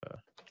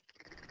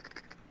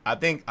I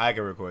think I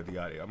can record the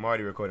audio. I'm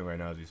already recording right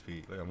now as we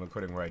speak. Like I'm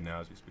recording right now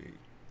as we speak.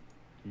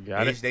 You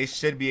got it. They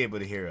should be able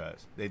to hear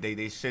us.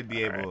 They should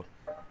be able,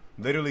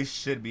 literally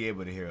should be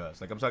able to hear us.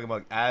 Like I'm talking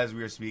about as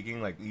we are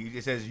speaking. Like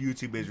it says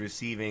YouTube is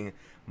receiving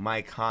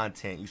my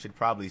content. You should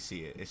probably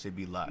see it. It should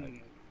be live.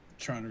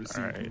 Trying to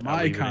receive I'll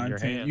my leave it in your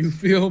content. hands. You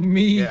feel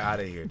me? Get out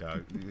of here,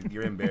 dog.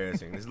 You're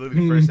embarrassing. This is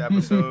literally the first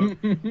episode,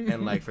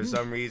 and like for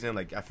some reason,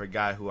 like I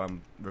forgot who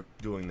I'm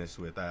doing this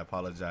with. I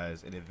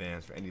apologize in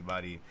advance for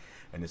anybody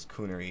and this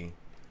coonery.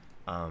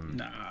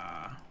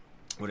 Nah.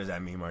 What does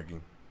that mean, Marky?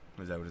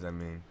 What does that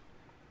mean?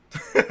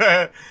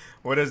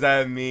 What does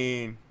that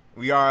mean?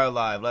 We are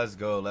live. Let's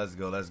go.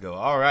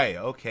 All right.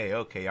 Okay.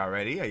 Y'all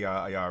ready? Are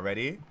y'all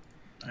ready?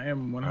 I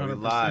am 100%. Are we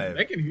live?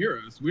 They can hear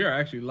us. We are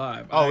actually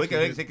live. Oh, they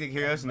can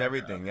hear us and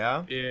everything.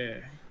 Yeah. Yeah.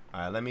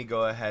 All right. Let me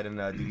go ahead and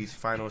do these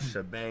final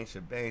shebangs.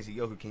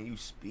 Yoku, can you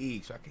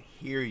speak so I can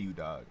hear you,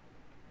 dog?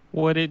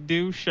 What it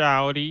do,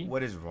 shouty?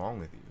 What is wrong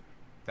with you?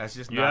 That's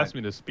just You not. asked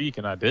me to speak,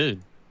 and I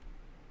did.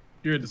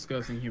 You're a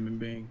disgusting human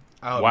being.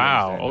 I hope you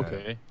Wow.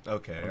 understand that.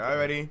 Okay. Okay. All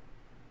ready?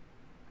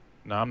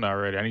 No, I'm not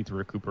ready. I need to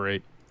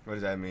recuperate. What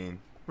does that mean?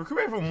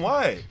 Recuperate from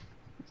what?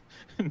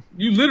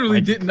 You literally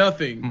Mike- did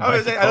nothing. I was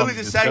Mikey saying, I called literally me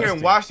just sat here and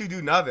disgusting. watched you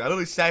do nothing. I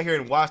literally sat here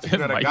and watched you do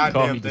not a Mikey called me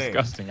goddamn thing.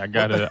 disgusting. I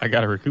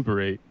gotta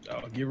recuperate.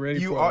 Oh, get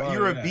ready You for are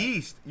you're a that.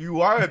 beast.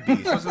 You are a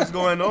beast. What's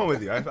going on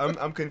with you?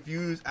 I'm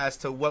confused as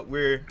to what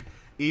we're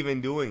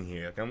even doing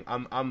here. Like,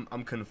 I'm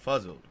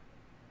confuzzled.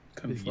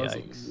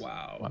 Confuzzled. Yikes.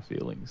 Wow. My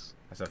feelings.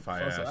 That's a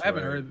fire Confuzzled. ass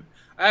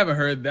I haven't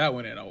heard that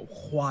one in a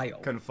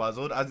while.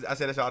 Confuzzled. I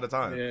say that shit all the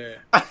time. Yeah.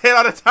 I say it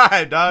all the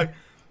time, dog.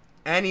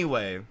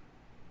 Anyway,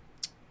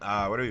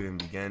 where do we even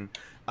begin?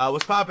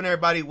 What's poppin',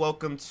 everybody?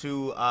 Welcome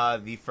to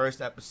the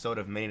first episode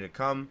of Many to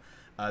Come.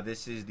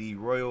 This is the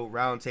Royal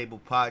Roundtable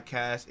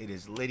Podcast. It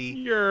is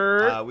Liddy. We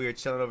are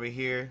chilling over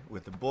here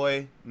with the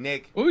boy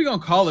Nick. What are we gonna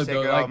call it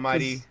Sacred though? Like,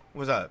 Almighty.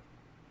 What's up?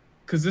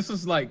 Because this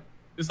is like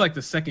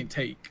the second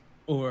take,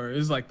 or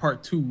it's like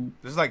part 2.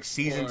 This is like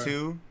season Or-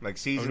 2. Like I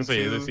season was gonna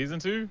say, 2. is it season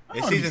 2? I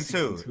It's wanna be season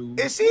 2. season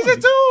 2. It's I wanna season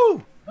be-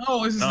 2.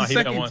 No, this is No, the he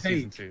don't second want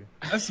season take. 2.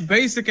 That's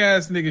basic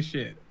ass nigga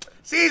shit.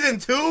 Season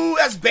 2?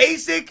 That's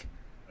basic?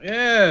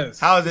 Yes.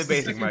 How is it This the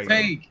basic, second Mike?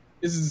 take.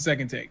 This is the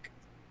second take.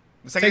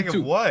 The second Take of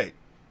two. what?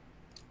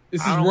 This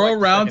is I don't Royal like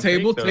the Round second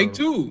Table take, take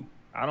though. 2.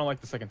 I don't like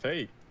the second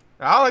take.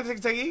 I don't like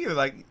to take either.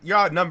 Like, you're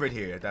outnumbered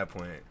here at that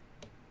point.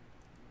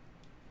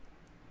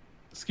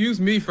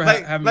 Excuse me for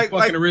Like- having like- fucking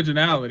like-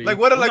 originality. Like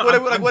what? Well, Like no, what?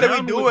 I'm Like what are we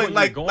down with doing? what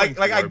Like you're like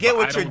going I for, get but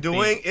what I you're don't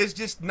doing. think- It's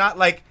just not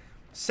like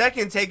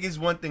second take is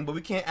one thing, but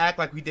we can't act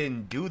like we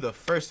didn't do the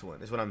first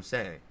one. Is what I'm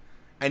saying.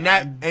 And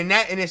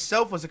that in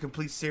itself was a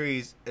complete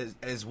series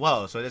as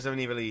well. So it doesn't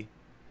really.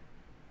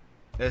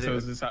 So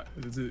is this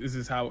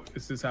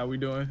how we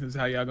doing? Is this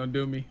how y'all gonna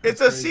do me? It's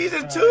a That's crazy.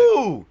 season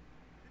All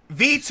 2.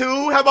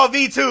 V2. How about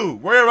V2?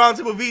 We're around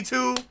table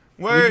V2. right.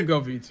 We We're can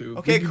go V2.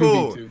 okay. We can do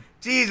Cool. V2.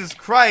 Jesus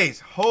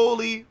Christ.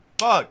 Holy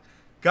fuck.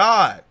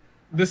 God.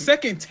 The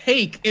second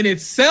take in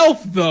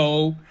itself,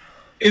 though,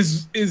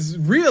 is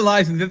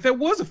realizing that there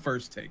was a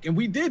first take, and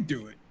we did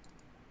do it.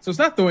 So it's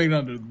not throwing it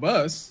under the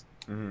bus.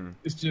 Mm-hmm.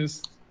 It's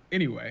just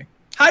anyway.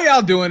 How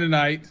y'all doing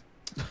tonight?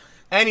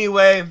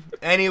 Anyway.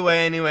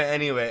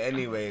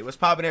 What's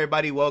poppin',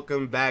 everybody?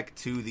 Welcome back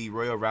to the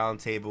Royal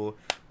Roundtable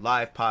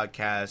live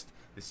podcast.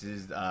 This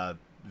is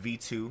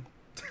V2.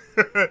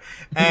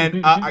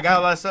 And I got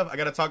a lot of stuff I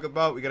got to talk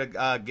about. We got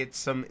to get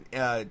some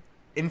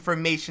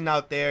information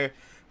out there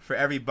for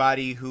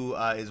everybody who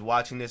is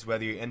watching this,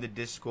 whether you're in the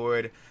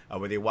Discord,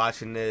 whether you're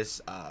watching this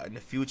in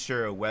the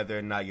future, or whether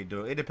or not you're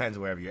doing it. Depends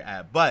wherever you're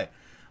at. But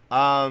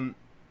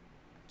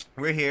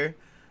we're here.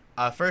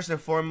 First and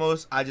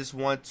foremost, I just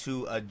want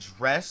to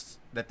address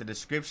that the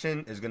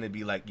description is going to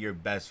be like your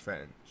best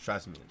friend.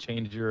 Trust me.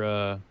 Change your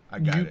I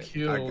got You it. I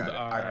killed got it.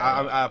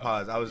 our- I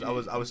apologize.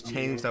 I was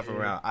changing stuff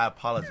around. I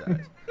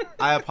apologize.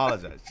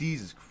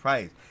 Jesus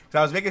Christ. So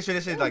I was making sure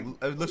this shit like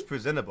it looks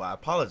presentable. I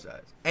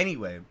apologize.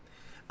 Anyway,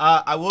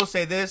 I will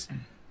say this: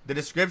 the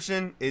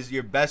description is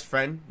your best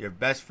friend.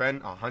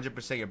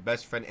 100% your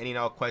best friend. Any and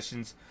all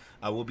questions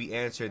will be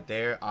answered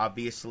there.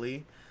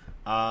 Obviously,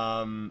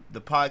 the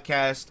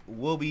podcast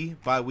will be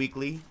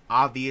bi-weekly.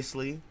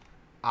 Obviously.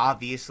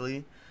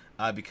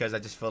 Because I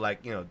just feel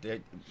like,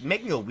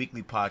 making a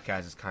weekly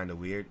podcast is kind of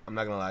weird. I'm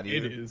not gonna lie to you.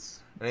 It is.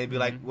 And they'd be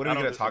like, "What are I we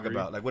don't gonna talk disagree.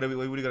 about? Like, what are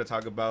we gonna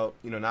talk about?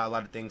 Not a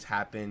lot of things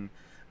happen,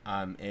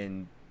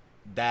 and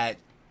that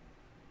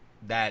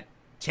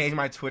changed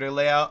my Twitter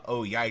layout.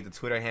 Oh yikes, the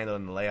Twitter handle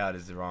and the layout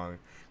is wrong.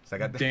 So I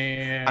got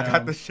Damn. I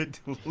got the shit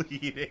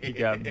deleted. You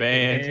got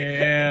banned.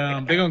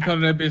 Damn. They gonna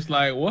come to that bitch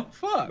like, what the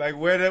fuck? Like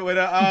where's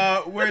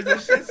the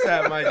shit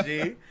at, my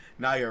G?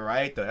 Nah, you're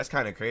right though. That's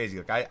kind of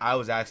crazy. Like I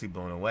was actually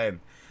blown away.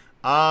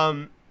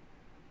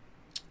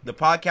 The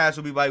podcast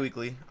will be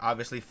bi-weekly.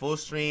 Obviously, full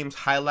streams,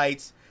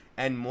 highlights,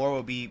 and more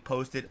will be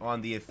posted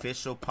on the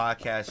official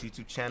podcast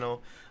YouTube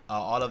channel.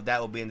 All of that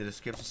will be in the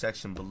description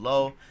section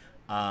below.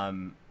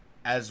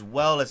 As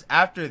well as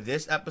after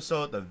this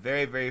episode, the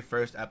very, very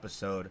first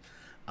episode,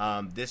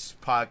 this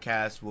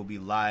podcast will be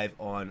live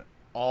on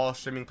all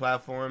streaming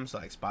platforms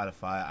like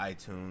Spotify,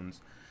 iTunes.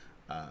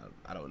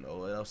 I don't know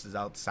what else is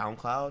out.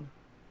 SoundCloud.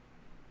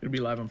 It'll be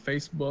live on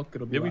Facebook.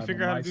 It'll be Did we live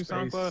figure on out how to do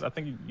MySpace. SoundCloud? I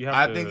think you have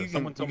I to. think you can.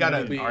 Someone You told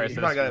gotta. me You RSS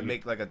probably gotta feed.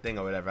 make like a thing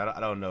or whatever. I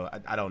don't know.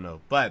 I don't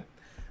know. But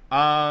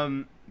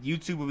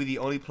YouTube will be the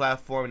only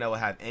platform that will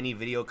have any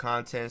video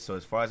content. So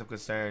as far as I'm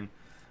concerned,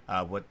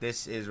 what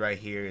this is right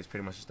here is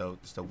pretty much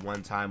just a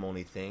one-time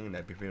only thing.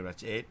 That'd be pretty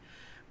much it.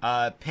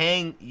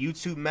 Paying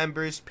YouTube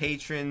members,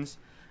 patrons,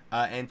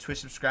 and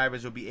Twitch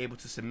subscribers will be able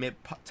to submit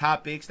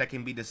topics that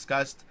can be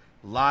discussed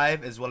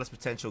live, as well as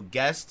potential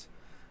guests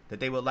that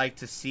they would like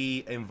to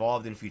see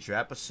involved in future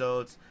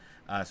episodes.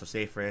 So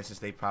say, for instance,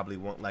 they probably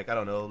want, like, I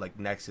don't know, like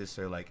Nexus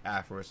or like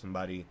Afro or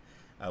somebody.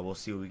 We'll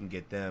see what we can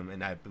get them,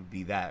 and that would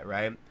be that,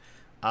 right?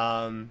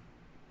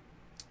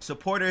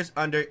 Supporters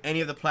under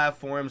any of the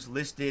platforms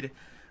listed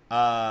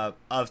of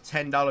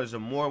 $10 or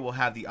more will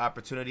have the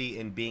opportunity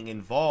in being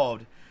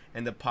involved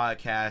in the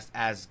podcast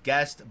as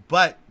guest,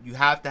 but you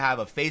have to have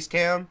a face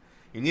cam.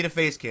 You need a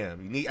face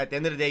cam. You need, at the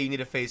end of the day, you need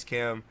a face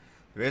cam.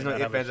 There is no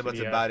ifs, ands, or buts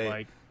about it.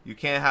 Mic. You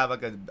can't have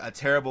like a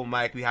terrible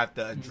mic. We have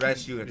to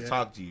address you and Yeah.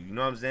 talk to you. You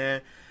know what I'm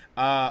saying?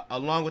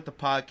 Along with the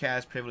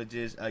podcast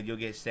privileges, you'll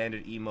get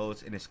standard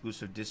emotes and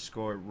exclusive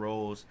Discord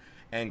roles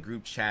and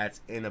group chats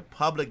in a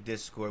public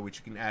Discord, which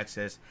you can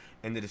access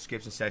in the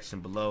description section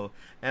below.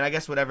 And I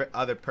guess whatever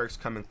other perks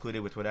come included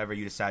with whatever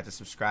you decide to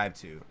subscribe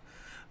to.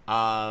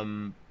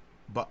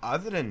 But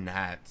other than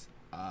that,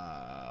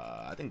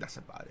 I think that's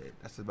about it.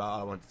 That's about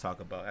all I want to talk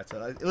about. That's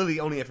literally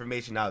the only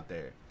information out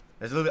there.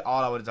 That's literally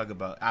all I want to talk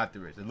about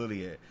afterwards. That's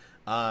literally it.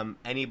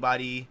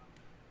 Anybody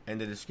in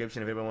the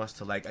description, if everyone wants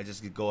to, like, I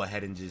just go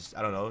ahead and just,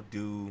 I don't know,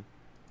 do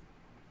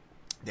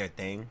their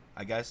thing,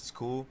 I guess. It's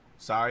cool.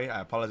 Sorry,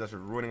 I apologize for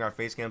ruining our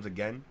face cams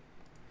again.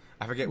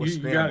 I forget what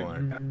screen I'm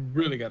on.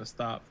 You really got to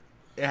stop.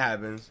 It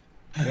happens.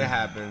 It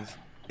happens.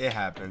 It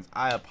happens.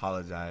 I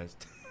apologize.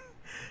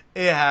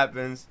 It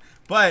happens.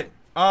 But,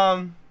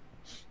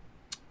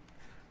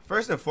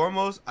 first and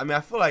foremost, I mean, I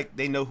feel like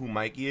they know who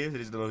Mikey is. They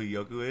just don't know who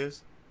Yoku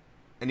is.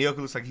 And Yoku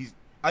looks like he's,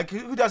 like,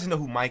 who doesn't know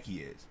who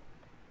Mikey is?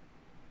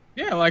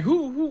 Yeah, like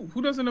who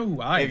doesn't know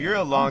who I am? If you're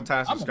a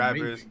long-time I'm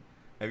subscribers, amazing.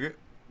 if you're,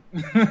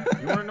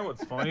 You want to know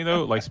what's funny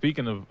though? Like,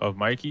 speaking of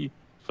Mikey,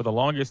 for the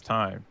longest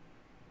time,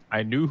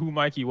 I knew who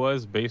Mikey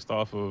was based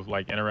off of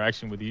like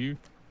interaction with you,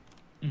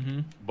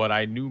 but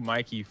I knew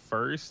Mikey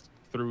first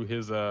through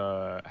his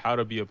how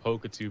to be a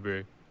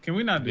PokeTuber Can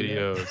we not do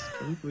videos. that?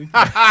 Can we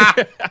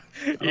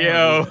please?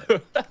 Yo,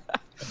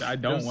 I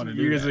don't Those want to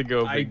do years that.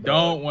 ago, I big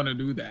don't dog. want to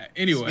do that.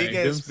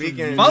 Anyway,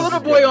 Speaking- follow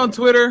the boy on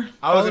Twitter.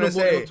 I was Follow gonna the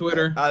boy say, on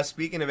Twitter.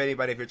 Speaking of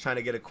anybody, if you're trying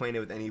to get acquainted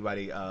with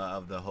anybody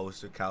of the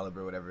host or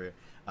caliber, whatever,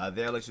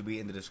 their links will be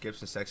in the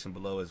description section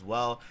below as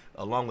well,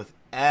 along with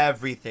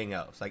everything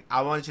else. Like,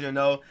 I want you to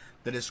know,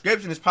 the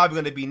description is probably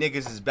going to be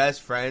niggas'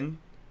 best friend,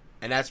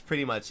 and that's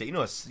pretty much it. You know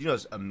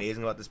what's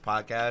amazing about this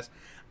podcast?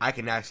 I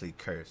can actually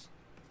curse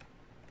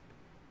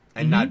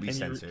and not be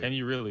censored. Can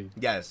you really?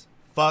 Yes.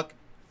 Fuck,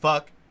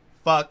 bitch.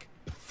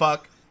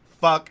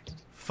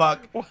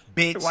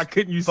 Why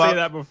couldn't you fuck, say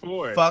that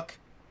before? Fuck,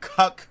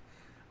 cuck.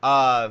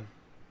 What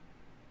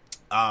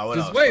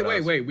Just else? wait. What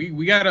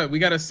else? We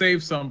gotta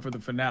save some for the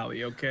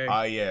finale, okay?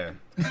 Oh yeah.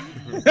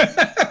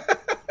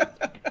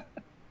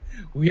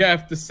 We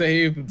have to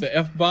save the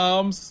F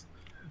bombs,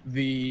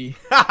 the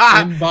The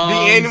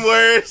N-bombs.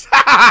 N-words.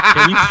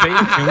 Can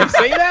we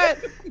say that?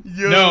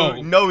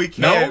 Yo, no, we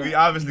can't. No. We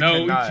obviously No,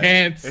 we cannot.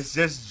 can't. It's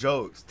just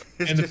jokes.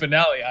 It's In the just,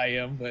 finale, I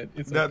am, but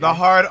it's the, okay. the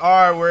hard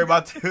R we're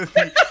about to.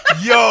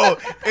 yo,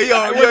 hey, yo,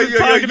 I yo, wasn't yo,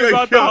 talking yo,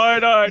 about yo, the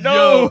hard R. Yo,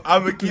 No.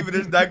 I'm gonna keep it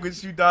this back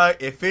with you, dog.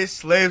 If it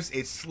slips,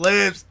 it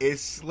slips. It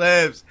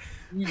slips.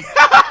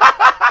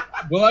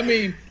 Well, I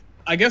mean,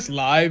 I guess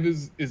live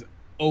is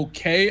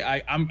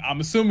okay.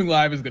 I'm assuming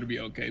live is gonna be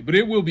okay, but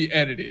it will be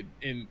edited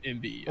in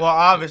the. Well,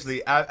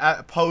 obviously,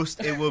 at post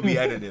it will be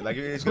edited. Like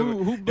it's gonna,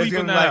 Who it's bleeping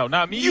gonna be that like, out?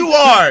 Not me. You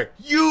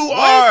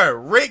are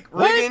Rick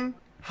Riggin,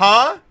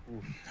 huh?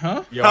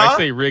 Huh? Yo, Huh? I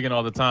say rigging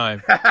all the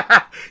time.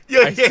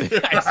 Yo, I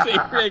say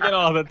rigging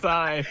all the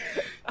time.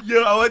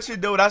 Yo, I want you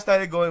to know when I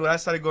started going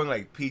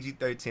like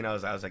PG-13, I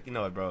was like, you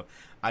know what, bro?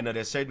 I know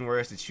there's certain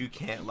words that you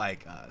can't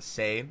like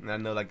say, and I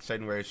know like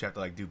certain words you have to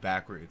like do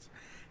backwards,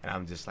 and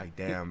I'm just like,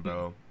 damn,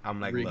 bro.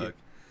 I'm like, Rig look, it.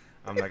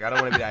 I'm like, I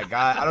don't want to be that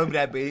guy. I don't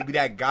want to be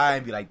that guy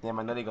and be like, damn,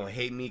 I know they're gonna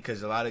hate me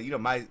because a lot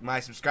of my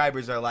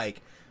subscribers are like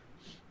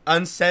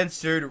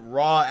uncensored,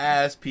 raw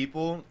ass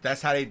people.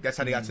 That's how they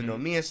got to know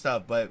me and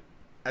stuff. But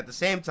at the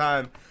same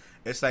time,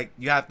 it's like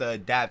you have to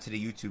adapt to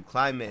the YouTube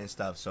climate and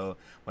stuff. So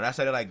when I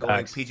started like going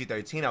Facts.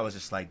 PG-13, I was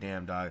just like,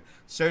 damn, dog.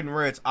 Certain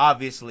words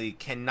obviously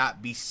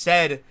cannot be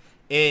said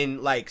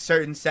in like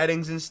certain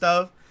settings and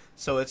stuff.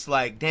 So it's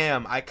like,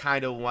 damn, I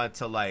kind of want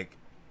to like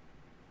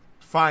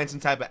find some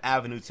type of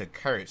avenue to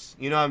curse.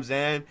 You know what I'm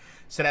saying?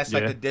 So that's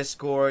like Yeah. the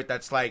Discord.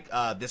 That's like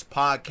this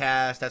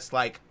podcast. That's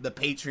like the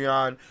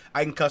Patreon.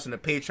 I can cuss on the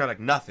Patreon like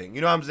nothing.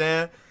 You know what I'm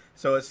saying?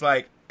 So it's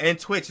like and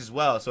Twitch as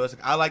well. So it's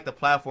like I like the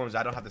platforms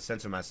I don't have to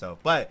censor myself.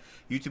 But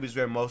YouTube is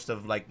where most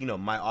of like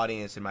my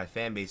audience and my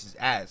fan base is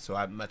at. So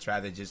I'd much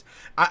rather just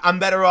I'm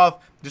better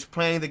off just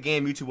playing the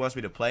game YouTube wants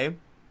me to play.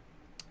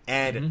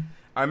 And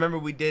I remember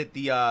we did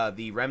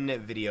the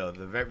Remnant video,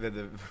 the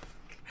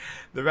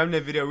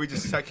Remnant video. We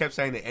just kept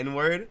saying the N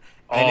word.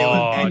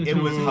 And it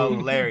was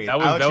hilarious.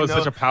 That was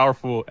such a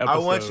powerful episode. I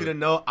want you to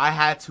know I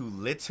had to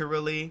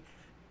literally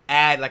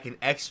add like an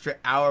extra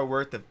hour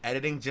worth of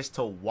editing just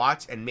to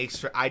watch and make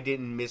sure I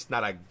didn't miss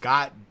not a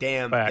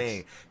goddamn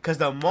thing. Because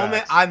the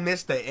moment I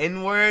missed the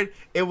N word,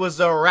 it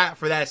was a wrap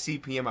for that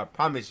CPM. I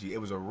promise you,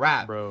 it was a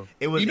wrap, bro.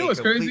 It was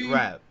a complete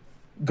wrap.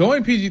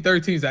 Going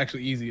PG-13 is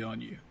actually easy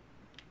on you.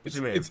 What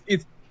you mean?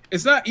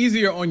 It's not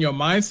easier on your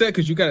mindset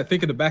because you got to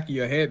think in the back of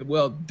your head.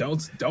 Well,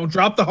 don't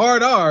drop the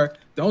hard R.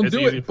 Don't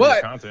do it.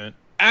 But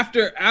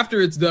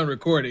after it's done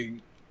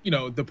recording,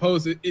 the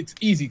post it's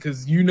easy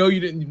because you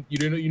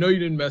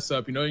didn't mess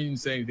up. You didn't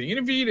say anything. And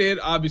if you did,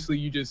 obviously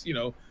you just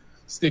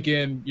stick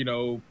in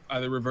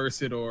either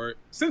reverse it or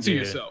censor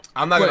yourself.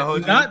 I'm not gonna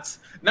hold you.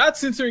 Not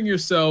censoring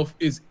yourself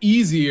is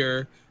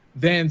easier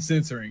than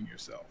censoring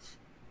yourself.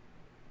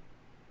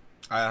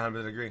 I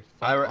 100% agree.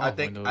 I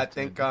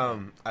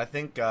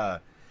think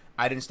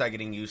I didn't start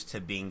getting used to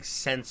being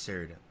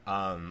censored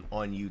on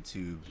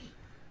YouTube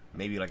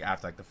maybe like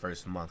after like the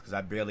first month because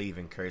I barely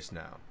even curse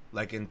now.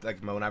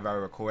 Whenever I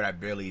record, I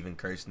barely even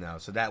curse now.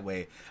 So that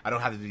way I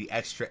don't have to do the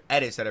extra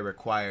edits that are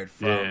required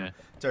from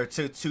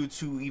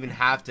to even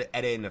have to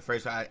edit in the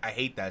first. I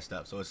hate that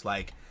stuff. So it's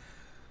like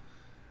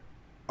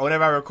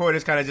whenever I record,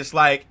 it's kind of just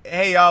like,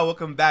 hey y'all,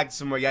 welcome back to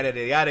some more yada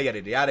yada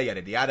yada yada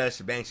yada yada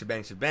shebang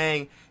shebang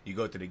shebang. You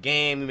go through the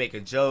game, you make a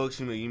joke,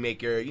 you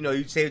make your,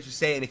 you say what you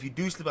say, and if you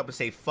do slip up and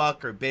say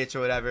fuck or bitch or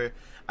whatever,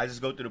 I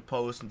just go through the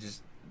post and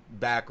just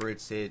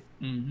backwards it,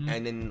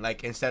 and then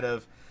like instead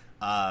of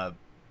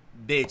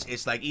bitch,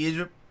 it's like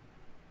either.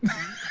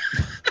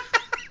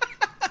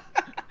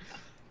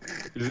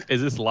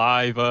 Is this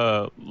live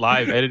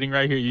editing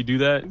right here? You do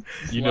that?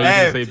 You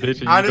can say bitch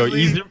and honestly, you go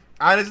easier.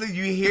 Honestly,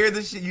 you hear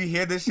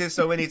this shit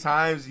so many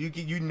times.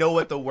 You know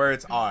what the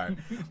words are,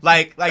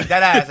 like that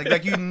ass.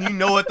 Like you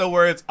know what the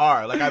words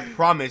are. Like I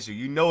promise you,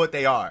 you know what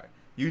they are.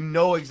 You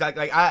know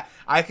exactly. Like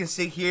I can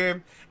sit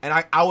here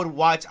and I would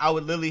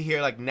literally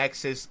hear like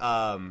Nexus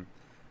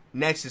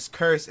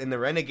curse in the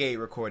Renegade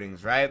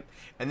recordings, right?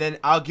 And then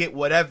I'll get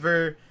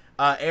whatever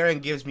Aaron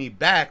gives me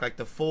back, like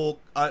the full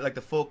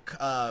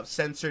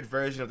censored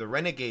version of the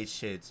Renegade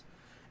shits,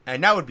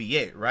 and that would be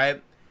it,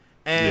 right?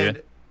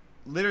 And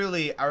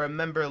literally, I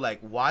remember like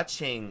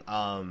watching.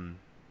 The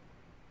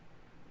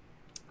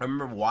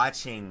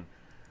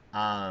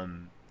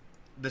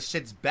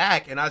shits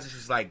back, and I was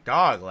just like,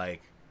 dog,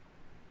 like,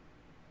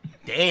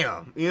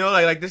 damn,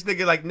 like this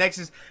nigga, like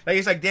Nexus, like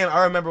it's like, damn,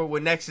 I remember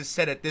what Nexus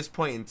said at this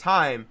point in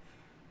time,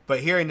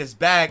 but hearing this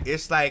back,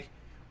 it's like,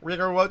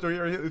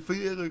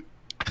 and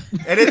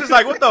it's just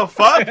like, what the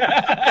fuck, you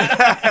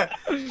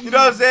know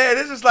what I'm saying?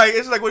 It's just like,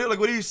 what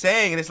are you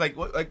saying? And it's like,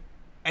 what, like,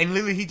 and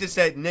literally he just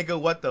said, nigga,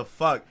 what the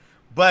fuck,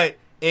 but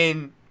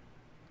in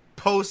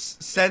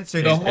post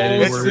censored, the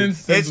whole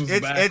sentence was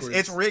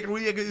it's Rick.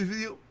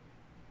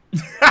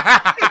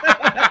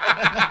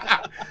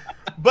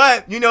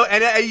 But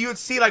and you would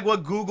see like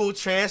what Google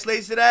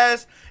translates it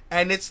as,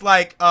 and it's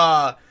like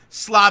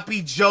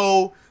sloppy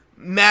Joe,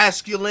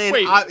 masculine.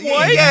 Wait, what?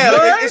 Yeah,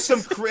 like, it's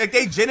some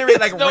they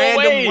generate like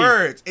random way.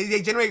 words.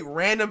 They generate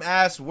random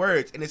ass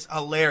words, and it's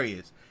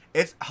hilarious.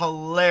 It's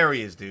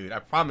hilarious, dude. I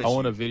promise. I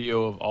want a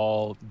video of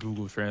all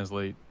Google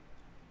Translate.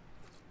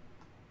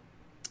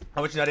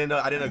 How much I didn't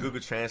know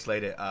Google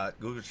Translate it.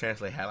 Google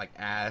Translate had like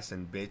ass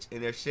and bitch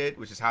in their shit,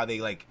 which is how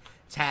they like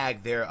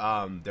tag their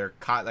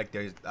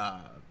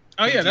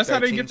Oh yeah, that's how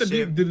they get the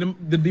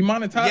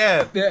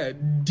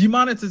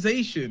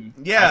demonetization.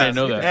 Yeah, I didn't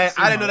know that. And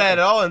I didn't know that at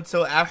all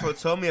until Afro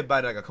told me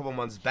about it like a couple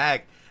months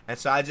back. And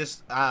so I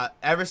just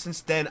ever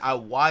since then I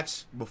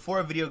watch before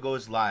a video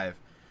goes live.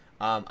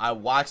 I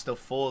watch the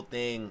full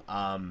thing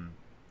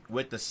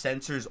with the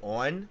censors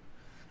on,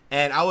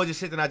 and I would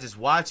just sit there and I just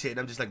watch it, and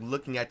I'm just like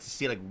looking at to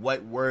see like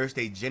what words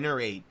they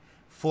generate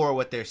for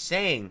what they're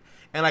saying.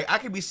 And like I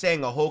could be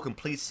saying a whole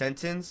complete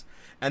sentence,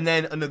 and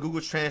then in the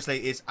Google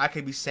Translate I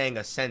could be saying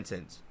a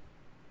sentence.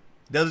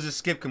 They'll just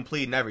skip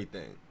complete and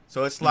everything.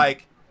 So it's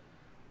like,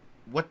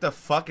 what the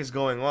fuck is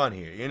going on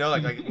here?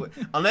 Like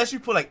unless you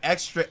put like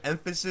extra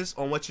emphasis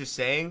on what you're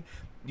saying,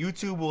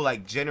 YouTube will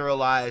like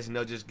generalize and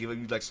they'll just give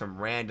you like some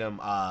random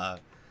ass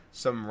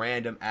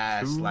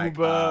Kuba, like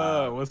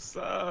what's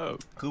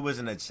up? Kuba's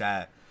in the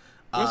chat.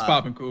 What's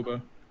poppin',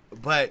 Kuba?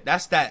 But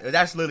that's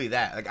literally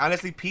that. Like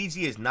honestly,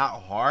 PG is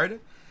not hard.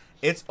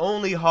 It's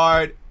only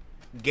hard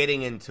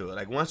getting into it.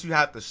 Like once you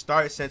have to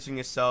start censoring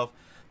yourself,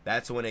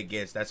 that's when it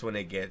gets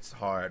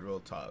hard,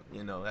 real talk.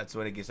 That's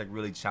when it gets like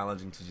really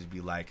challenging to just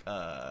be like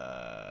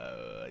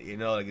like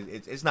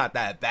it's not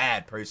that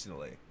bad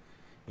personally.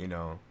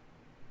 I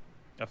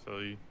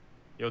feel you.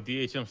 Yo,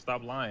 DHM,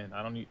 stop lying.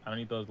 I don't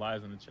need those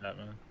lies in the chat,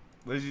 man.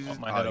 What did you just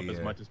my head up as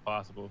much as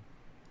possible.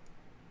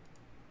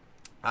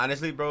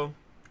 Honestly, bro,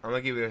 I'm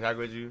gonna keep it a talk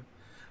with you.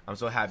 I'm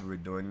so happy we're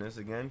doing this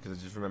again because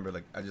I just remember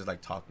like I just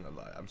like talking a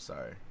lot. I'm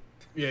sorry.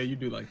 Yeah, you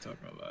do like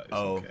talking a lot. It's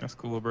okay. That's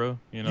cool, bro.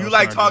 You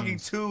like talking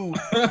too.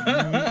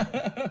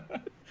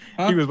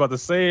 He was about to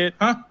say it.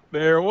 Huh?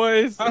 There it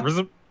was.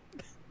 Huh?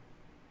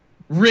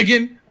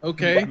 Rigging.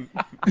 Okay.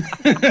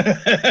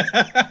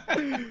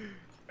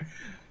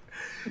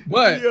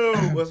 What? Yo,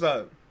 what's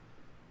up?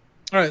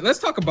 All right, let's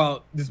talk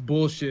about this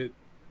bullshit.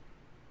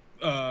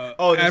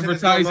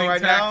 Advertising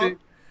right tactic. Now?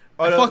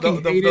 Oh,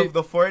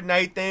 the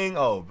Fortnite thing.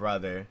 Oh,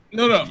 brother.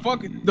 No,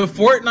 fuck the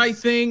Fortnite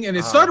thing, and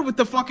it started with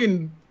the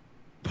fucking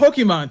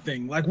Pokemon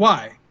thing. Like,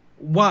 why?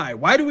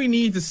 Why do we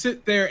need to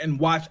sit there and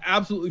watch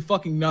absolutely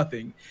fucking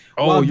nothing?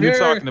 Oh, you're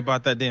talking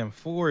about that damn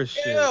forest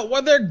shit. Yeah,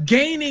 while they're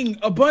gaining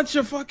a bunch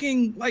of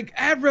fucking like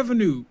ad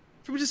revenue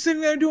from just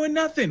sitting there doing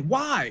nothing.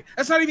 Why?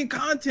 That's not even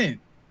content.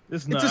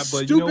 It's a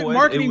stupid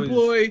marketing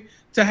ploy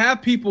to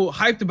have people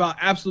hyped about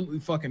absolutely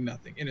fucking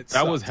nothing. And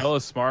that was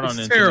hella smart on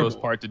Nintendo's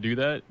part to do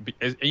that.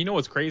 And you know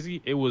what's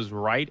crazy? It was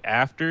right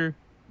after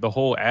the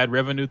whole ad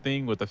revenue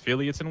thing with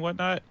affiliates and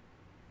whatnot.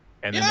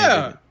 And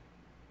then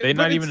they're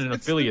not even an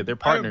affiliate; they're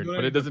partnered,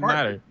 but it doesn't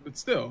matter. But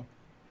still,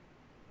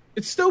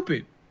 it's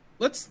stupid.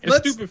 Let's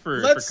stupid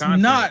for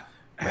content. Not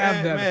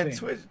have that. Man, thing.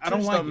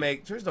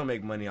 Twitch don't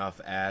make money off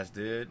ads,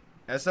 dude.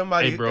 As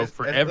somebody, hey, bro,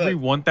 for every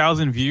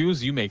 1,000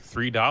 views, you make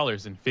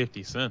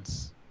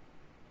 $3.50.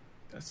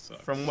 That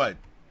sucks. From what?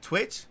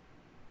 Twitch?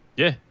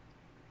 Yeah,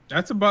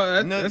 that's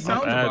about. That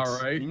sounds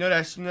about right. You know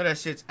that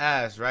shit's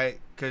ass, right?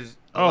 Because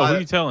who are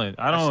you telling?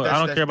 I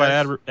don't care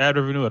about ad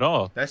revenue at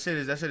all. That shit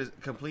is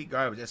complete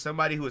garbage. As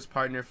somebody who was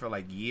partnered for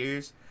like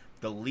years,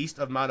 the least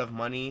amount of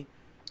money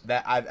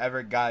that I've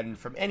ever gotten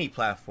from any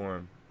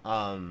platform,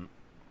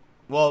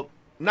 well,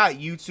 not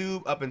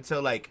YouTube up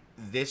until like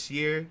this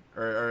year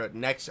or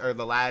next or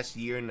the last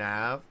year and a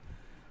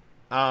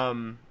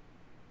half.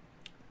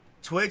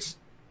 Twitch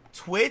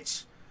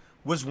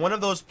was one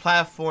of those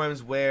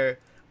platforms where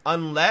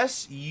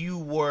unless you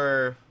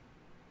were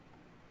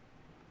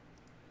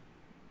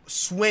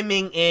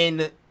swimming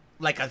in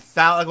like or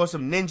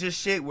some ninja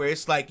shit where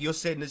it's like you'll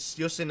sit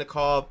in the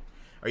call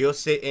or you'll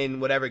sit in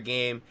whatever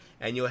game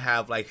and you'll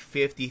have like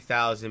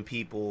 50,000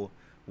 people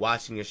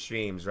watching your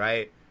streams,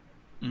 right?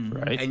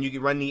 Right. And you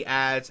can run the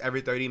ads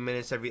every 30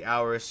 minutes, every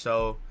hour or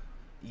so.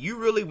 You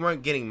really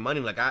weren't getting money.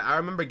 Like I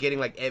remember getting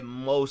like at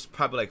most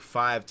probably like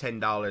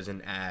 $5-10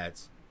 in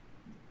ads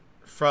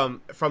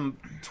from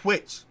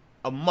Twitch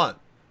a month,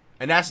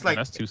 and that's like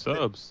that's 2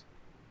 subs.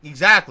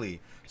 Exactly.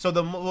 So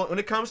when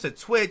it comes to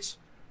Twitch,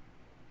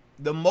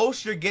 the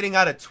most you're getting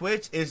out of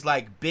Twitch is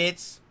like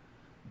bits,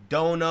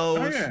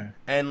 donos,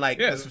 and like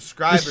the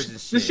subscribers and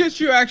shit. The shit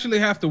you actually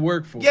have to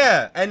work for.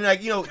 Yeah, and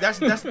like that's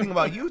the thing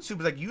about YouTube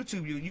is like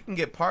YouTube you can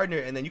get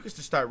partnered and then you can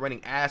just start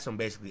running ads on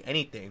basically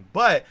anything.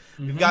 But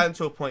we've gotten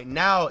to a point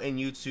now in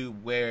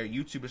YouTube where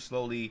YouTube is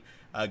slowly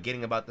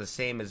getting about the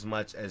same as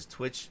much as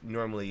Twitch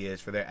normally is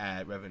for their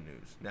ad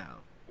revenues now.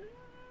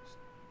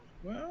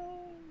 Well.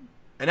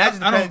 And that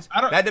depends.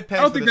 That depends.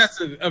 I don't think that's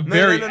a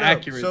very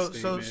accurate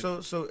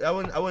statement. So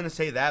I wouldn't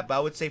say that, but I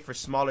would say for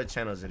smaller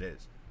channels it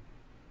is.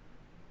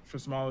 For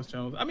smaller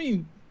channels, I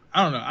mean,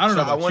 I don't know. I don't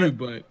know about you,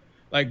 but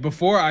like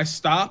before I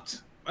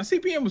stopped, my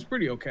CPM was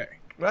pretty okay.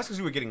 Well, that's because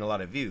you were getting a lot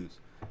of views.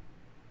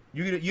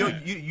 You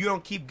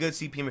don't keep good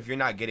CPM if you're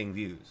not getting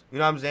views. You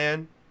know what I'm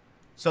saying?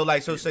 So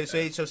like say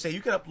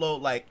you could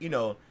upload like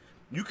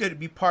you could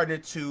be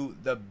partnered to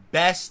the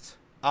best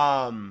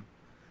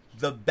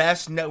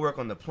network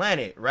on the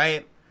planet,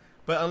 right?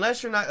 But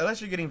unless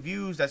you're getting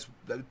views, that's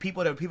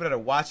people that are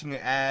watching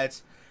your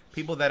ads,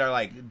 people that are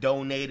like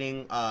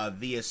donating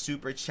via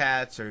super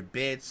chats or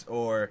bits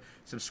or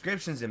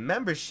subscriptions and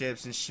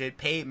memberships and shit,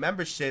 paid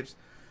memberships.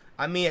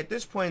 I mean, at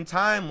this point in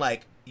time,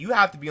 like you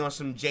have to be on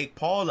some Jake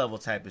Paul level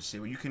type of shit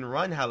where you can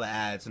run hella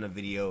ads in a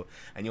video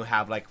and you'll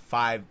have like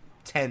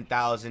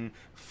 5,000-10,000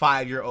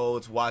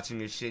 5-year-olds watching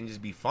your shit and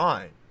just be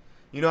fine.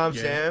 You know what I'm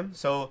saying?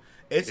 So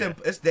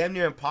it's damn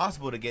near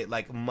impossible to get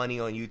like money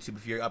on YouTube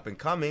if you're up and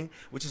coming,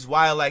 which is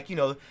why like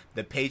the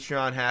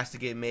Patreon has to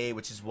get made,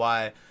 which is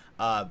why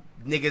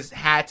niggas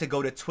had to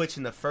go to Twitch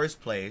in the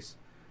first place,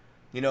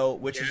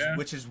 which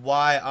is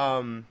why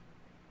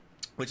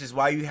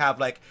you have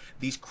like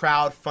these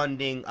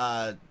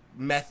crowdfunding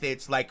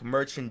methods like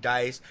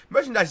merchandise.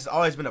 Merchandise has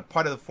always been a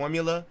part of the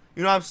formula.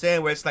 You know what I'm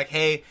saying? Where it's like,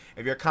 hey,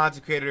 if you're a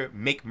content creator,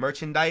 make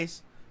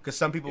merchandise because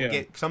some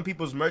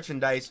people's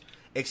merchandise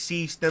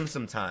exceeds them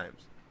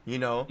sometimes.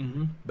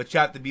 But you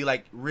have to be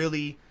like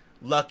really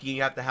lucky. And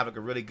you have to have like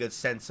a really good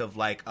sense of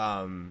like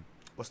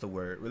what's the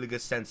word? Really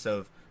good sense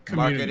of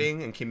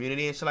marketing and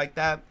community and shit like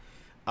that.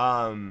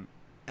 And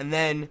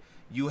then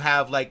you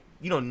have like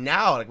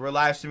now like we're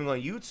live streaming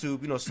on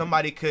YouTube.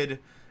 Somebody could,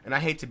 and I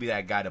hate to be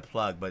that guy to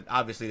plug, but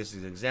obviously this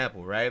is an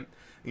example, right?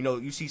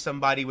 You see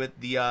somebody with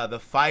the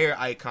fire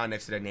icon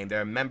next to their name.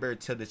 They're a member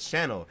to the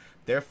channel.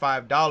 Their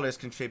 $5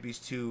 contributes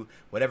to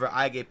whatever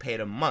I get paid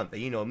a month.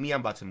 And me, I'm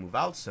about to move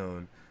out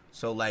soon.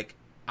 So, like,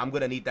 I'm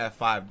going to need that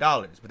 $5.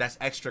 But that's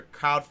extra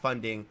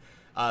crowdfunding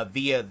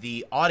via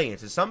the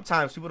audience. And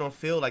sometimes people don't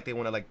feel like they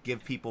want to, like,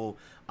 give people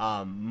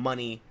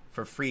money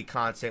for free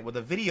content. Well,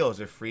 the videos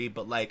are free,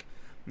 but like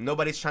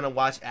nobody's trying to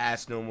watch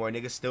ads no more.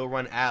 Niggas still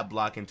run ad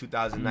block in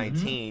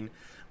 2019.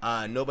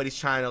 Nobody's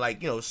trying to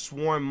like, you know,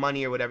 swarm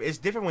money or whatever. It's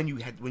different when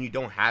you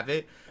don't have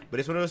it, but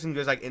it's one of those things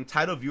where like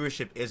entitled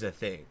viewership is a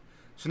thing.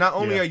 So not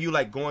only are you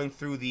like going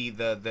through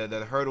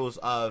the hurdles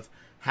of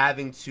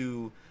having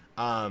to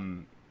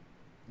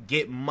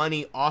get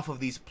money off of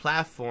these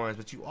platforms,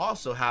 but you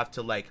also have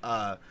to like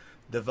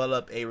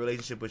develop a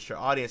relationship with your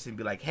audience and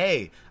be like,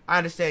 hey, I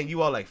understand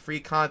you all like free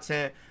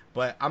content,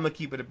 but I'm gonna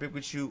keep it a bit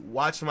with you.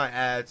 Watch my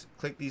ads,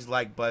 click these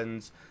like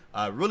buttons,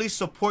 really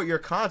support your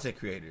content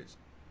creators.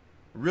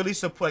 Really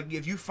support.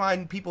 If you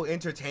find people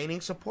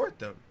entertaining, support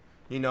them,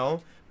 you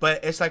know.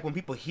 But it's like when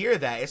people hear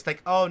that, it's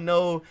like, oh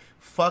no,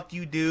 fuck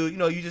you, dude. You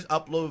know, you just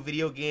upload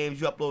video games,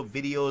 you upload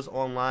videos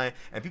online,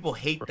 and people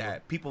hate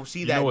that. People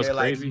see that, and they're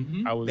crazy?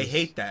 Like, they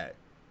hate that.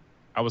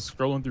 I was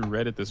scrolling through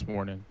Reddit this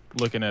morning,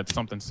 looking at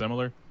something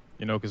similar,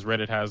 you know, because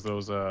Reddit has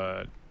those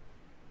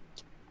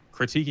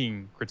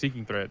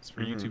critiquing threads for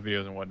YouTube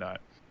videos and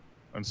whatnot.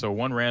 And so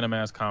one random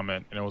ass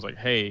comment, and it was like,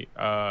 hey,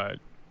 I'm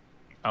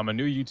a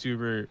new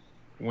YouTuber.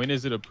 When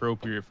is it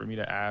appropriate for me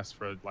to ask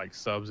for like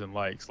subs and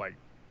likes? Like,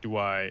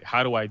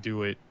 how do I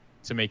do it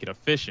to make it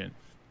efficient?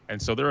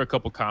 And so there are a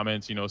couple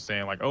comments, you know,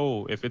 saying like,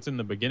 oh, if it's in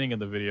the beginning of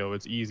the video,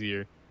 it's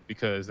easier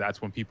because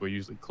that's when people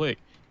usually click.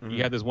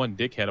 You had this one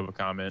dickhead of a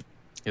comment.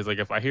 He's like,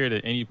 if I hear it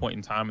at any point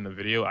in time in the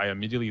video, I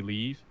immediately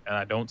leave and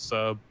I don't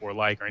sub or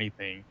like or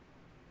anything,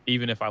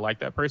 even if I like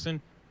that person,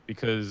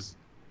 because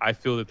I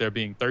feel that they're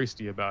being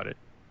thirsty about it.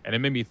 And it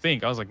made me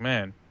think, I was like,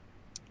 man,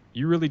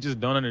 you really just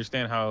don't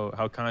understand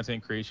how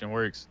content creation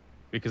works,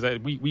 because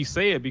we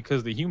say it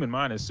because the human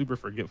mind is super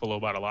forgetful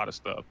about a lot of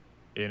stuff.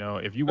 You know,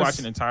 if you watch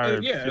an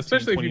entire 15,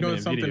 especially if you're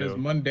doing something video, as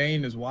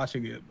mundane as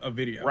watching a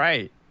video,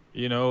 right?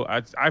 You know,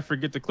 I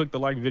forget to click the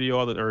like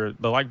video or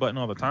the like button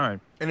all the time,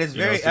 and it's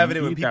very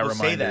evident when people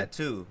say that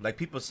too. Like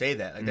people say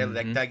that,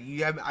 like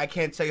I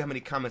can't tell you how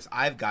many comments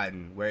I've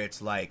gotten where it's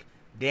like,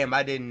 damn,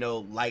 I didn't know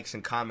likes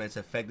and comments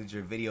affected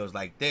your videos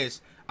like this.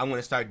 I'm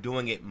gonna start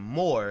doing it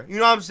more. You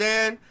know what I'm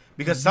saying?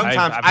 Because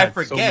sometimes I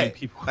forget.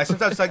 So like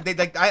sometimes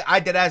like I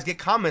dead ass get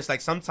comments.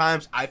 Like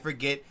sometimes I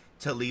forget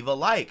to leave a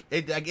like.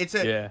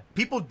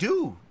 People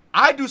do.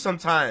 I do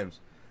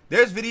sometimes.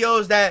 There's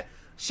videos that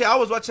shit I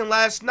was watching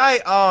last night.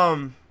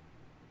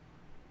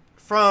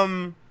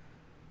 From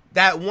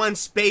that one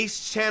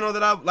space channel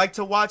that I like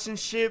to watch and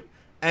shit,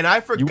 and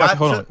I forgot.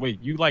 Hold on, wait.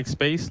 You like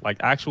space? Like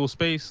actual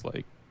space?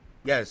 Like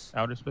yes,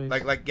 outer space?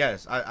 Like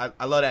yes.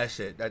 I love that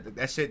shit.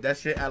 That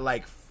shit at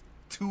like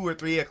 2 or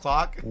 3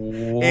 o'clock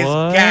is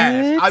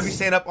gas. I be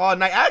staying up all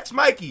night. Ask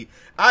Mikey.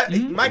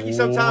 Mikey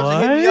sometimes will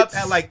hit me up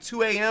at like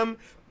 2 a.m.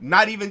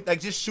 Not even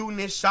like just shooting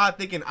this shot,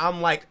 thinking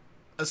I'm like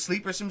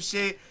asleep or some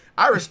shit.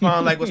 I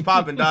respond like, "What's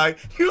poppin', dog?"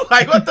 You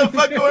like, "What the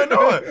fuck going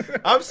on?"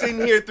 I'm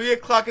sitting here 3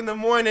 o'clock in the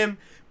morning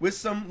with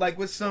some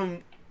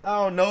I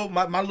don't know,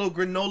 my little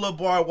granola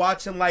bar,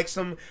 watching like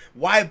some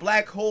why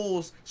black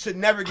holes should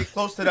never get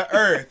close to the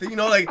earth. You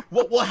know, like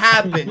what will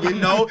happen, you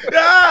know?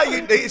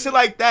 Shit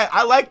like that.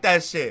 I like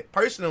that shit.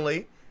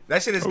 Personally.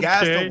 That shit is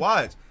gas to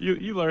watch.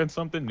 You learn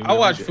something new. I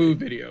watch food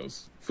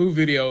videos. Food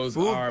videos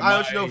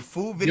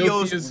food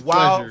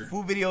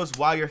videos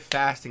while you're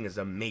fasting is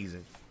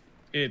amazing.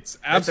 It's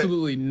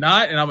absolutely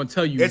not, and I'm gonna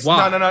tell you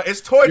why. No,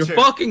 it's torture. You're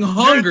fucking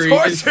hungry. You're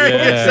torturing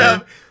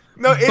yourself.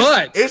 No,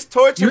 it's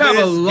torture. You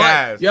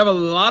have a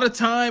lot of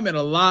time and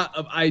a lot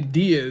of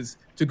ideas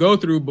to go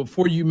through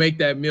before you make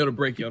that meal to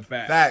break your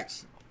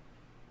fast.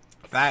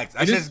 Facts.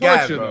 That shit's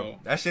gas, bro. Though.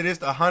 That shit is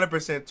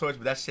 100% torture,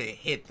 but that shit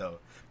hit though.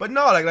 But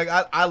no,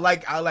 I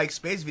like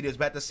space videos,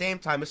 but at the same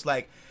time, it's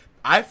like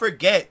I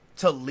forget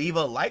to leave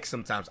a like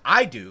sometimes.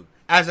 I do.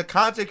 As a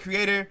content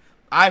creator,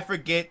 I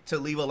forget to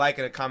leave a like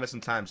and a comment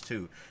sometimes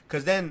too.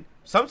 Cause then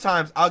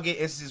sometimes I'll get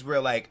instances where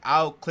like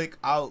I'll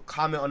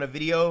comment on a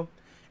video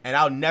and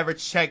I'll never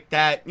check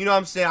that. You know what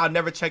I'm saying? I'll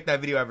never check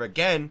that video ever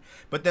again.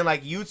 But then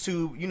like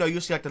YouTube, you know,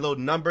 you'll see like the little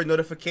number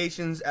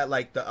notifications at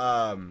like the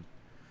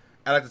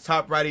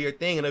top right of your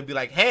thing, and it'll be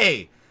like,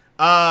 hey,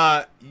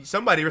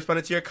 somebody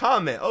responded to your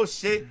comment. Oh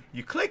shit.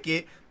 You click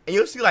it and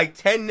you'll see like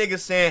 10 niggas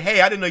saying,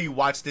 hey, I didn't know you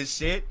watched this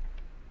shit.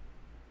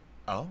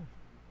 Oh.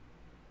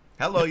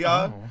 Hello,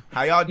 y'all.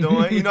 How y'all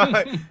doing? You know,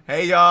 like,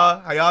 hey,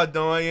 y'all. How y'all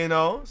doing? You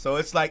know? So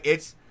it's like,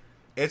 it's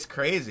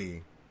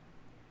crazy.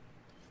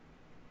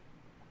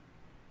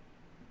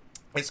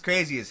 It's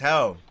crazy as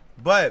hell.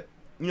 But,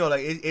 you know,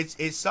 like,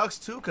 it sucks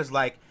too, because,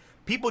 like,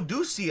 people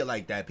do see it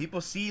like that.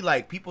 People see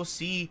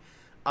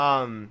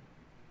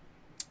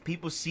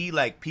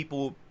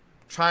people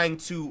trying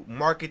to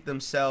market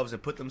themselves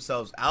and put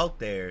themselves out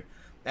there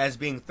as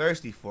being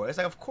thirsty for it. It's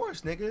like, of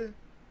course, nigga.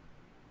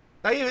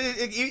 Like,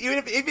 even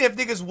if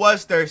niggas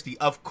was thirsty,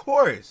 of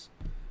course.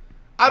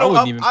 I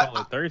don't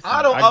upload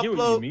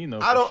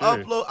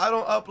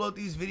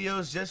these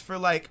videos just for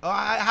like, oh,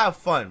 I have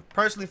fun.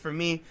 Personally, for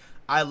me,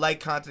 I like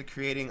content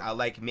creating. I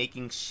like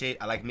making shit.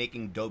 I like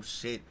making dope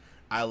shit.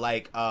 I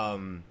like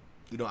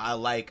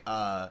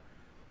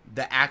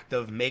the act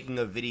of making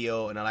a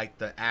video, and I like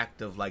the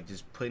act of like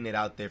just putting it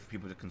out there for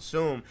people to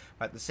consume.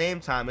 But at the same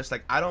time, it's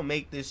like I don't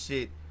make this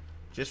shit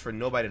just for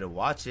nobody to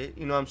watch it.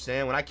 You know what I'm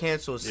saying? When I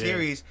cancel a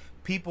series,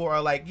 people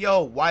are like,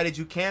 "Yo, why did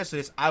you cancel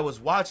this? I was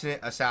watching it."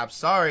 I said, "I'm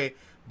sorry,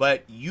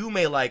 but you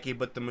may like it,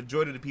 but the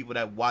majority of the people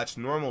that watch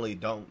normally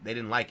don't. They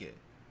didn't like it."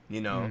 You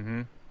know?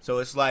 Mm-hmm. So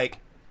it's like,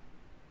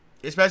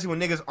 especially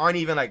when niggas aren't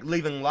even like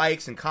leaving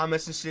likes and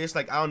comments and shit. It's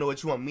like, I don't know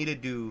what you want me to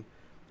do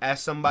as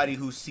somebody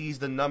who sees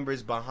the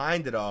numbers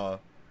behind it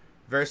all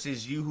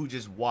versus you who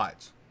just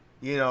watch,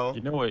 you know? You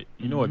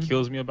know what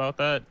kills me about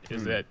that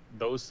is that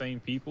those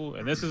same people,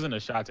 and this isn't a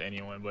shot to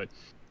anyone, but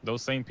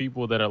those same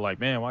people that are like,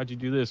 man, why'd you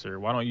do this? Or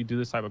why don't you do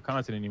this type of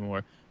content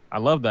anymore? I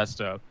love that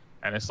stuff.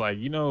 And it's like,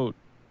 you know,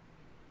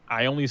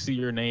 I only see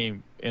your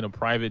name in a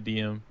private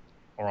DM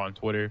or on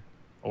Twitter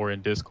or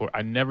in Discord.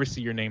 I never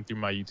see your name through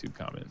my YouTube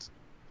comments.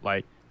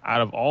 Like,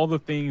 out of all the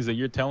things that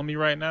you're telling me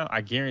right now,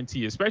 I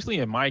guarantee, especially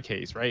in my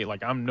case, right?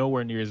 Like, I'm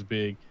nowhere near as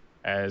big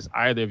as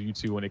either of you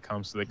two when it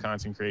comes to the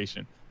content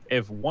creation.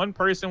 If one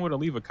person were to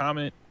leave a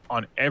comment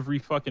on every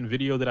fucking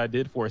video that I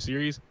did for a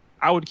series,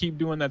 I would keep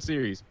doing that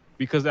series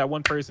because that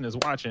one person is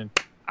watching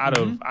out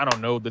of, I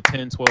don't know, the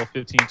 10, 12,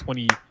 15,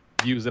 20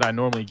 views that I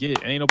normally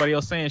get. And ain't nobody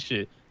else saying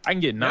shit. I can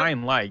get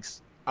 9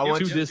 likes,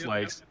 2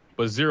 dislikes,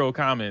 but 0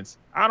 comments.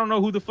 I don't know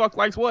who the fuck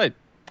likes what.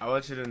 I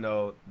want you to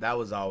know that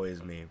was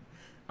always me.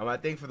 I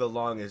think for the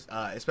longest,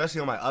 especially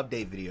on my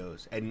update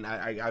videos, and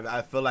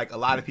I feel like a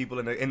lot of people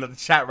in the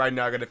chat right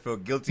now are gonna feel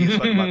guilty as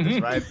fuck about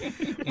this, right?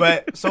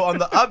 But so on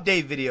the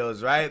update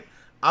videos, right,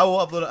 I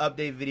will upload an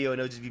update video and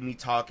it'll just be me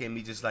talking,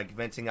 me just like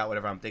venting out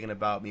whatever I'm thinking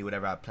about, me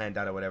whatever I planned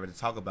out or whatever to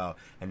talk about,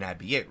 and that'd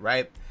be it,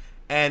 right?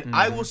 And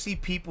I will see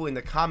people in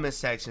the comment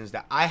sections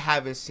that I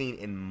haven't seen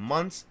in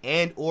months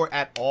and or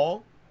at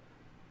all,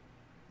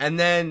 and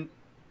then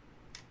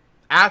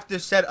after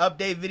said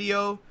update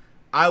video,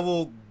 I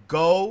will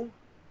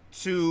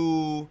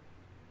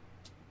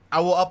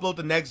upload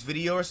the next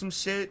video or some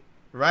shit,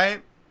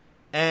 right?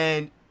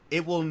 And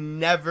I'll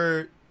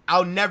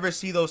never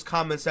see those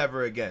comments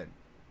ever again.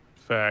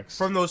 Facts.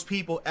 From those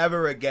people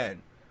ever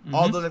again.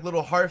 All those like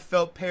little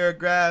heartfelt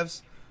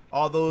paragraphs,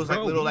 all those like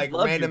little like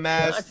random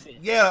ass,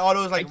 all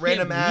those like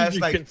random ass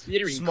like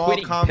small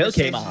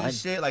conversations and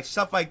shit, like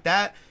stuff like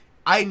that.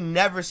 I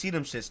never see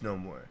them shits no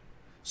more.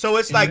 So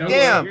it's like,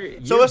 damn.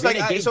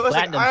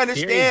 I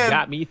understand.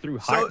 Got me through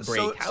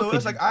heartbreak. So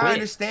it's like, I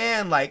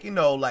understand, like, you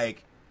know,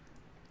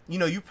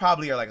 you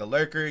probably are like a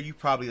lurker. You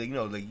probably, you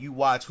know, like you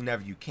watch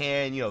whenever you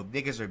can. You know,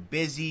 niggas are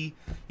busy.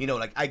 You know,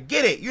 like I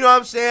get it. You know what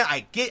I'm saying?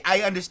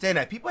 I understand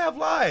that people have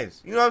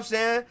lives. You know what I'm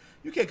saying?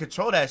 You can't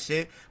control that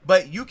shit,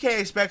 but you can't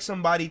expect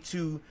somebody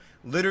to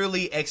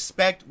literally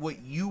expect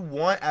what you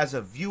want as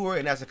a viewer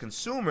and as a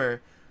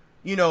consumer.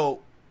 You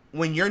know,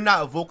 when you're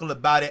not vocal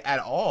about it at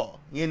all,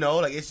 you know,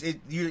 like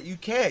you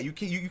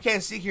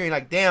can't sit here and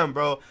like, damn,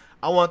 bro,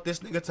 I want this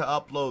nigga to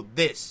upload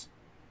this,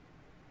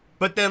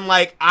 but then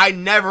like I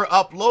never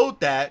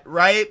upload that,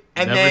 right?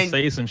 And then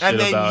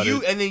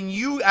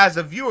you as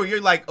a viewer,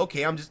 you're like,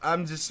 okay, I'm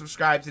just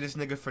subscribed to this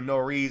nigga for no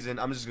reason.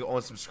 I'm just gonna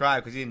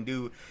unsubscribe because he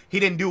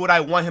didn't do what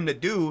I want him to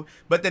do.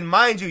 But then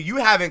mind you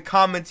haven't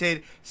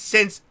commented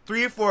since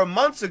 3 or 4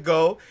 months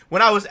ago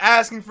when I was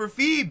asking for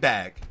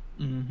feedback.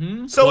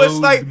 So Closed it's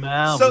like,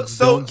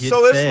 so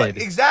it's like,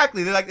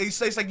 exactly. They're like,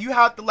 it's like you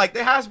have to like,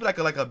 there has to be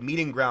like a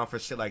meeting ground for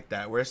shit like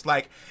that, where it's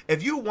like,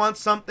 if you want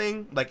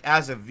something, like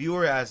as a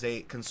viewer, as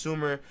a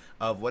consumer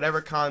of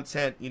whatever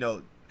content, you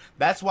know,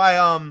 that's why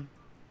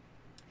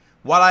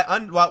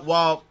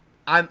while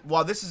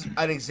this is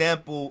an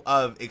example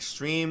of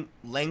extreme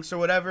lengths or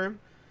whatever,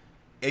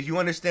 if you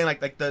understand like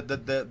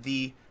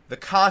the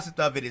concept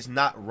of it is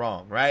not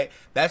wrong, right?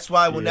 That's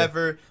why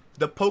whenever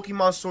the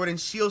Pokemon Sword and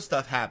Shield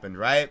stuff happened,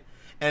 right?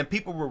 And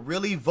people were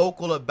really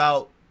vocal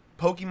about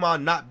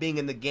Pokemon not being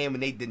in the game,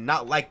 and they did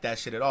not like that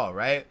shit at all,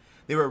 right?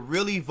 They were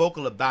really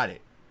vocal about it.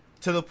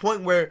 To the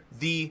point where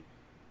the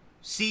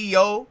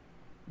CEO,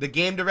 the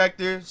game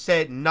director,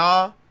 said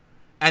nah,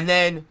 and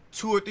then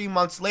 2 or 3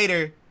 months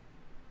later,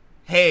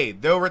 hey,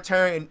 they'll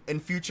return in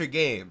future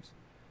games.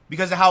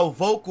 Because of how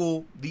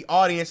vocal the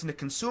audience and the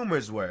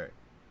consumers were.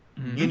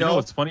 You know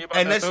what's funny about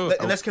that, though?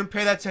 And let's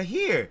compare that to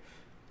here.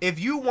 If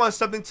you want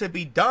something to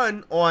be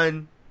done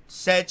on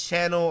said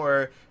channel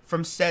or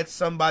from said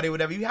somebody,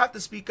 whatever, you have to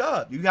speak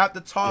up. You have to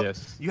talk.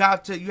 Yes. You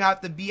have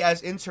to be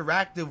as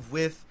interactive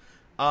with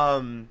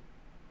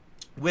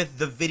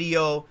the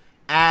video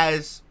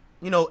as,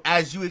 you know,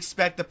 as you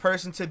expect the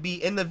person to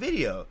be in the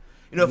video.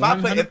 You know, if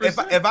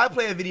I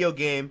play a video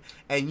game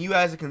and you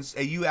as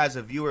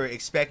a viewer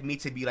expect me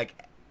to be like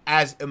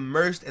as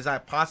immersed as I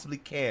possibly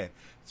can,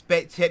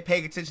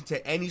 paying attention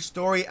to any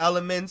story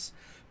elements,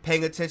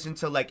 paying attention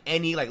to like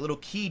any like little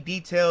key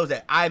details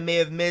that I may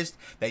have missed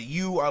that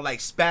you are like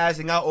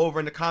spazzing out over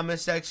in the comment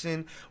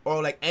section,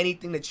 or like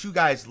anything that you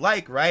guys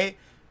like, right?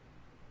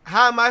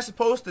 How am I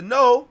supposed to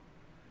know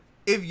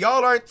if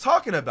y'all aren't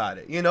talking about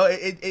it? You know,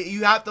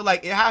 you have to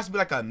like, it has to be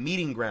like a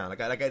meeting ground,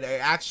 like an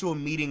actual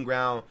meeting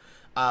ground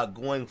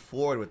going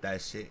forward with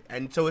that shit.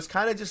 And so it's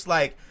kind of just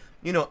like,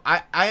 you know,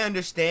 I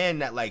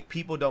understand that like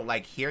people don't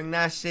like hearing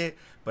that shit,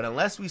 but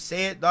unless we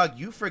say it, dog,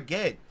 you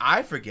forget.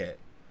 I forget.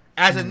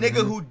 As a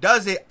nigga who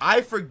does it,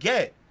 I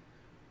forget.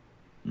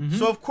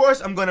 So of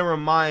course I'm gonna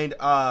remind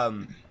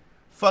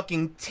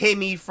fucking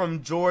Timmy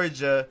from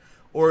Georgia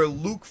or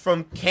Luke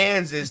from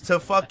Kansas to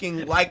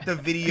fucking like the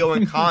video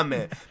and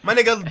comment. My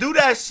nigga, do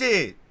that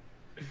shit.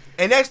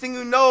 And next thing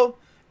you know,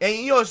 and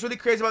you know what's really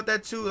crazy about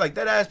that too? Like,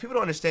 that ass, people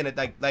don't understand it.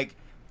 Like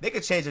they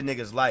could change a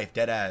nigga's life,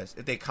 dead ass,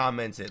 if they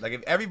commented. Like,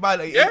 if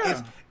everybody,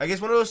 it's, I guess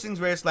one of those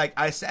things where it's like,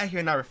 I sat here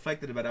and I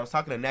reflected about it. I was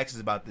talking to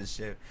Nexus about this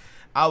shit.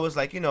 I was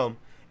like, you know,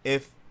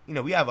 if, you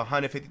know, we have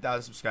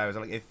 150,000 subscribers.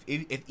 I'm like,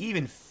 if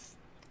even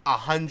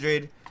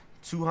 100,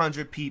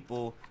 200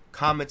 people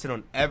commented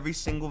on every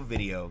single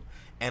video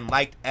and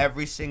liked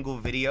every single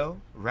video,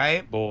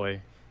 right?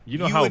 Boy, you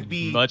know how much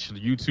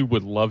YouTube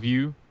would love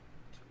you?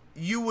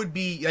 You would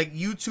be like,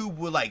 YouTube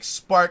would like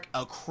spark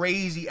a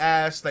crazy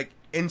ass like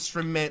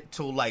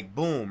instrumental like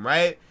boom,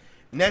 right?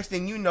 Next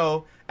thing you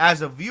know,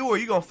 as a viewer,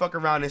 you're gonna fuck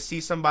around and see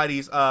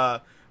somebody's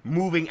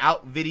moving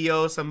out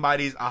video,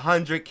 somebody's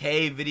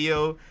 100K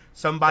video,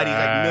 somebody's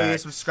like million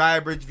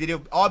subscribers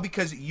video, all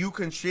because you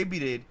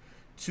contributed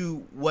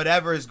to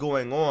whatever is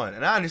going on.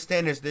 And I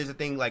understand there's a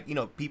thing like, you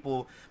know,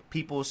 people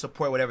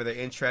support whatever they're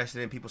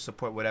interested in, people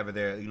support whatever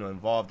they're, you know,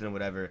 involved in,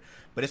 whatever.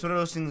 But it's one of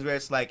those things where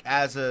it's like,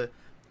 I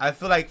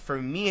feel like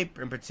for me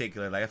in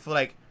particular, like I feel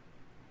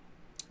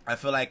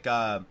like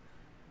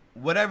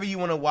whatever you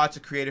want to watch a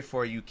creator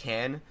for, you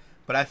can,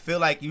 but I feel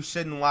like you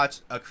shouldn't watch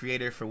a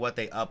creator for what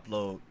they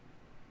upload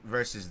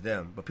versus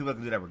them. But people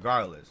can do that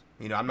regardless.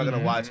 You know, I'm not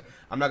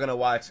gonna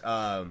watch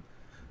a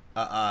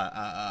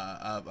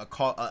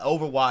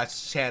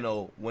Overwatch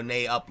channel when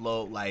they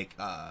upload like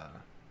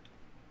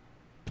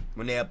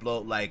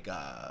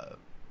I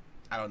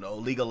don't know,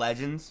 League of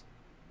Legends,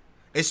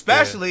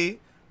 especially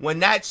when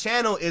that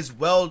channel is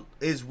well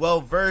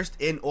versed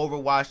in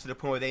Overwatch to the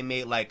point where they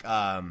made like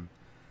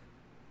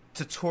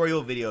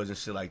tutorial videos and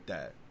shit like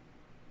that.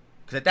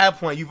 Because at that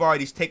point, you've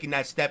already taken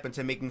that step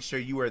into making sure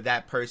you are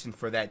that person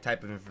for that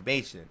type of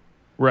information,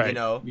 right? You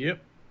know.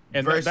 Yep.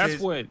 And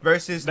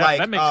versus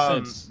that makes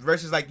sense.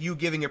 Versus like you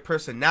giving your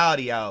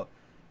personality out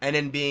and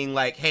then being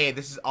like, hey,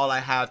 this is all I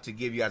have to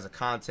give you as a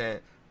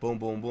content. Boom,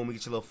 boom, boom. We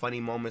get your little funny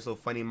moments,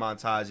 little funny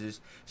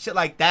montages, shit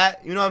like that.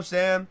 You know what I'm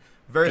saying?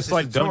 Versus it's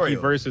like tutorials. Donkey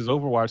versus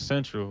Overwatch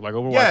Central. Like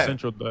Overwatch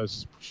Central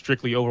does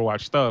strictly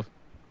Overwatch stuff,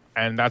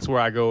 and that's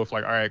where I go. If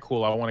like, all right,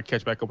 cool, I want to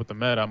catch back up with the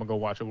meta, I'm gonna go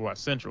watch Overwatch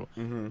Central.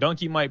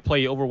 Donkey might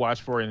play Overwatch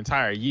for an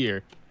entire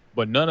year,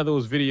 but none of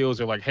those videos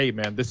are like, hey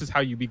man, this is how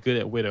you be good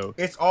at Widow.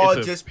 It's all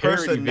just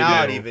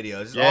personality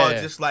videos.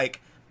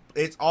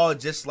 It's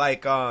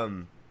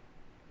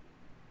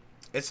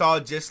all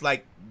just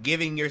like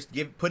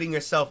putting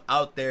yourself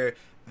out there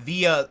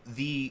via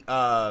the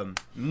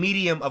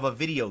medium of a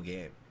video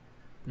game.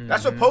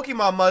 That's what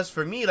Pokemon was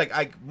for me.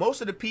 Like,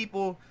 most of the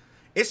people,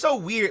 it's so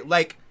weird.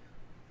 Like,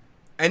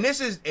 and this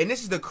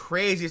is the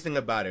craziest thing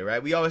about it,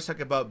 right? We always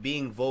talk about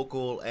being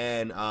vocal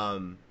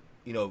and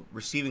you know,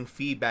 receiving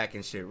feedback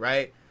and shit,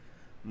 right?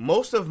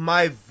 Most of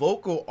my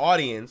vocal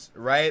audience,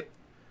 right,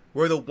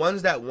 were the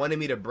ones that wanted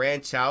me to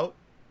branch out,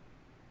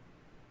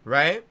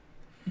 right?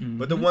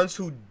 But the ones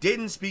who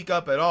didn't speak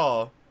up at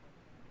all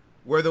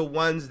were the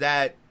ones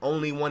that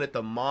only wanted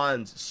the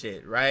Mons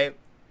shit, right?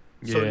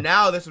 Yeah. So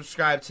now they're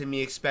subscribed to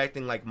me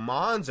expecting like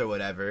Mons or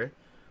whatever,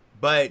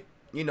 but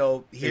you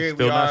know, here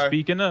we are not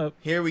speaking up.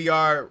 Here we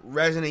are,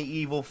 Resident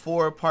Evil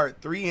 4 Part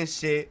 3 and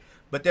shit.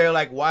 But they're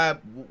like, why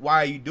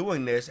are you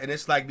doing this? And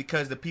it's like,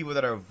 because the people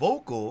that are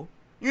vocal,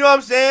 you know what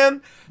I'm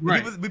saying?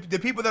 Right. The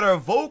people that are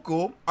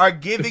vocal are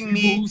giving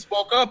me who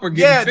spoke up or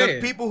getting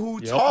fed. The people who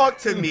talk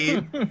to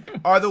me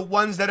are the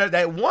ones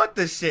that want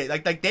the shit.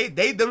 Like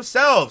they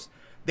themselves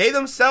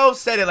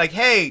said it. Like,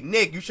 hey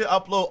Nick, you should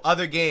upload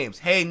other games.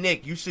 Hey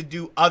Nick, you should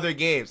do other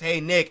games. Hey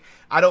Nick,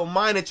 I don't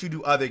mind that you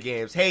do other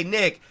games. Hey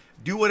Nick,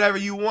 do whatever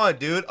you want,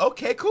 dude.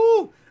 Okay,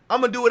 cool.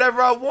 I'm gonna do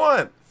whatever I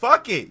want.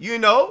 Fuck it, you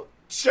know.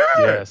 Sure.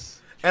 Yes.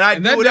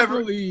 And do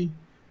whatever.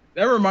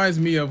 That reminds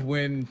me of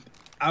when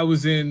I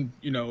was in,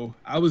 you know,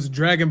 I was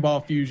Dragon Ball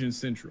Fusion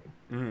Central,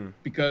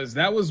 because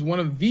that was one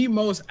of the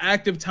most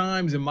active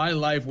times in my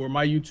life where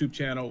my YouTube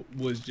channel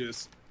was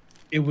just,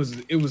 it was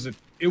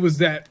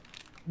that,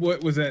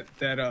 what was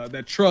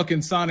that truck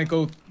in Sonic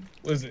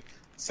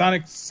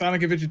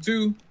Adventure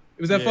 2?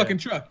 It was that fucking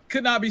truck.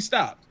 Could not be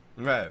stopped.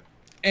 Right.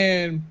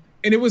 And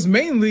it was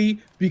mainly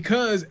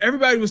because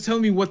everybody was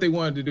telling me what they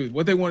wanted to do,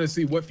 what they wanted to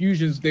see, what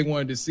fusions they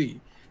wanted to see.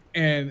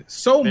 And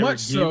so much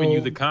so, giving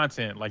you the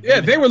content, like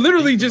they were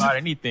literally just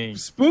anything,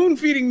 spoon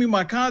feeding me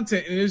my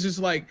content, and it's just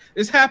like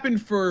this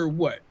happened for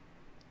what,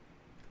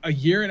 a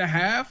year and a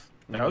half?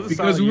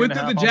 Because we went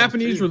through the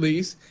Japanese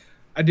release.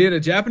 I did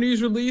a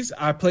Japanese release.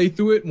 I played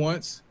through it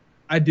once.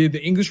 I did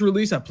the English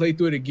release. I played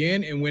through it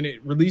again, and when it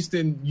released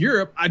in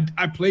Europe,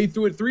 I played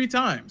through it 3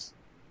 times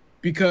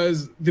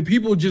because the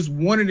people just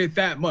wanted it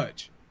that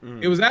much.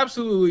 It was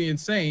absolutely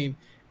insane.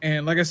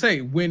 And like I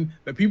say, when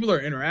the people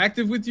are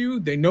interactive with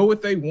you, they know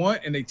what they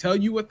want and they tell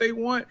you what they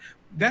want.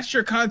 That's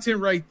your content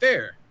right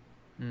there.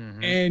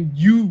 and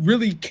you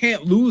really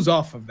can't lose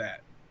off of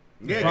that.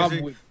 Yeah,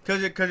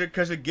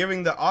 because you're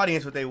giving the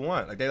audience what they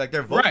want. Like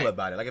they're vocal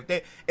about it.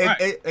 Like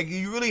if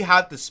you really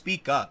have to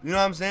speak up. You know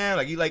what I'm saying?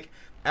 Like you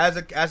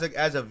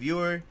as a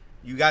viewer,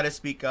 you got to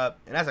speak up,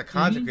 and as a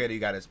content creator, you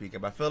got to speak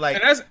up. I feel like,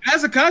 and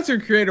as a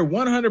content creator,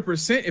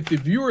 100%, if the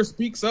viewer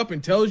speaks up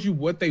and tells you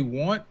what they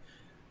want,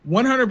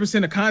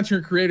 100% a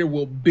content creator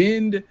will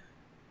bend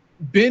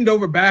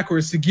over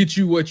backwards to get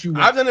you what you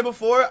want. I've done it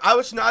before.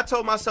 I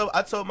told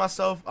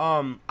myself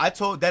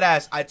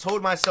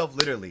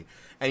literally,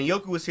 and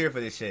Yoku was here for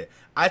this shit.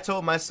 I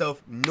told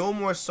myself no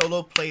more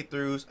solo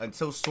playthroughs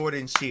until Sword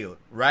and Shield,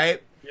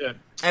 right? Yeah.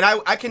 And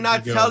I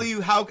cannot tell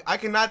you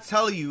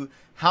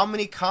how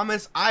many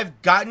comments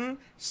I've gotten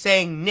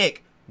saying,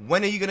 Nick,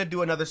 when are you gonna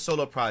do another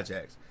solo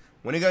project?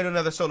 When are you gonna do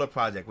another solo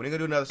project? When are you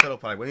gonna do another solo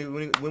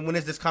project? When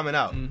is this coming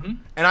out? And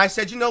I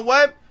said, you know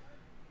what?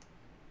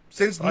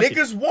 Since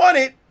niggas want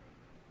it,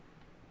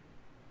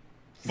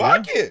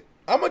 fuck it.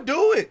 I'm gonna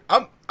do it.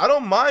 I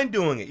don't mind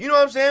doing it. You know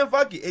what I'm saying?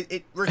 Fuck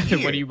it. We're here.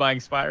 When are you buying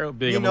Spyro?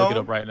 Big, I'm gonna look it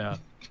up right now.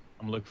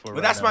 I'm looking for it.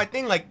 But that's my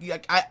thing. Like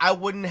I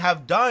wouldn't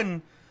have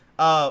done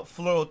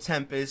Floral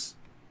Tempest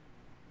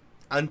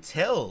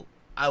until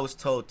I was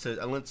told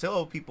to,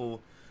 until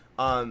people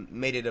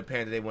made it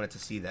apparent that they wanted to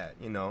see that,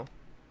 you know?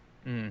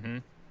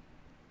 So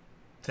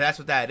that's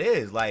what that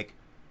is. Like,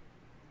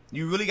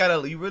 you really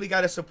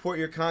gotta support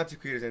your content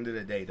creators at the end of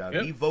the day, dog.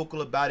 Yep. Be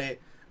vocal about it.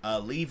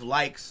 Leave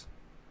likes.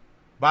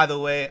 By the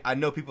way, I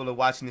know people are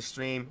watching the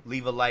stream.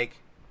 Leave a like.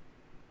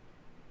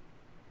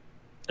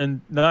 And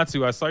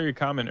Natsu, I saw your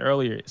comment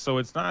earlier. So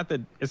it's not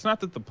that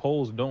the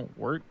polls don't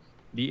work.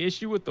 The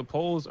issue with the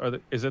polls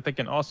is that they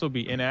can also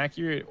be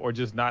inaccurate or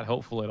just not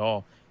helpful at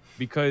all.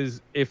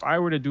 Because if I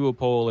were to do a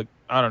poll, like,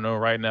 I don't know,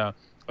 right now,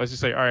 let's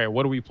just say, all right,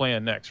 what are we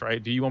playing next,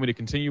 right? Do you want me to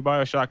continue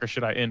BioShock or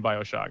should I end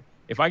BioShock?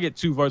 If I get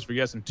 2 votes for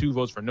yes and 2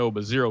 votes for no,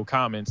 but 0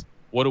 comments,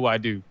 what do I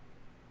do?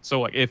 So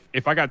like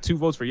if I got 2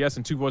 votes for yes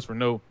and 2 votes for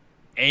no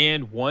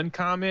and 1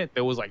 comment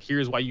that was like,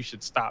 here's why you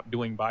should stop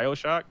doing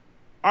BioShock.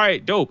 All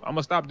right, dope. I'm going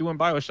to stop doing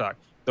BioShock.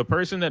 The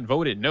person that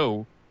voted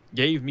no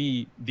gave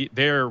me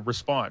their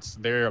response,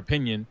 their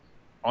opinion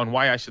on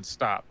why I should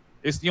stop.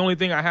 It's the only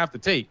thing I have to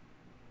take,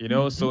 you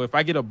know? So if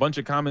I get a bunch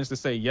of comments to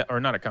say, yeah, or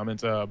not a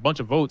comment, a bunch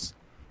of votes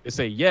to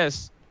say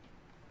yes,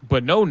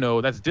 but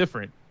no, that's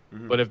different.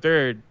 But if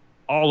they're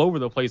all over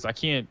the place, I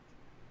can't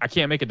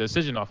make a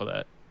decision off of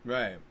that.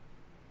 Right.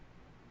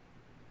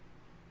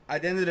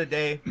 At the end of the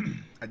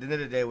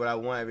day, what I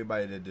want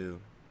everybody to do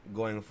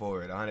going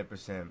forward,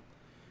 100%,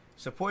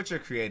 support your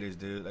creators,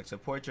 dude. Like,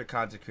 support your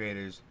content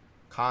creators.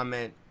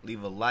 Comment,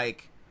 leave a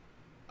like.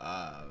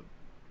 I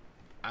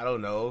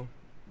don't know.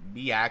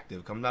 Be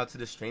active. Come out to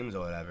the streams or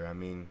whatever. I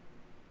mean,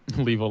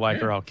 leave a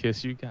like or I'll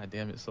kiss you. God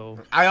damn it,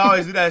 Soul. I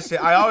always do that shit.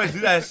 I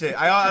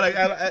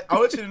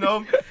want you to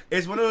know,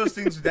 it's one of those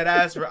things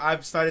that where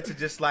I've started to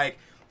just like,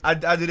 I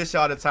do this shit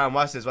all the time.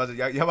 Watch this.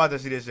 Y'all about to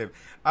see this shit.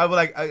 I would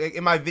like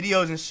in my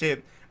videos and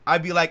shit.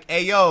 I'd be like,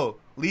 "Hey yo,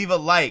 leave a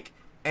like,"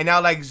 and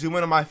I'll like zoom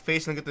in on my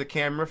face and look at the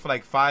camera for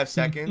like 5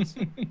 seconds.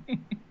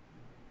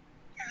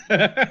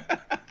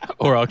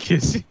 Or I'll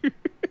kiss you.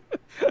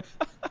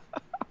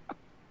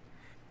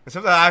 And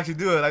sometimes I actually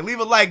do it. Like, leave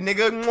a like,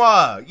 nigga.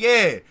 Mwah.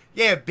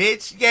 Yeah,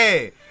 bitch.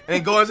 Yeah. And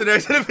then go into the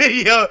rest of the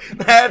video.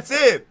 That's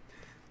it.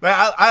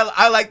 But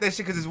I like that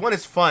shit because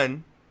it's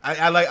fun.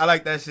 I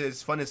like that shit.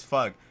 It's fun as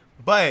fuck.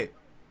 But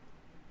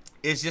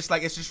it's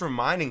just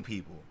reminding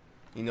people.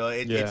 You know,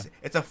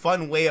 it's a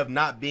fun way of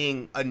not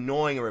being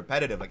annoying and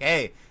repetitive. Like,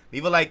 hey,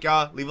 leave a like,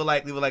 y'all. Leave a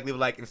like.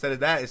 Instead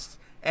of that, it's,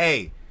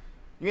 hey,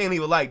 you ain't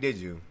leave a like, did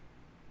you?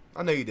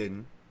 I know you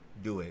didn't.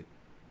 Do it.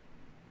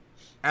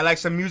 I like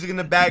some music in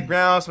the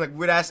background, some like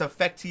weird ass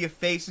effect to your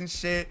face and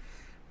shit.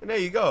 And there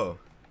you go.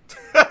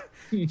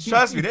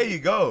 Trust me, there you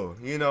go.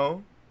 You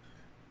know.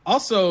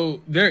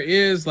 Also, there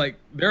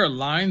are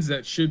lines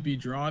that should be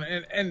drawn,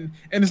 and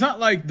it's not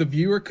like the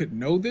viewer could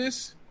know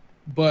this,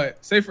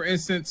 but say for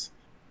instance,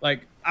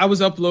 like I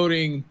was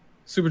uploading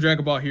Super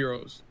Dragon Ball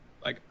Heroes.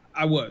 Like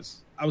I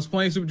was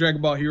playing Super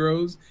Dragon Ball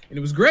Heroes, and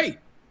it was great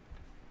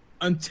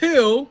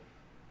until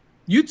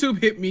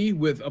YouTube hit me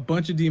with a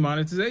bunch of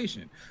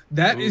demonetization.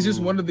 That is just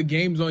one of the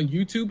games on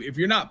YouTube. If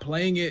you're not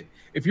playing it,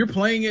 if you're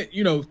playing it,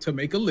 you know, to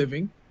make a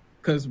living,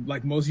 because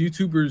like most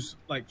YouTubers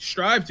like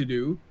strive to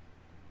do,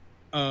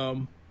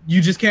 you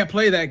just can't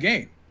play that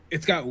game.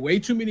 It's got way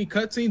too many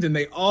cutscenes, and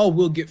they all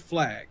will get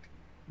flagged.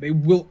 They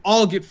will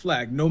all get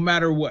flagged, no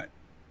matter what.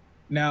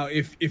 Now,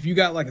 if you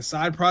got like a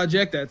side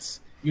project that's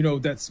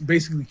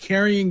basically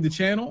carrying the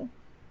channel,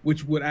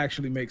 which would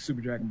actually make Super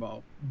Dragon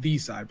Ball the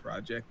side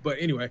project. But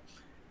anyway,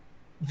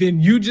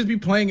 then you just be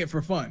playing it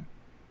for fun.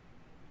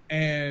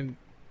 And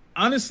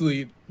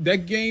honestly,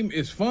 that game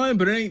is fun,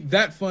 but it ain't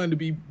that fun to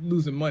be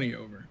losing money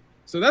over.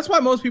 So that's why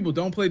most people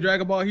don't play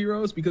Dragon Ball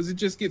Heroes, because it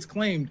just gets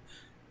claimed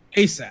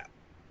ASAP.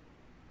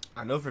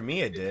 I know for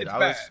me it did.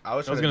 I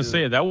was gonna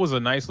say that was a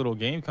nice little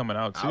game coming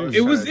out too.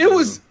 It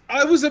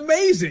was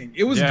amazing.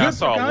 It was good. I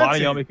saw a lot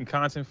of y'all making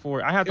content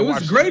for it. I had to watch.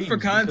 It was great for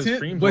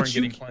content, but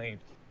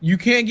you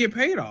can't get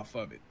paid off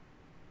of it.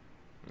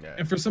 Yeah.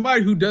 And for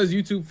somebody who does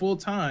YouTube full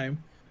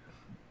time,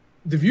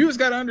 the viewers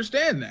got to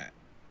understand that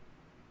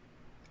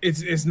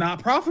it's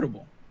not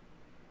profitable.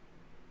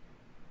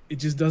 It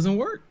just doesn't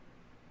work.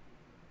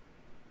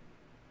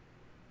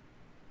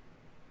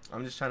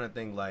 I'm just trying to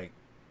think like,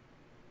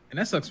 and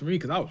that sucks for me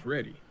because I was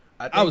ready.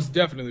 I was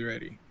definitely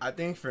ready. I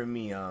think for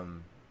me,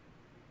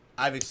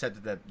 I've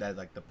accepted that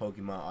like the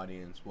Pokemon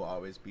audience will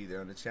always be there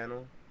on the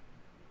channel.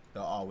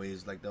 They'll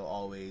always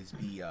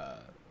be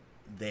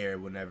there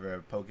whenever a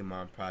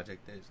Pokemon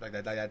project is like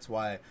that. That's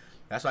why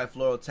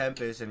Floral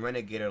Tempest and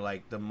Renegade are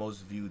like the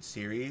most viewed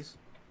series.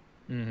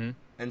 Mm-hmm.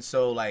 And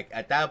so like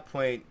at that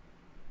point,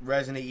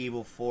 Resident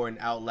Evil 4 and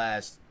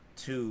Outlast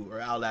 2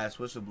 or Outlast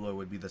Whistleblower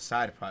would be the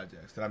side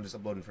projects that I'm just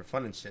uploading for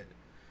fun and shit.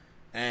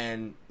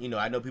 And, you know,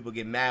 I know people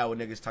get mad when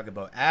niggas talk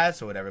about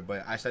ads or whatever,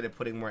 but I started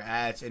putting more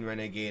ads in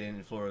Renegade and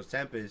in Floral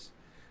Tempest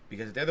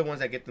because if they're the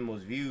ones that get the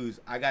most views,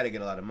 I got to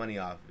get a lot of money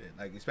off of it.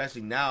 Like,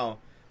 especially now,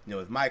 you know,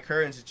 with my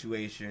current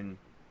situation,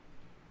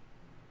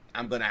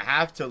 I'm going to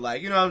have to,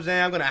 like, you know what I'm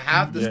saying? I'm going to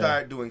have to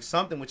start doing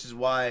something, which is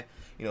why,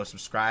 you know,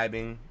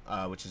 subscribing,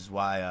 which is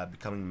why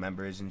becoming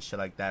members and shit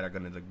like that are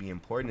going to like, be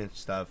important and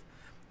stuff.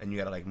 And you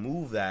got to, like,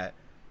 move that,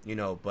 you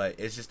know, but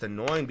it's just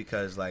annoying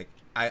because, like,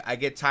 I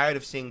get tired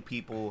of seeing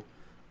people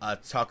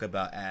talk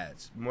about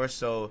ads. More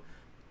so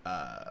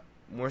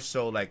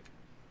like,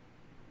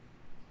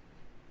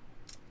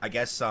 I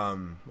guess,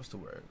 what's the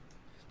word?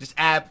 Just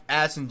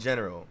ads in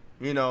general,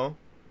 you know?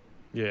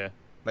 Yeah.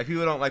 Like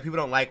people don't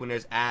like when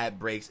there's ad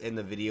breaks in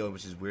the video,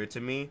 which is weird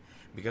to me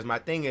because my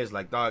thing is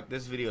like, dog,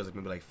 this video is like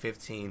maybe like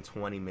 15,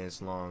 20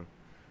 minutes long.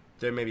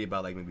 There may be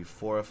about like maybe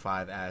 4 or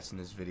 5 ads in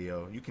this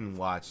video. You can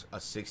watch a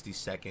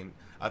 30-second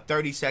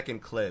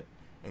clip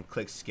and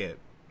click skip.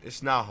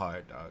 It's not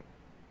hard, dog.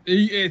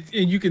 And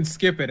you can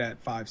skip it at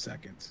 5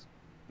 seconds.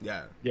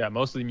 Yeah. Yeah,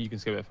 most of them you can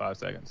skip at 5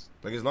 seconds.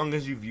 Like as long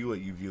as you view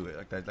it, you view it.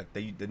 Like that, like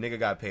the nigga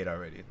got paid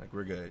already. Like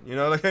we're good. You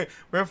know, like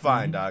we're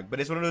fine, dog.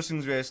 But it's one of those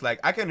things where it's like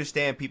I can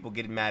understand people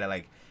getting mad at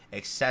like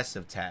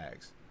excessive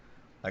tags.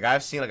 Like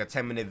I've seen like a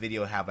 10-minute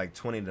video have like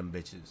 20 of them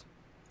bitches.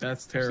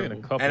 That's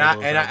terrible. And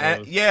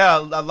I yeah, a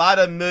lot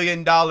of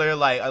million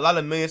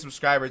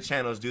subscriber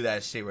channels do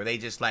that shit where they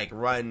just like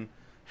run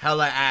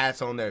hella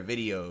ads on their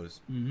videos.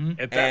 Mm-hmm.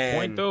 At that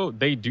point, though,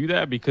 they do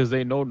that because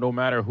they know no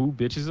matter who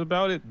bitches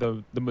about it,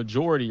 the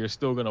majority are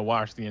still going to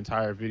watch the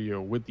entire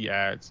video with the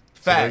ads.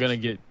 Facts. So they're going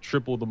to get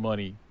triple the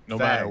money no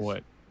matter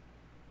what.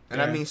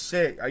 And I mean,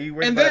 shit, are you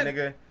worried about a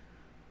nigga?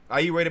 Are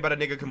you worried about a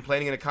nigga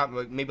complaining in the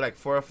comment? Maybe like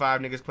 4 or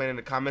 5 niggas complaining in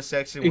the comment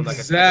section when like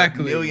a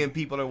million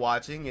people are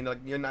watching. You know, like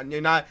you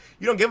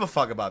don't give a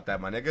fuck about that,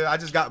 my nigga. I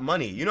just got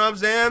money. You know what I'm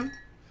saying?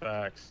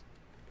 Facts.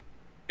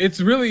 It's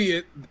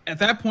really at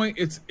that point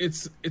it's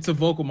a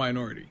vocal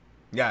minority.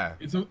 Yeah,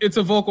 it's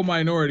a vocal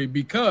minority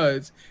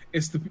because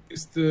it's the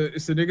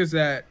niggas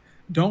that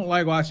don't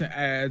like watching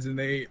ads and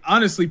they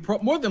honestly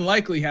more than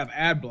likely have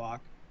ad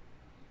block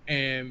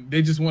and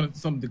they just want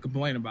something to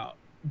complain about.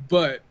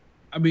 But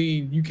I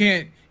mean, you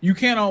can't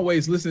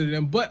always listen to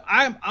them. But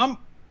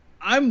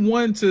I'm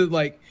one to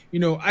like, you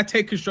know, I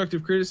take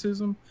constructive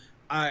criticism.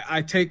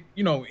 I take,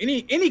 you know,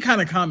 any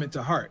kind of comment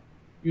to heart.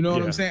 You know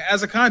what I'm saying?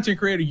 As a content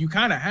creator, you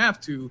kind of have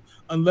to,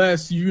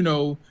 unless you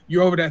know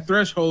you're over that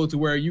threshold to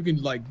where you can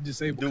like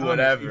disable do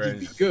whatever and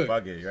just be good.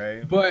 Fuck it,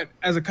 right? But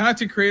as a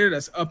content creator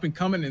that's up and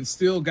coming and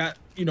still got,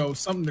 you know,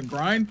 something to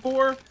grind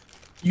for,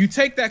 you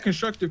take that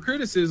constructive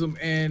criticism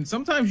and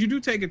sometimes you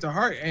do take it to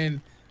heart, and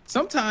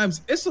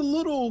sometimes it's a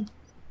little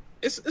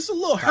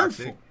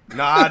hurtful.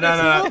 No.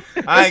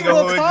 I ain't gonna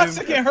hold you.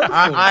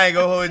 I ain't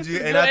gonna hold you.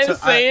 And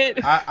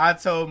I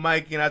told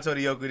Mike and I told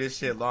Yoku this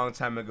shit long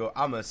time ago.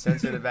 I'm a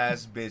sensitive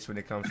ass bitch when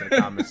it comes to the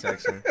comment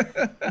section.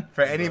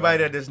 For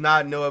anybody that does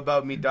not know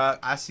about me, dog,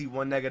 I see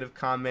one negative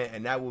comment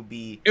and that will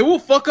be. It will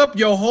fuck up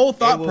your whole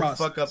thought process.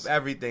 It will fuck up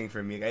everything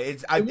for me.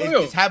 It's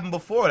happened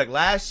before. Like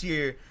last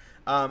year,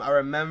 I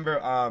remember,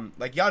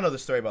 like y'all know the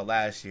story about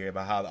last year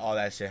about how all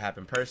that shit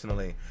happened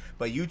personally.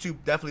 But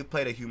YouTube definitely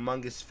played a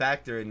humongous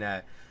factor in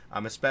that.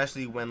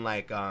 Especially when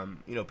like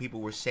you know, people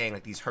were saying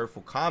like these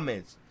hurtful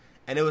comments,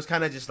 and it was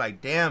kind of just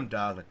like, damn,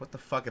 dog, like what the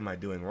fuck am I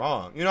doing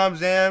wrong? You know what I'm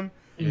saying?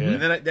 Yeah.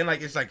 And then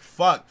like it's like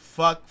fuck.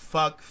 Yeah,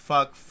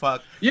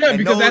 and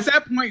because at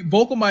that point,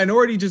 vocal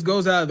minority just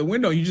goes out of the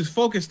window. You just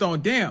focused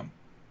on, damn,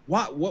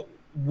 what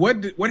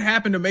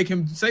happened to make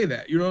him say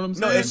that? You know what I'm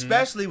saying? No,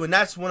 especially when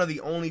that's one of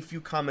the only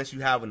few comments you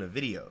have in a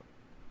video.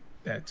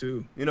 That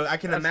too. You know, I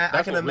can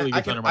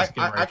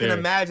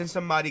imagine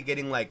somebody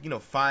getting like, you know,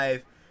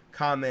 5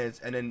 comments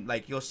and then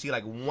like you'll see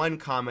like one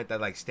comment that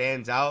like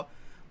stands out.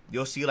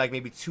 You'll see like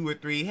maybe 2 or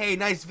 3, hey,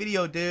 nice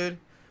video, dude.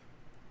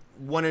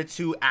 1 or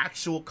 2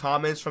 actual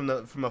comments from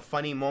a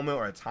funny moment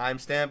or a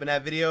timestamp in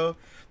that video.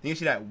 Then you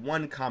see that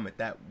one comment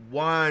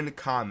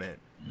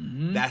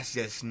that's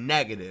just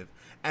negative,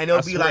 and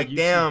it'll be like,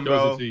 damn,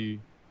 bro,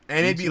 and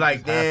it'd be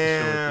like,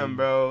 damn,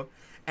 bro,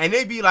 and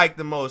it'd be like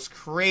the most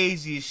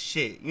craziest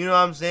shit. You know what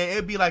I'm saying?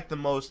 It'd be like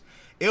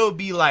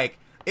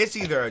it's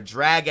either a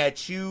drag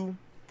at you,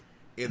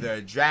 either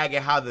a drag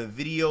at how the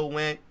video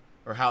went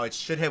or how it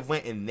should have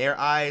went in their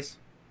eyes.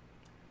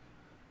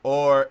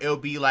 or it'll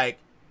be like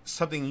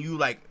something you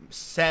like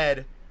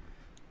said,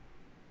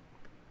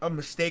 a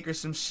mistake or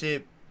some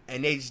shit,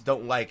 and they just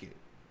don't like it.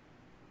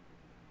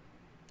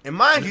 And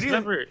mind you, these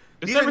are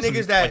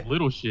niggas that like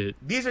little shit.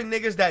 These are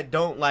niggas that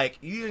don't like.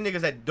 These are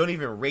niggas that don't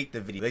even rate the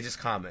video. They just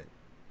comment.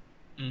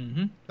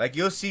 Mm-hmm. Like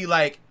you'll see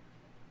like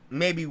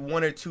maybe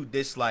 1 or 2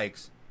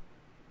 dislikes,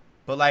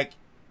 but like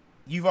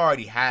you've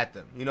already had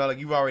them. You know, like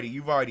you've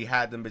already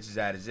had them bitches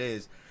as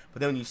is. But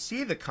then when you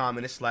see the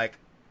comment, it's like,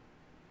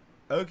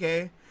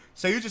 okay.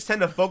 So you just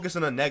tend to focus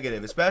on the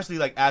negative, especially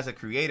like as a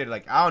creator.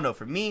 Like I don't know,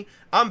 for me,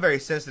 I'm very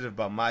sensitive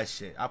about my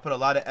shit. I put a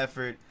lot of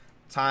effort,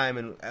 time,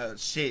 and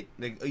shit.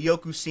 Like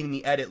Yoku's seen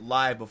me edit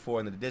live before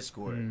in the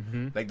Discord.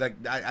 Mm-hmm. Like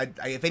I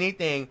if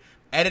anything,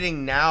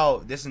 editing now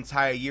this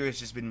entire year has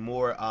just been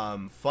more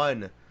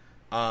fun,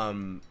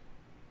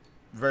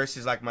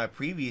 versus like my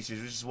previous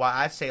years, which is why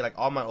I say like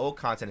all my old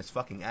content is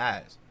fucking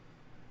ass.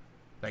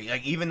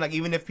 Like even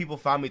if people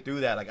found me through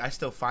that, like I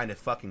still find it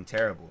fucking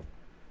terrible.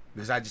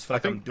 Because I just feel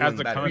like I'm doing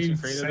better.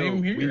 Content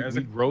creator,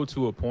 we grow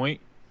to a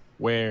point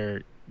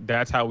where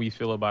that's how we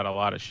feel about a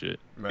lot of shit.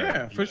 Right.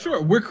 Yeah, for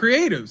sure. We're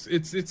creatives.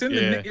 It's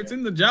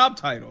in the job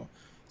title.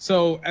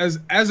 So as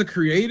a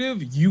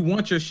creative, you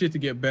want your shit to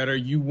get better.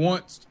 You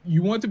want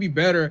to be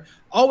better,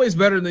 always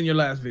better than your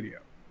last video.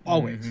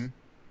 Always. Mm-hmm.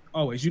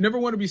 Always. You never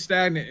want to be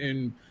stagnant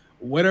in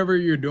whatever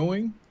you're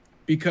doing,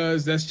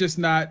 because that's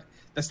not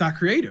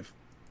creative.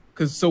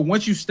 Because so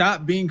once you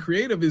stop being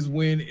creative is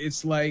when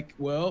it's like,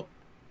 well,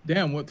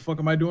 damn, what the fuck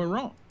am I doing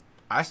wrong?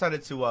 I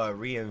started to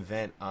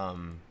reinvent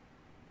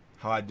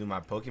how I do my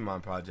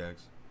Pokemon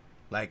projects.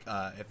 Like,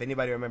 if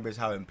anybody remembers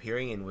how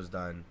Empyrean was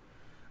done,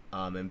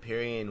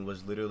 Empyrean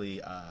was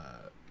literally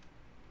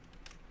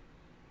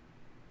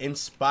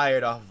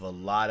inspired off of a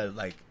lot of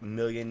like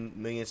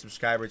million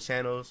subscriber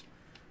channels,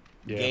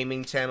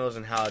 gaming channels,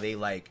 and how they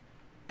like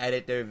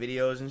edit their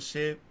videos and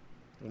shit.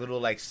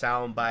 Little like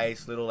sound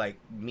bites, little like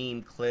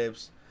meme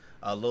clips,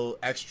 a little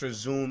extra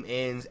zoom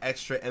ins,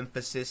 extra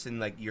emphasis in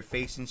like your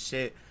face and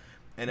shit.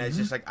 And it's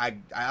just like I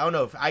don't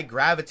know, if I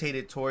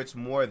gravitated towards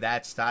more of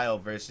that style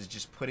versus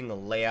just putting a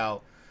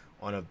layout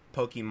on a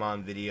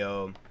Pokemon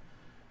video.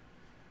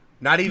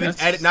 Not even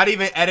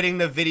editing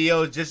the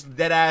video, just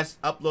dead ass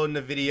uploading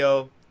the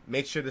video.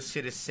 Make sure the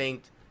shit is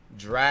synced.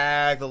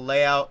 Drag the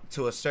layout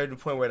to a certain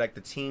point where like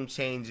the team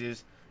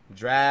changes.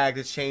 Drag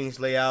the change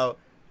layout.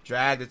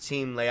 Drag the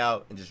team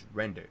layout and just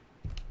render.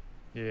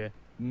 Yeah.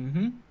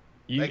 Mm-hmm.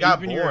 They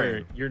got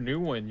boring. Your new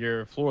one,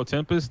 your Floral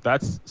Tempest,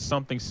 that's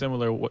something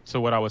similar to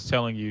what I was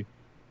telling you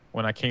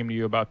when I came to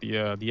you about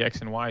the X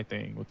and Y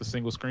thing with the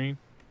single screen.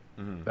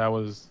 Mm-hmm. That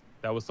was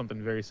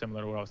something very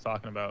similar to what I was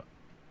talking about.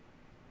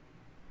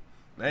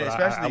 Man,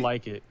 especially I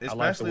like it.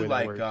 Especially I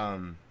like the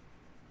way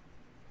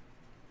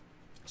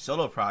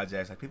solo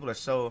projects. Like people are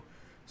so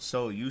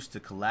used to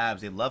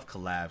collabs. They love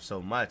collabs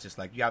so much. It's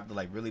like you have to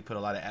like really put a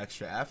lot of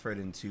extra effort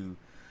into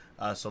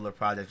solo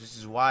projects, which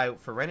is why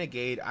for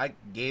Renegade I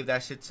gave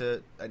that shit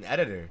to an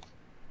editor.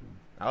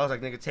 I was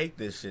like, nigga, take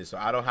this shit so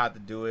I don't have to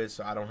do it,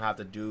 so I don't have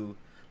to do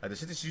like the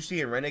shit that you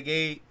see in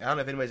Renegade. I don't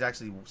know if anybody's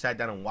actually sat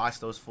down and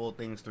watched those full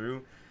things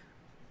through.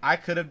 I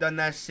could have done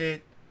that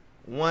shit.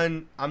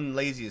 One, I'm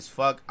lazy as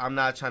fuck. I'm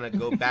not trying to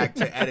go back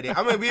to editing.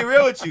 I'm gonna be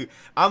real with you.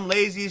 I'm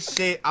lazy as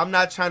shit. I'm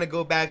not trying to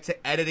go back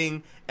to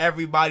editing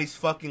everybody's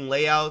fucking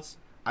layouts.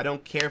 I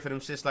don't care for them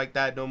shits like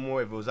that no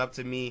more. If it was up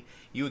to me,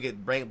 you would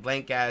get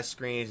blank ass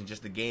screens and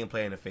just the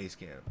gameplay and the face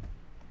cam.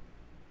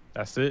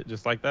 That's it,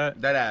 just like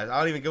that. That ass.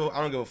 I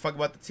don't give a fuck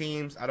about the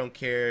teams. I don't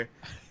care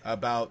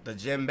about the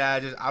gym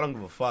badges. I don't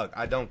give a fuck.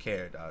 I don't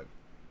care, dog.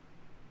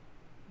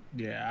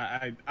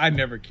 Yeah, I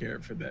never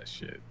cared for that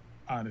shit.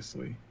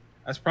 Honestly,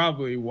 that's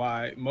probably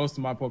why most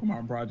of my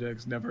Pokemon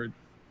projects never.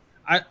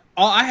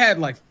 I had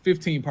like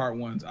 15 part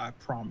ones. I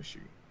promise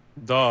you.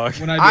 Dog.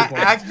 When I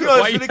actually,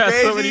 why you have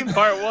so many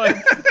part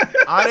ones?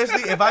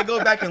 Honestly, if I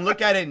go back and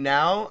look at it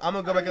now, I'm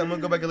gonna go back and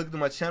look at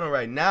my channel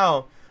right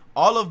now.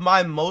 All of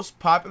my most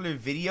popular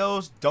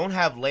videos don't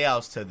have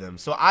layouts to them,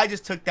 so I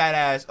just took that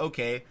as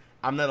okay.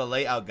 I'm not a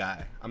layout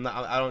guy.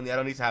 I don't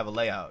need to have a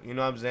layout. You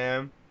know what I'm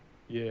saying?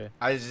 Yeah.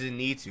 I just didn't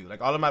need to.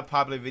 Like all of my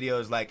popular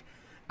videos, like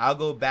I'll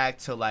go back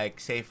to like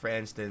say for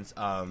instance,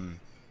 let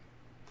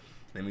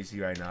me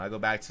see right now. I go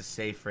back to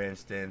say for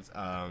instance,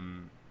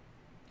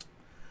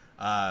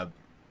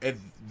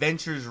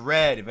 Adventures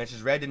Red.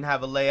 Adventures Red didn't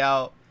have a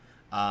layout.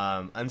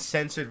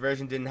 Uncensored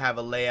version didn't have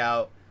a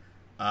layout.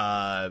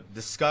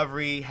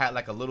 Discovery had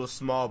like a little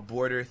small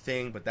border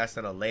thing, but that's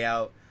not a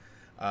layout.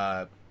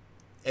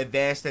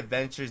 Advanced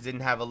Adventures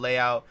didn't have a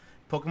layout.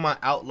 Pokemon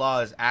Outlaw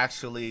is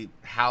actually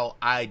how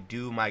I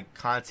do my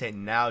content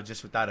now,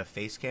 just without a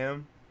face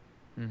cam.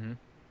 Mm-hmm.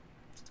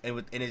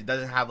 And it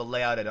doesn't have a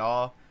layout at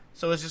all.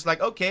 So it's just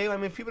like, okay, I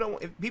mean, if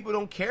people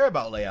don't care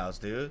about layouts,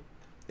 dude.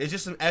 It's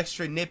just some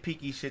extra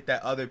nitpicky shit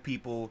that other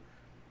people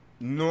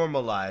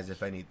normalize,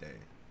 if anything.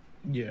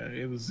 Yeah,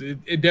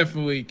 it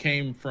definitely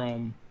came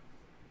from,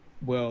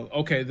 well,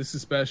 okay, this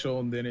is special,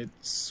 and then it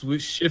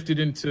shifted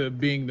into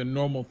being the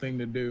normal thing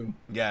to do.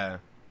 Yeah.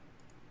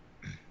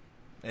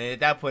 And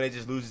at that point, it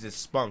just loses its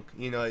spunk.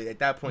 You know, at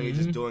that point, you're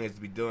just doing it to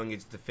be doing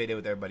it to fit in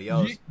with everybody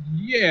else.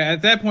 Yeah,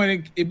 at that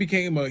point, it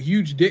became a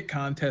huge dick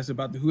contest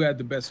about who had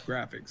the best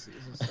graphics.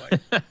 It's just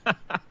like,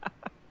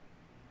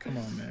 come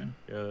on, man.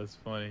 Yeah, that's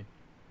funny.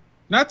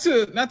 Not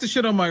to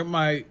shit on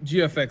my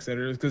GFX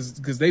editors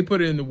because they put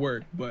it in the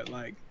work, but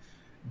like,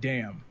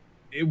 damn,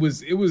 it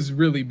was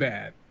really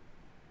bad.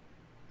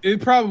 It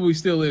probably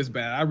still is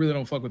bad. I really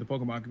don't fuck with the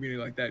Pokemon community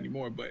like that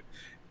anymore, but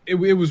it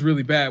was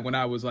really bad when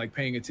I was like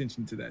paying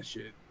attention to that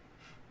shit.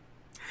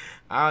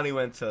 I only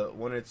went to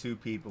one or two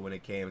people when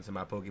it came to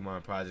my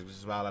Pokemon projects, which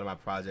is why a lot of my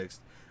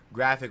projects,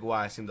 graphic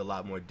wise, seemed a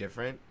lot more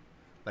different.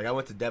 Like I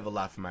went to Dev a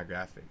lot for my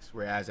graphics,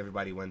 whereas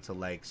everybody went to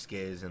like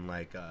Skiz and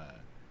like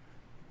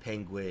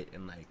Penguin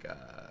and like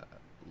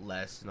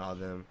Les and all of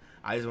them.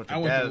 I just went to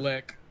Dev. Went to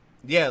Lek.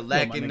 Yeah,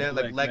 Lek and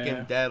Lek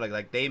and Dev,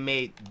 like they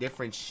made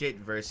different shit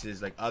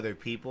versus like other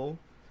people,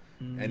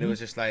 and it was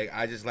just like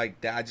I just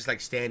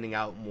like standing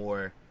out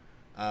more.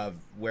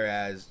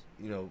 Whereas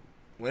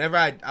whenever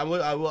I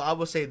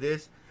will say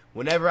this,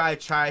 whenever I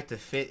tried to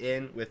fit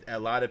in with a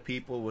lot of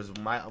people was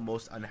my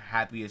most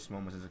unhappiest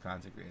moments as a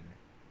content creator,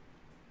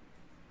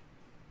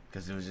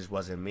 because it just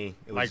wasn't me.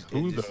 It was, like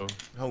who though?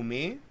 Who,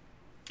 me?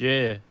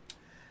 Yeah.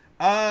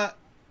 I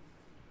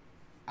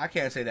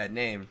can't say that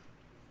name.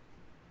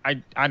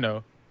 I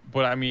know,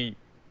 but I mean,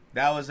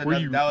 that was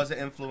an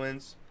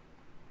influence.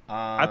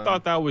 I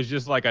thought that was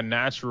just like a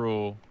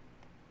natural.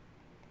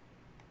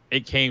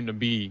 It came to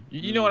be.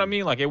 You know what I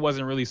mean? Like it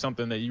wasn't really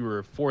something that you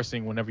were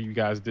forcing whenever you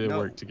guys did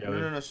work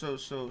together. No.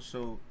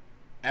 So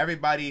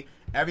everybody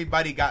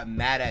got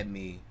mad at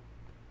me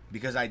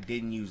because I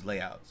didn't use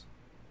layouts.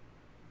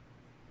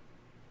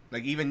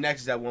 Like even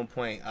Nexus at one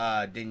point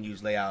didn't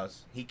use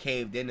layouts. He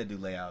caved in to do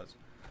layouts.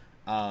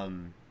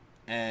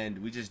 And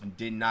we just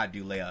did not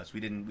do layouts.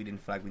 We didn't feel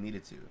like we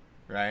needed to,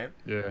 right?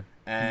 Yeah.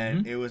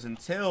 And it was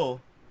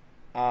until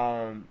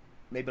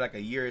maybe like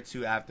a year or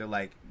two after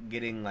like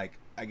getting like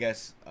I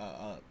guess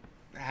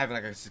having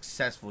like a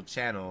successful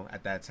channel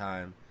at that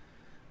time,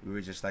 we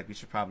were just like we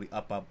should probably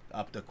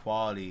up the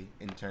quality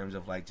in terms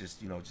of like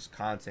just just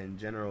content in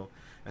general.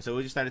 And so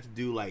we just started to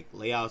do like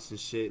layouts and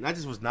shit. And I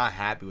just was not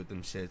happy with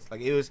them shits.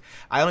 Like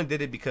I only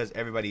did it because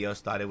everybody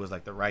else thought it was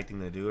like the right thing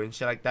to do and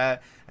shit like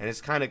that. And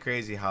it's kind of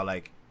crazy how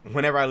like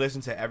whenever I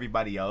listen to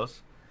everybody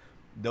else,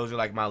 those are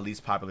like my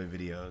least popular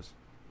videos.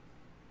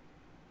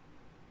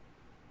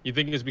 You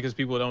think it's because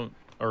people don't,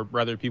 or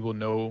rather people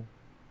know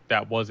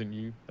that wasn't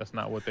you? That's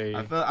not what they.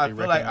 I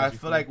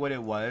feel like what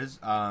it was.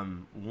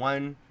 And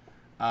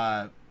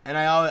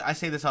I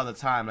say this all the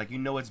time. Like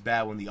it's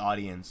bad when the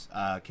audience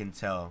can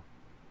tell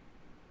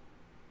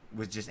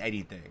with just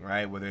anything,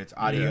 right? Whether it's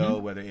audio,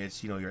 whether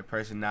it's your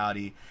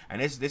personality,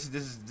 and this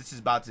is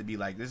about to be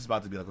like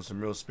some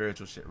real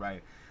spiritual shit,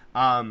 right?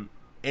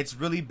 It's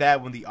really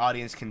bad when the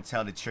audience can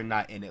tell that you're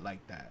not in it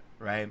like that,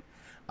 right?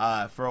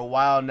 For a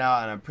while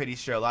now, and I'm pretty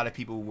sure a lot of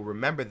people will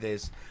remember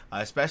this,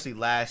 especially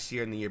last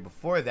year and the year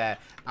before that,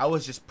 I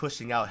was just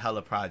pushing out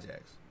hella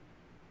projects.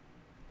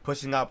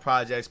 Pushing out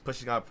projects,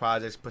 back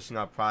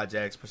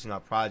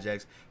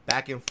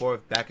and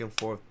forth.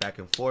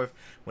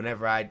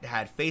 Whenever I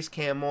had face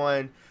cam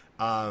on,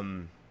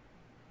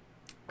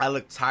 I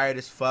looked tired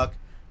as fuck.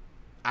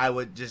 I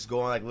would just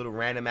go on like little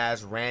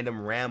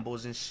random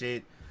rambles and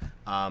shit.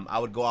 I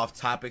would go off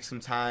topic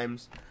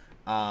sometimes.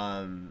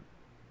 There'd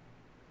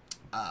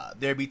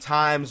be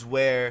times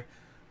where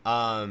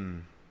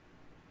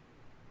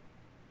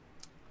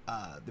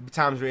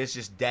it's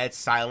just dead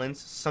silence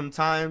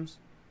sometimes.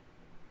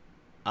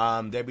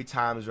 There'd be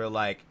times where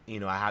like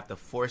I have to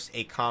force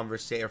a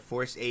conversation or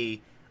force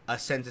a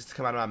sentence to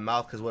come out of my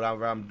mouth because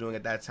whatever I'm doing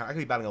at that time, I could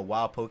be battling a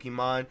wild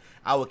Pokemon.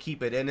 I would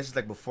keep it in. This is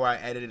like before I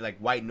edited like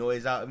white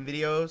noise out in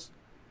videos,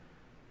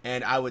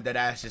 and I would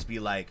just be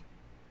like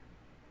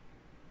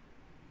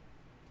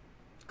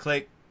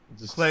click,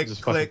 click,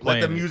 let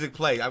the music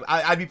play.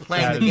 I'd be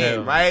playing the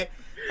game, right?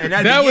 And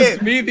that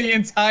was me the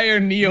entire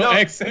Neo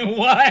X and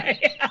Y.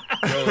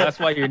 Bro, that's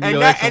why your Neo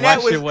X and Y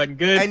shit wasn't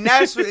good. And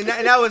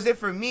that was it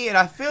for me. And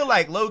I feel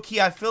like low key,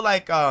 I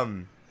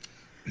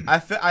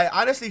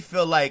honestly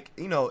feel like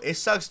it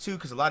sucks too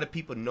because a lot of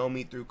people know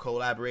me through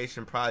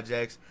collaboration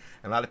projects,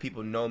 and a lot of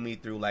people know me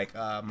through like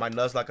my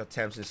Nuzlocke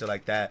attempts and shit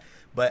like that.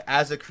 But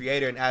as a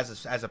creator and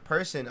as a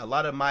person, a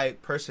lot of my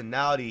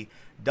personality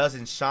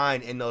doesn't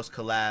shine in those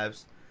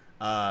collabs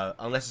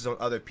unless it's on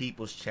other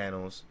people's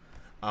channels.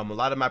 A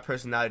lot of my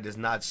personality does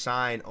not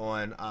shine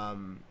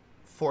on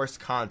forced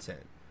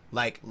content.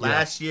 Like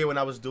last year when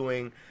I was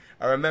doing,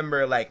 I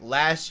remember like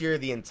last year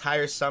the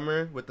entire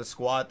summer with the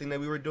squad thing that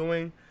we were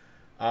doing,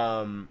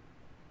 that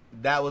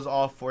was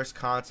all forced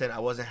content. I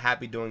wasn't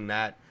happy doing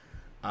that.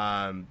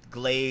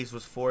 Glaze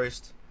was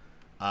forced.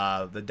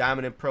 The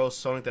Diamond and Pearl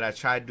Sonic that I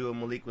tried doing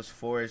Malik was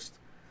forced.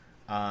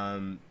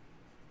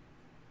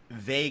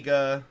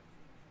 Vega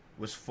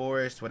was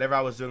forced. Whatever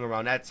I was doing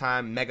around that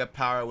time, Mega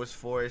Power was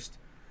forced.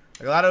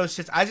 Like a lot of those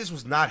shits, I just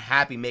was not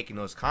happy making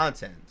those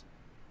content.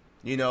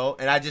 You know,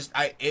 and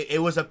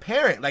it was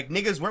apparent. Like,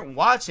 niggas weren't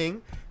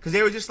watching because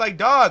they were just like,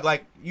 dog,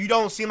 like, you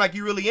don't seem like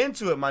you really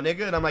into it, my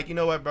nigga. And I'm like, you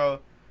know what, bro?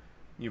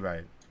 You're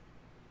right.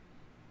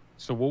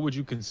 So what would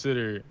you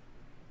consider,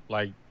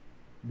 like,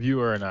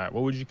 viewer or not,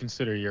 what would you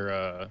consider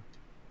your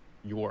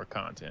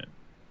content?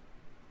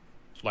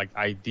 Like,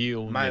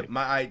 ideal my Nick.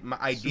 my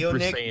ideal Super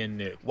Nick. Saiyan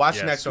Nick. Watch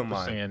yeah,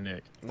 Nexomon. Super Saiyan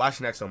Nick. Watch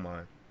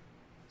Nexomon.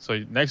 So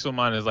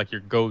Nexomon is like your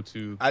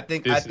go-to. I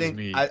think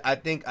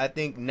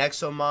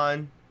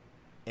Nexomon,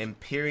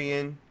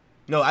 Empyrean.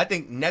 No, I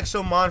think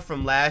Nexomon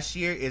from last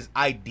year is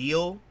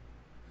ideal.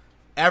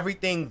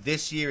 Everything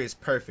this year is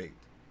perfect.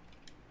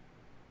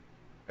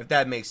 If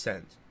that makes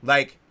sense.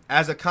 Like,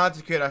 as a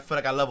content creator, I feel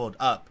like I leveled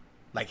up.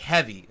 Like,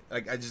 heavy.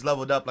 Like, I just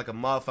leveled up like a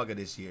motherfucker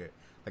this year.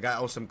 Like, I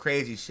own some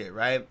crazy shit,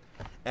 right?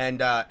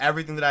 And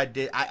everything that I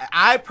did,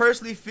 I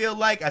personally feel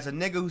like, as a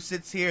nigga who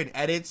sits here and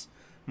edits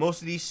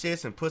most of these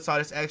shits and puts all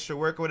this extra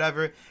work or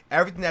whatever,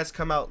 everything that's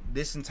come out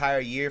this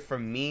entire year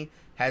from me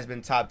has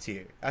been top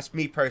tier. That's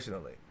me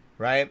personally,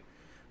 right?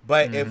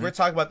 But if we're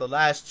talking about the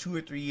last 2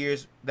 or 3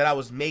 years that I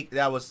was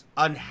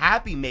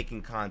unhappy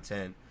making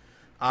content,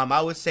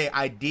 I would say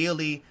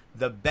ideally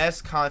the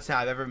best content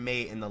I've ever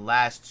made in the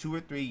last 2 or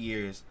 3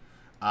 years,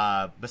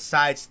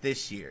 besides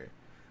this year,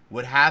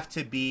 would have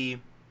to be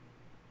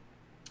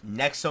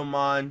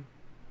Nexomon.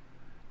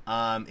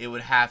 It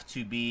would have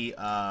to be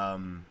what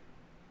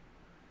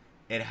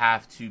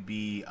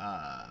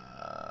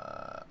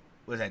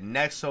is that?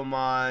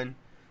 Nexomon.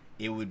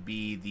 It would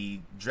be the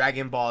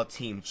Dragon Ball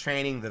Team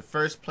Training, the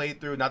first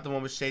playthrough, not the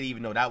one with Shady,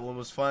 even though that one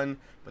was fun,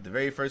 but the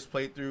very first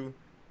playthrough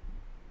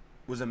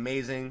was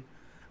amazing.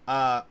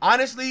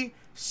 Honestly,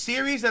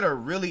 series that are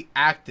really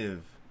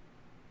active.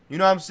 You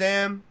know what I'm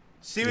saying?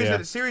 Series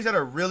that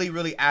are really,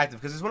 really active,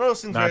 because it's one of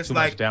those things not where it's too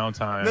like much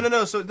downtime.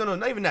 No,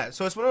 not even that.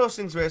 So it's one of those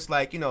things where it's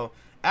like, you know,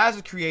 as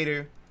a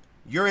creator,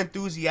 your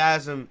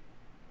enthusiasm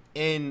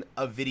in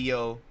a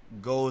video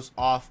goes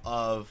off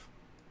of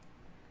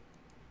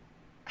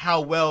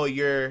how well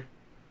your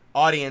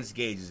audience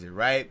gauges it,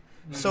 right?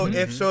 So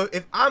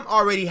if I'm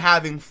already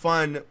having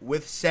fun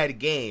with said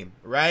game,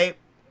 right,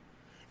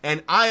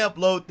 and I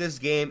upload this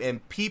game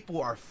and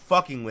people are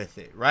fucking with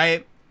it,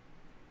 right,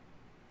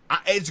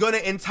 it's gonna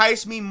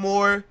entice me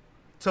more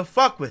to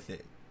fuck with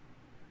it.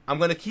 I'm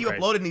gonna keep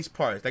uploading these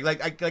parts.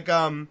 Like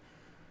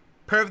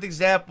perfect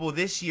example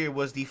this year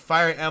was the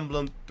Fire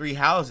Emblem Three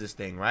Houses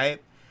thing,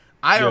 right?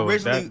 I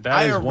originally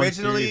one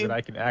series that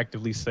I can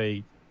actively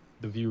say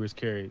the viewers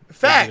carried.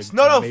 Facts.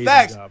 No,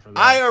 facts.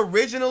 I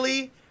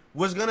originally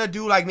was gonna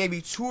do like maybe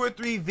 2 or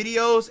 3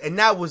 videos and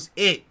that was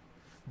it.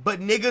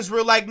 But niggas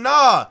were like,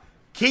 nah,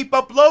 keep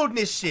uploading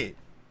this shit.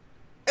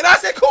 And I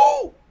said,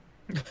 cool.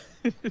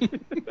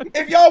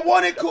 If y'all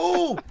want it,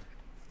 cool.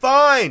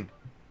 Fine.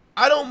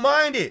 I don't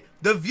mind it.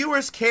 The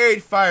viewers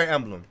carried Fire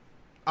Emblem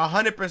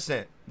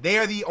 100%. They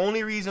are the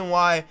only reason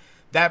why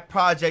that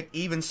project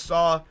even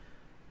saw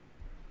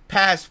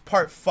past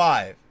part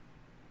 5.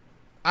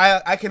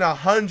 I can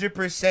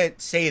 100%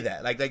 say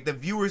that. Like the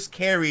viewers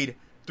carried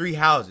Three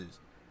Houses.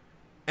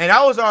 And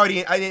I was already,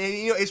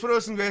 you know, it's one of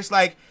those things where it's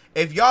like,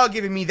 if y'all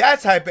giving me that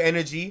type of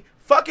energy,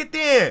 fuck it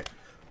then.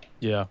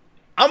 Yeah.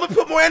 I'm going to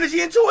put more energy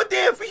into it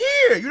then for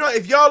here. You know,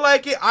 if y'all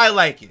like it, I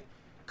like it.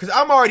 Because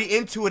I'm already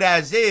into it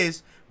as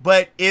is.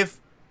 But if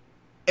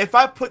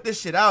I put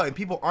this shit out and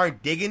people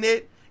aren't digging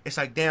it, it's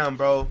like, damn,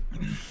 bro,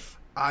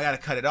 I got to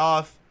cut it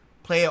off,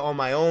 play it on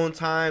my own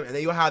time. And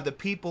then you'll have the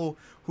people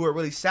who are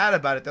really sad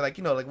about it. They're like,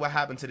 you know, like, what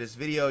happened to this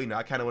video? You know,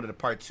 I kind of wanted a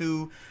part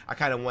 2. I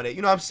kind of wanted,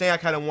 you know what I'm saying? I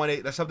kind of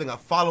wanted a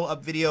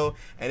follow-up video.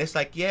 And it's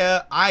like,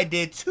 yeah, I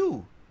did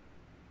too.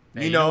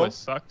 You know what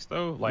sucks,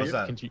 though? Like,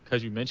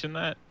 because you mentioned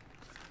that.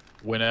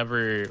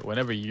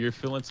 Whenever you're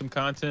feeling some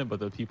content, but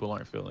the people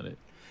aren't feeling it.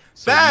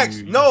 So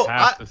facts.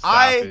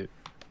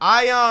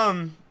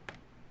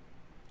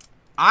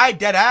 I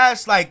dead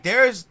ass, like,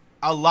 there's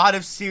a lot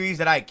of series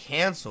that I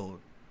canceled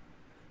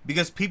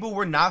because people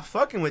were not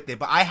fucking with it,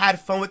 but I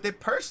had fun with it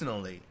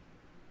personally.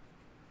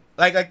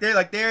 I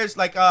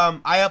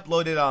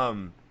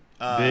uploaded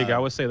Big, I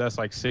would say that's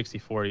like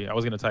 60-40. I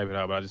was gonna type it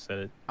out, but I just said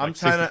it. I'm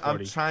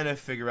trying to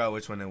figure out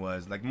which one it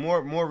was. Like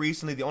more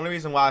recently, the only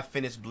reason why I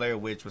finished Blair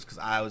Witch was because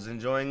I was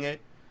enjoying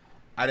it.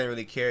 I didn't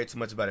really care too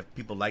much about if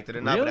people liked it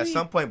or not. Really? But at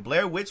some point,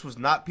 Blair Witch was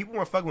not. People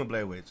weren't fucking with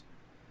Blair Witch.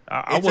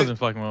 I wasn't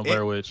fucking with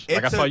Blair Witch.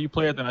 Like I saw you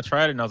play it, then I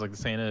tried it, and I was like,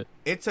 "This ain't it."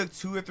 It took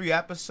 2 or 3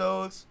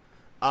 episodes,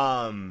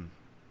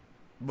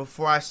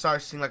 before I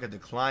started seeing like a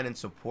decline in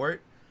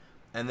support.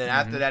 And then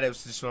after that, it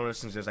was just one of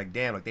those things. It was like,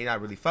 damn, like they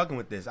not really fucking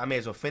with this. I may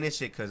as well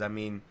finish it because I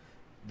mean,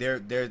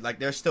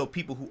 there's still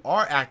people who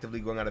are actively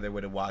going out of their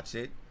way to watch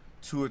it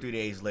 2 or 3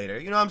 days later.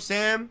 You know what I'm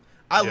saying?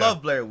 I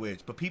love Blair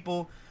Witch, but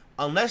people,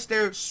 unless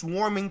they're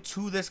swarming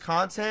to this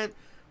content,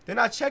 they're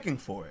not checking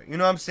for it. You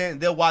know what I'm saying?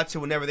 They'll watch it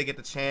whenever they get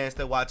the chance.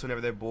 They'll watch it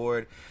whenever they're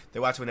bored. They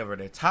watch it whenever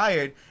they're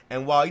tired.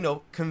 And while, you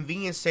know,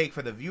 convenience sake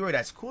for the viewer,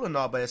 that's cool and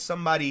all, but as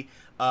somebody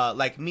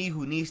like me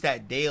who needs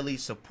that daily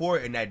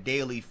support and that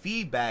daily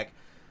feedback,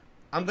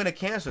 I'm gonna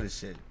cancel this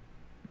shit.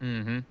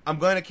 I'm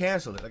going to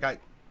cancel it. Like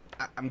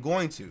I'm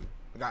going to.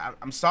 Like,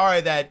 I'm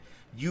sorry that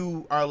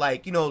you are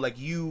like, you know, like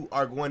you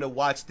are going to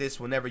watch this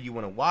whenever you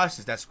want to watch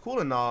this. That's cool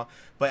and all,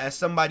 but as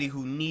somebody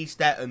who needs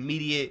that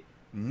immediate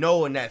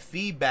no and that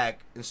feedback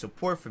and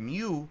support from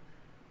you,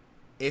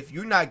 if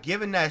you're not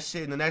giving that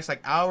shit in the next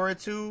like hour or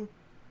two,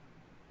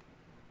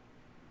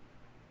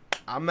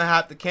 I'm gonna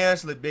have to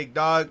cancel it, big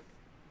dog.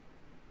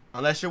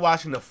 Unless you're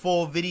watching the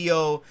full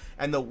video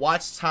and the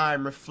watch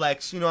time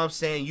reflects, you know what I'm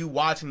saying, you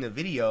watching the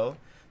video,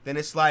 then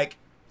it's like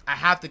I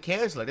have to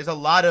cancel it. There's a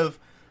lot of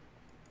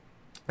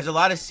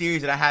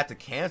series that I had to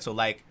cancel.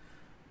 Like,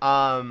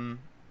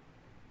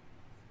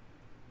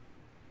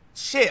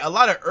 shit, a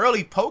lot of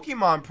early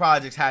Pokemon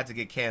projects had to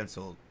get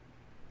canceled.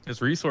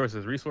 It's resource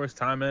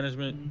time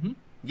management. Mm-hmm.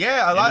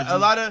 Yeah, a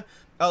lot of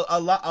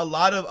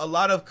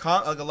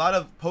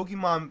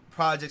Pokemon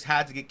projects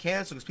had to get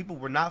canceled because people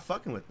were not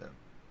fucking with them.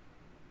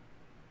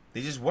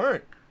 They just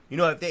weren't. You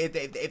know,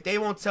 if they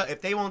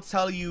won't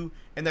tell you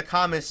in the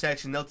comment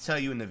section, they'll tell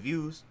you in the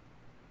views.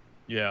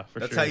 Yeah,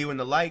 they'll tell you in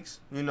the likes,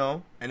 you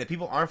know. And if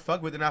people aren't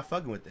fucking with it, they're not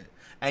fucking with it.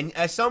 And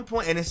at some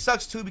point, and it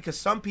sucks too because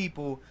some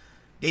people,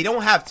 they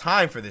don't have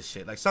time for this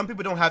shit. Like some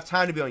people don't have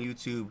time to be on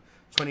YouTube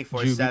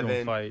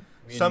 24/7.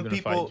 Some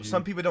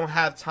people don't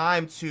have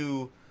time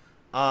to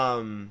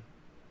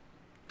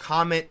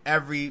comment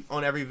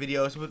on every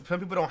video. Some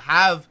people don't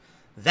have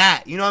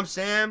that. You know what I'm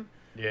saying?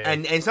 Yeah.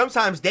 And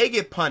sometimes they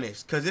get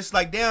punished because it's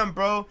like, damn,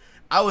 bro,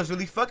 I was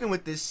really fucking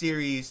with this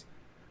series,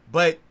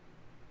 but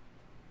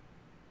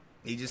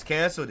he just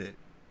canceled it.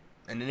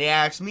 And then they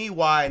asked me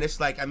why, and it's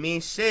like, I mean,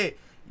 shit,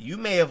 you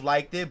may have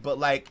liked it, but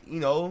like,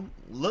 you know,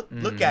 look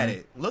at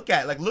it. Look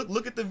at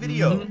the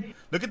video. Mm-hmm.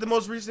 Look at the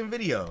most recent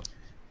video.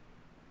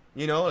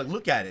 You know, like,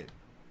 look at it.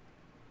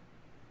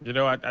 You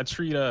know, I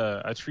treat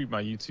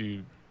my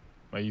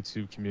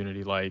YouTube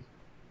community like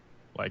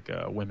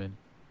women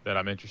that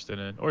I'm interested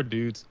in, or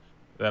dudes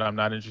that I'm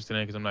not interested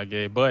in because I'm not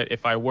gay. But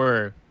if I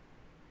were,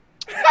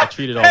 I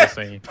treat it all the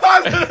same.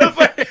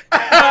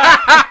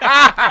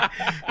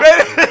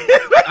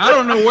 I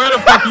don't know where the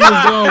fuck you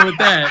was going with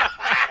that.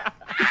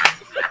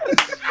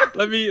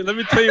 Let me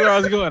tell you where I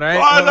was going. All right.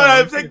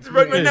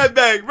 Run that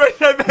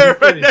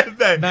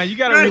back. Nah, you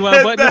gotta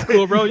rewind button. It's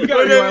cool, bro. You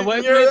gotta rewind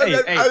button.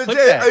 Hey, click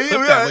that.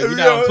 We're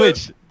not on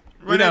Twitch.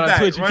 We're not on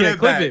Twitch. You can't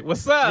clip it.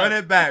 What's up? Run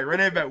it back. What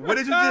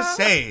did you just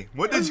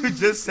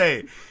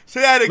say?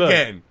 Say that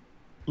again.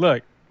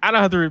 Look, I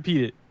don't have to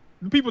repeat it.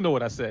 The people know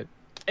what I said.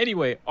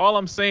 Anyway, all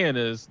I'm saying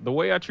is the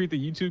way I treat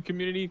the YouTube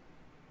community,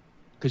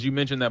 because you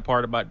mentioned that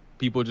part about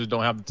people just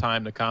don't have the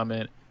time to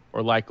comment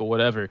or like or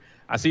whatever.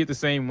 I see it the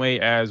same way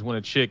as when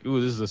a chick,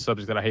 this is a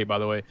subject that I hate, by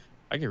the way.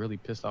 I get really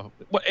pissed off.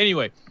 But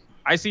anyway,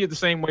 I see it the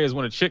same way as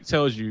when a chick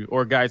tells you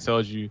or a guy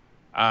tells you,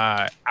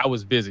 I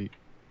was busy.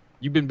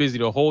 You've been busy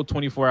the whole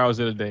 24 hours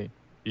of the day,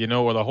 you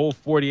know, or the whole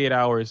 48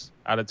 hours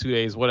out of 2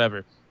 days,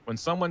 whatever. When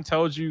someone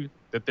tells you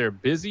that they're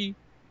busy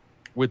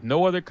with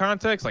no other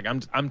context, like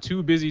I'm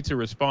too busy to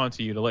respond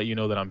to you to let you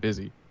know that I'm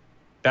busy.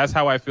 That's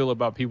how I feel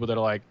about people that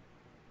are like,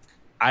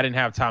 I didn't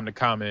have time to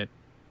comment,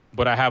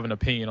 but I have an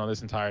opinion on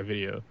this entire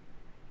video.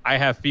 I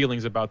have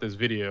feelings about this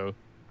video.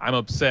 I'm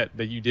upset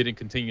that you didn't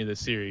continue this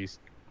series,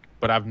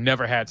 but I've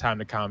never had time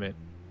to comment.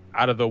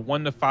 Out of the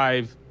 1 to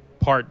 5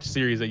 part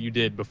series that you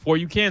did before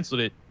you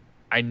canceled it,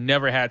 I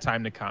never had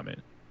time to comment.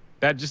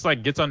 That just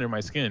like gets under my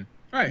skin.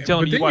 Right. You're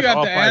telling me you watch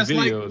all 5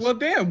 videos. Like, well,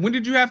 damn, when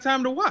did you have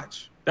time to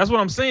watch? That's what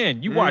I'm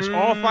saying. You watch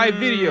all 5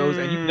 videos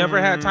and you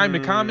never had time to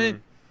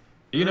comment.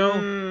 You know,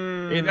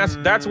 and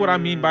that's what I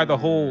mean by the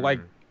whole like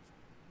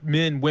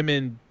men,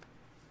 women,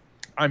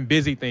 I'm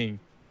busy thing.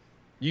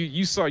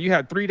 You saw you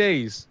had 3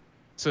 days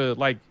to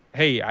like,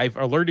 hey, I've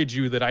alerted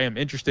you that I am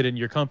interested in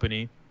your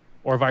company,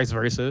 or vice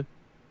versa.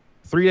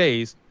 3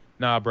 days.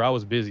 Nah, bro, I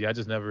was busy. I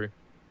just never.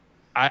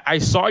 I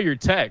saw your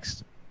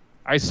text.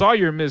 I saw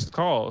your missed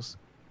calls.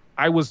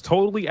 I was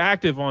totally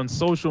active on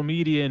social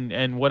media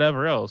and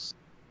whatever else.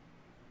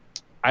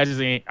 I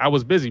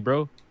was busy,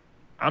 bro.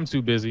 I'm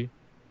too busy.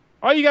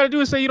 All you got to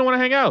do is say you don't want to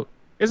hang out.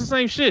 It's the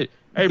same shit.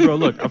 Hey, bro,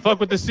 look, I fuck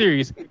with the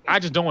series. I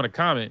just don't want to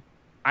comment.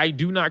 I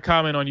do not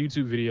comment on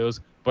YouTube videos,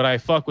 but I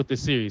fuck with the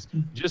series.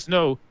 Just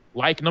know,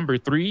 like number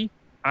 3,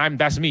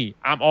 that's me.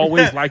 I'm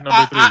always like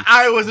number 3.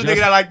 I was the nigga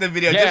that liked the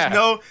video. Yeah. Just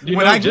know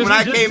when I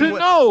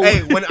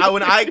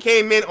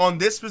came in on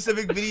this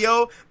specific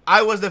video,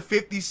 I was the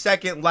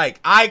 50-second like.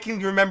 I can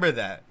remember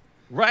that.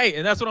 Right,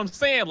 and that's what I'm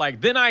saying. Like,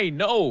 then I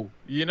know,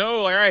 you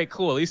know, like, all right,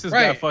 cool. At least this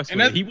guy fucks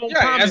with it. He won't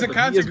comment, as a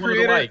content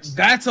creator,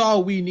 that's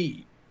all we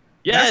need.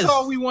 Yes. That's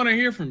all we want to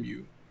hear from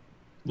you.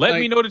 Let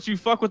me know that you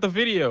fuck with the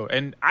video.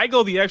 And I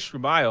go the extra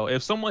mile.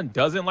 If someone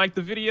doesn't like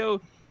the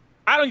video,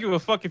 I don't give a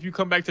fuck if you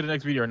come back to the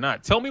next video or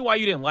not. Tell me why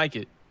you didn't like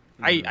it.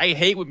 I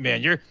hate what,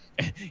 man, your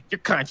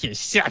content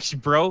sucks,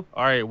 bro.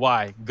 All right,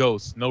 why?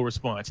 Ghost, no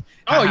response.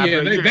 Oh,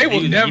 yeah, they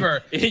will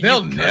never,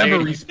 they'll never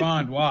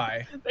respond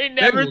why. They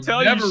never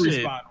tell you shit. Never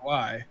respond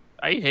why.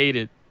 I hate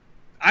it.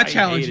 I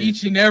challenge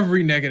each and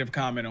every negative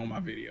comment on my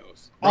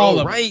videos. All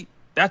of it.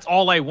 That's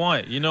all I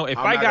want. You know, if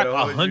I got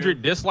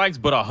 100 dislikes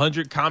but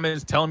 100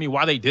 comments telling me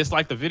why they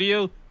dislike the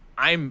video,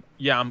 I'm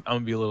gonna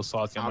be a little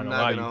salty. I'm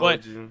not gonna lie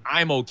to you, but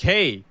I'm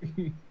okay.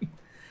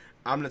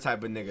 I'm the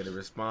type of nigga to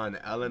respond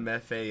to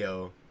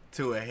LMFAO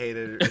to a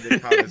hater in the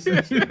comment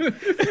section.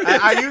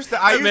 I used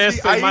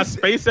to. My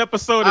space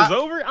episode is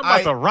over. I'm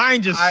about to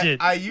rind your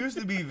shit. I used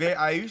to be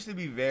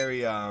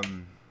very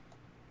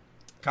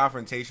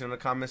confrontational in the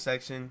comment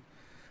section.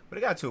 But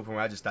it got to a point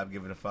where I just stopped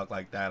giving a fuck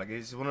like that. Like,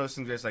 it's one of those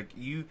things where it's like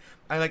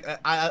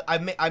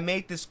I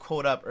made this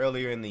quote up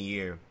earlier in the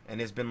year,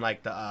 and it's been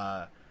like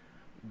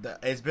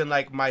it's been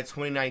like my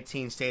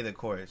 2019 stay the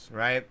course,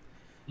 right?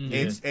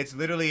 Mm-hmm. It's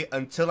literally,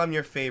 until I'm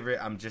your favorite,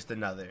 I'm just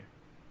another.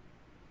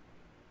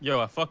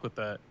 Yo, I fuck with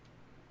that.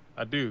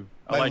 I do.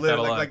 I like that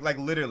a lot. Like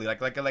literally,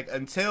 like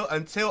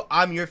until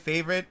I'm your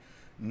favorite,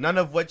 none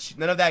of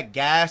that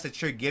gas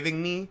that you're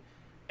giving me,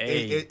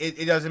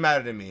 it doesn't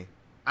matter to me.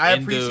 I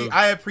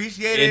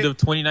appreciate it. End of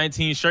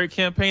 2019 shirt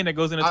campaign that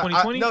goes into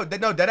 2020.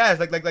 No, that ass.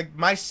 Like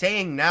my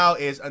saying now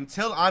is,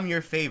 until I'm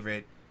your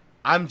favorite,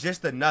 I'm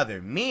just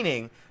another.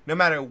 Meaning, no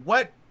matter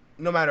what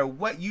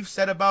you've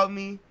said about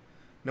me,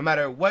 no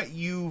matter what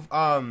you've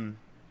nigga,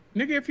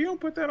 if you don't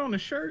put that on the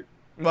shirt.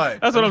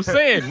 What? That's what I'm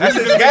saying. That's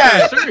his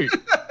gas.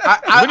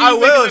 I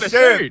will,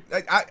 sure.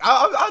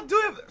 I'll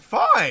do it.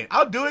 Fine,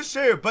 I'll do it,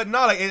 sure. But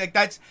no, like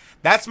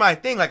that's my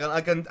thing.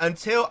 Like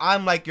until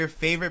I'm like your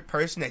favorite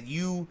person that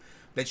you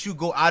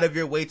go out of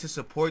your way to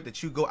support,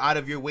 that you go out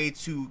of your way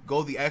to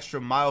go the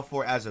extra mile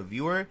for as a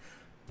viewer.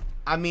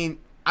 I mean,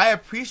 I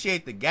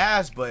appreciate the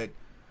gas, but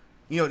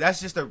you know, that's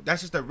just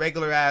a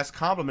regular ass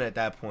compliment at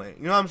that point.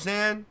 You know what I'm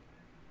saying?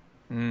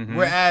 Mm-hmm.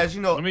 Whereas,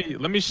 you know,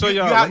 let me show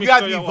y'all. You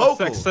have to be vocal.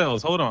 Sex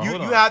sells. Hold on. You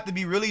have to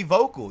be really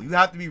vocal. You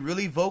have to be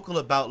really vocal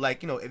about,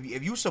 like, you know,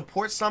 if you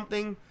support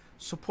something,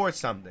 support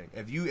something.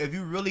 If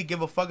you really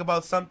give a fuck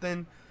about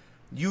something,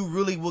 you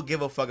really will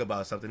give a fuck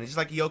about something. It's just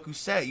like Yoku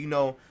said,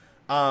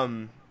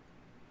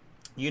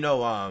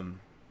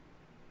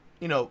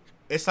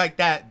 it's like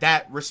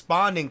that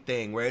responding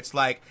thing where it's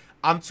like,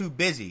 I'm too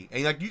busy.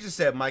 And like you just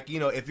said, Mike, you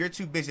know, if you're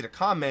too busy to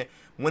comment,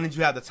 when did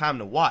you have the time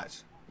to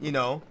watch? You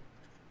know?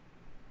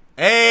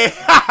 Hey,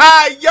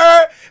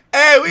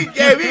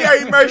 we are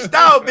immersed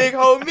out, big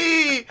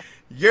homie.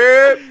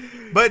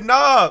 But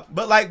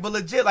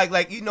legit,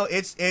 like, you know,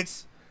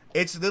 it's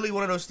literally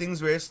one of those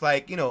things where it's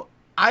like, you know,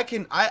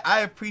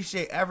 I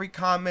appreciate every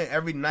comment,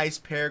 every nice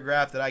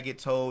paragraph that I get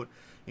told.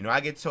 You know, I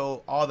get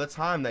told all the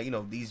time that, you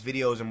know, these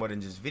videos are more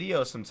than just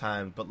videos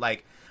sometimes. But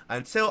like,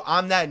 until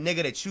I'm that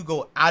nigga that you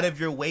go out of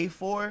your way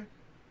for,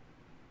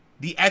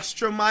 the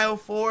extra mile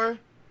for,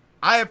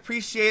 I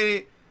appreciate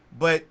it,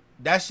 but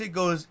that shit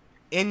goes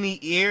in the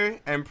ear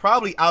and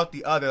probably out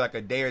the other like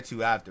a day or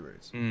two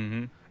afterwards.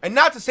 Mm-hmm. And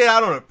not to say that I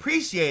don't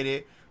appreciate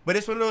it, but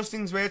it's one of those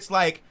things where it's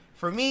like,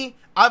 for me,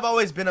 I've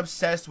always been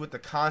obsessed with the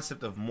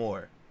concept of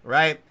more,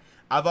 right?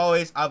 I've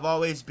always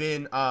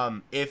been,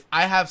 if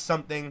I have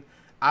something,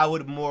 I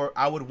would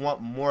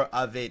want more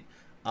of it,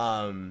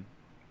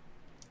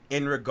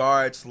 in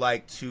regards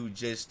like to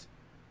just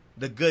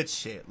the good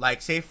shit.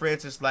 Like, say for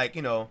instance, like,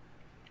 you know,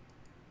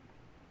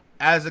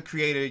 as a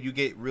creator, you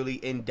get really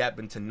in depth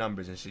into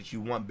numbers and shit.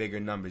 You want bigger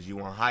numbers, you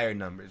want higher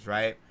numbers,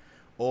 right?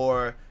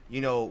 Or, you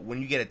know,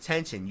 when you get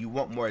attention, you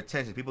want more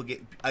attention. People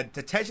get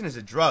attention is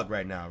a drug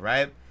right now,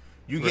 right?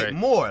 You get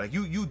more, like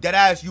you dead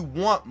ass, you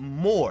want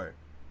more,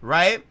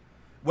 right?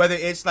 Whether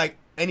it's like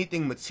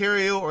anything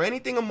material or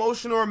anything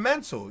emotional or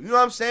mental, you know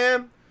what I'm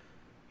saying?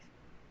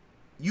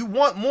 You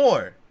want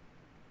more.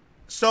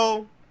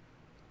 So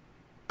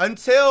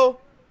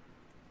until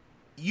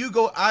you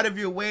go out of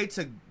your way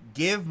to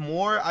give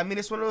more, I mean,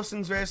 it's one of those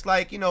things where it's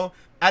like, you know,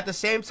 at the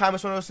same time,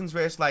 it's one of those things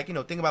where it's like, you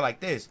know, think about it like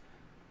this.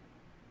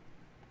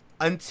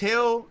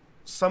 Until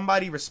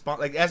somebody respond,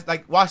 like, as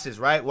like, watch this,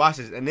 right? Watch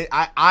this, and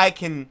I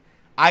can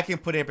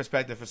put it in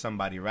perspective for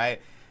somebody, right?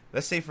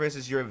 Let's say, for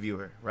instance, you're a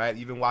viewer, right?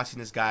 You've been watching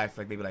this guy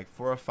for like maybe like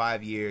 4 or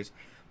 5 years.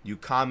 You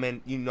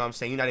comment, you know what I'm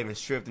saying? You're not even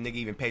sure if the nigga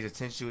even pays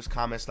attention to his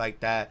comments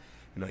like that.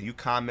 You know, you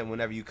comment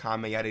whenever you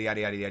comment, yada,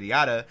 yada, yada, yada,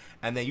 yada.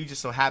 And then you just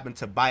so happen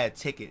to buy a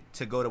ticket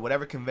to go to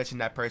whatever convention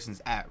that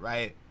person's at,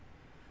 right?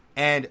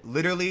 And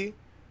literally,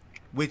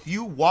 with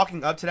you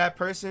walking up to that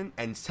person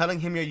and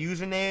telling him your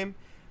username,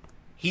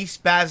 he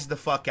spazzes the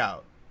fuck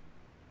out,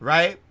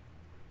 right?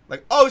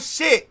 Like, oh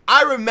shit,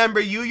 I remember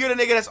you. You're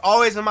the nigga that's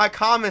always in my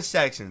comment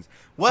sections.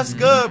 What's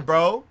good,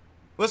 bro?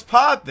 What's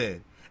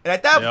poppin'? And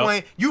at that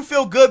point, you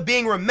feel good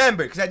being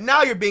remembered because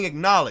now you're being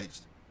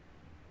acknowledged.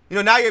 You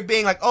know, now you're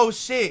being like, oh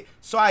shit,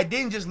 so I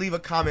didn't just leave a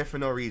comment for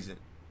no reason.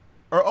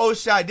 Or, oh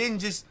shit, I didn't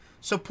just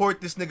support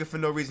this nigga for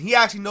no reason. He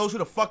actually knows who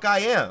the fuck I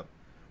am.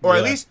 Or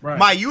at least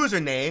my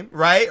username,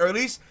 right? Or at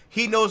least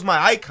he knows my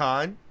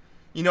icon.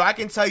 You know, I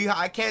can't tell you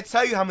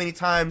how many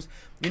times,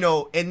 you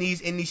know, in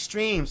these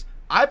streams,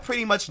 I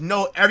pretty much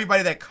know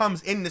everybody that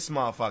comes in this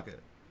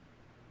motherfucker.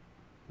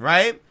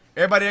 Right?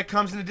 Everybody that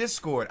comes in the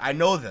Discord, I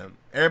know them.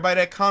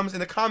 Everybody that comes in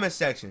the comment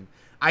section,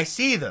 I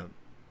see them.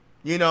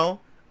 You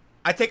know?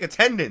 I take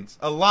attendance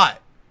a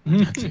lot.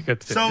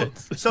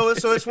 So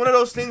it's one of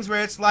those things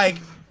where it's like,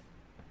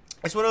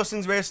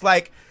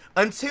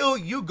 until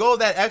you go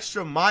that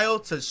extra mile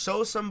to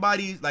show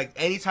somebody like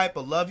any type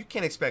of love, you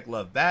can't expect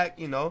love back.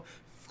 You know,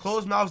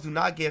 closed mouths do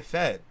not get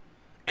fed.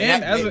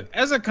 And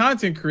as a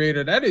content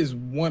creator, that is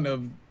one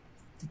of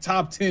the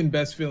top 10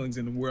 best feelings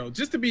in the world.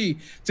 Just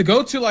to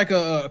go to like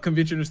a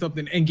convention or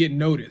something and get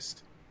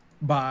noticed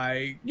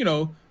by, you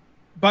know,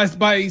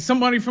 by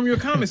somebody from your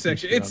comment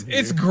section.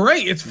 It's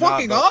great. It's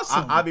fucking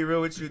awesome. I'll be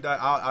real with you.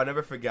 I'll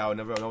never forget. I'll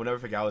never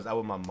forget. I was out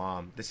with my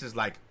mom. This is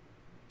like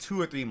 2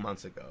 or 3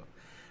 months ago.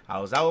 I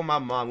was out with my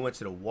mom. We went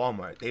to the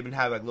Walmart. They've been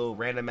having like little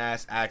random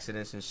ass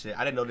accidents and shit.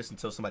 I didn't know this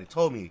until somebody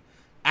told me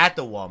at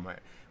the Walmart.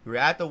 We were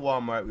at the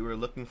Walmart. We were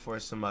looking for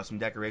some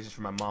decorations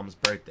for my mom's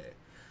birthday.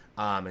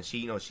 And she,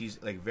 you know,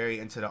 she's like very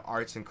into the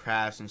arts and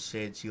crafts and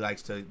shit. She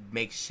likes to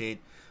make shit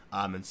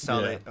and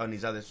sell it on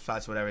these other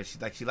sites, whatever.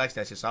 She likes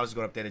that shit. So I was just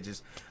going up there to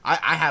just,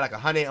 I had like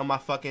 $100 on my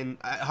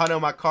 $100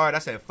 on my card. I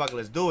said, fuck it,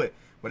 let's do it.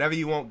 Whatever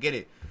you want, get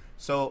it.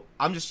 So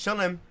I'm just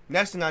chilling.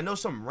 Next thing I know,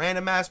 some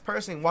random ass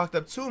person walked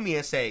up to me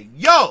and said,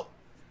 "Yo,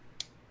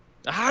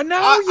 I know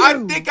you.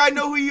 I think I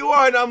know who you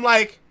are." And I'm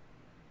like,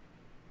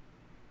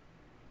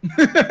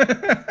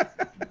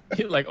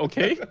 you're like,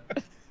 okay.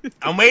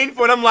 I'm waiting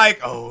for it. I'm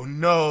like, oh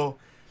no,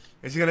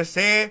 is he gonna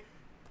say it?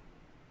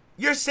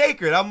 You're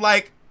sacred. I'm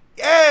like,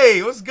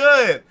 hey, what's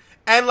good?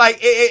 And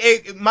like,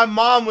 my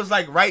mom was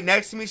like right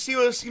next to me. She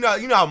was, you know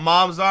how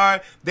moms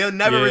are. They'll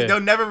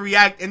never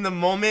react in the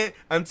moment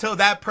until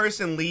that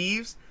person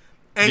leaves.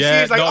 And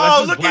she's like,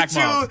 "Oh, look at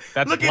you!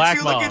 Look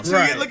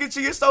at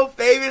you! You're so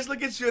famous!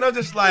 Look at you!" And I'm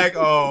just like,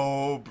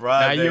 "Oh,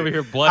 brother." Now you over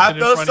here blushing. I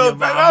feel so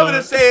bad. I'm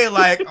gonna say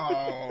like,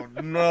 "Oh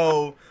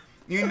no."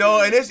 You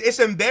know, and it's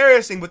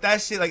embarrassing, but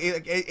that shit, like,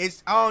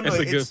 it's I don't know. It's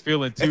a good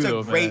feeling too. It's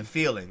a great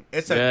feeling.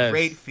 It's a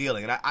great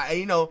feeling, and I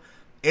you know,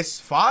 it's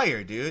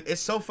fire, dude.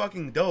 It's so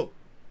fucking dope.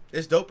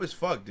 It's dope as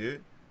fuck,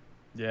 dude.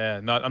 Yeah,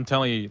 no, I'm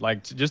telling you,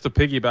 like, just to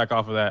piggyback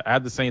off of that, I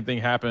had the same thing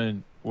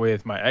happen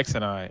with my ex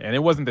and I, and it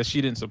wasn't that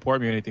she didn't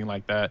support me or anything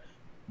like that,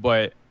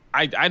 but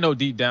I know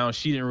deep down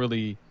she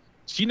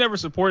never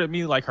supported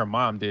me like her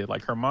mom did.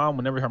 Like her mom,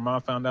 whenever her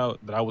mom found out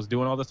that I was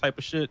doing all this type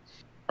of shit,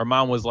 her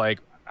mom was like,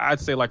 I'd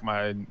say like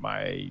my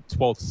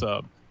 12th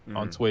sub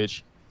on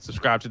Twitch,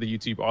 subscribe to the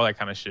YouTube, all that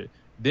kind of shit.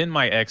 Then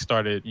my ex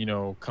started, you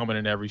know, coming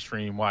in every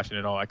stream, watching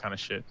it, all that kind of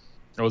shit.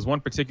 There was one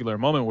particular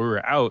moment where we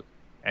were out,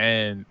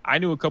 and I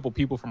knew a couple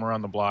people from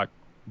around the block,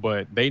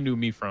 but they knew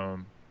me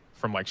from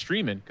like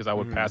streaming, because I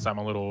would pass out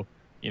my little,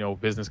 you know,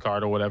 business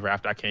card or whatever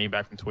after I came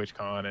back from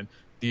TwitchCon, and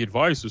the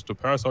advice is to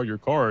pass out your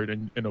card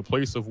in a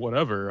place of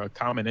whatever, a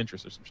common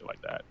interest or some shit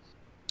like that.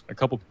 A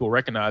couple people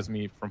recognized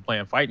me from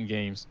playing fighting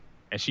games,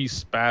 and she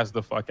spazzed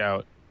the fuck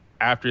out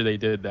after they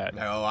did that.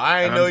 No,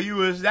 I didn't know you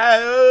was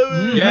that.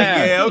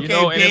 Yeah, okay, you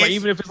know, bitch. And like,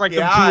 even if it's like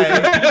them 2 or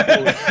 3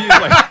 people, she's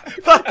like,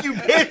 fuck you,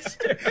 bitch.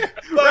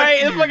 Right,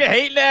 it's like a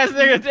hating ass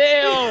nigga.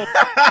 Damn.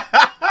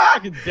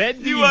 Fucking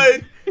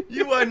deadbeat.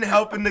 You wasn't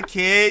helping the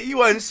kid. You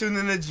wasn't shooting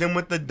in the gym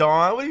with the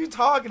Dawn. What are you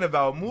talking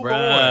about? Move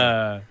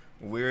on,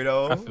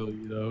 weirdo. I feel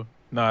you though.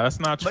 Nah, that's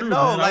not true. But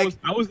no, man. like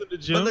I was in the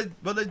gym.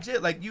 But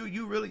legit, like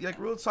you really, like,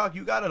 real talk.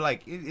 You gotta,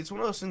 like, it's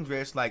one of those things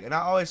where it's like, and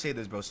I always say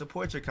this, bro.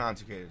 Support your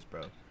content creators,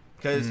 bro.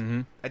 Because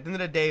at the end of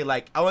the day,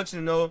 like, I want you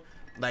to know,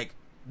 like,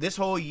 this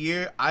whole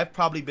year, I've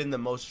probably been the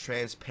most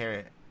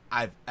transparent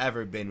I've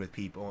ever been with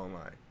people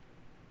online.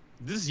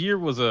 This year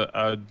was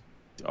a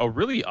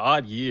really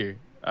odd year.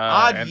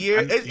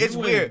 It's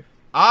weird.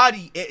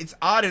 It's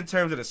odd in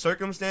terms of the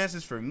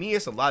circumstances. For me,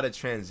 it's a lot of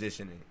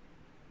transitioning.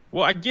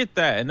 Well, I get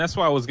that, and that's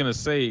why I was gonna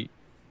say,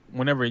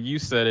 whenever you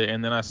said it,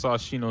 and then I saw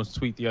Shino's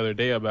tweet the other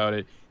day about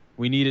it,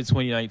 we needed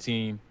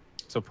 2019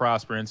 to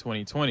prosper in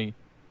 2020.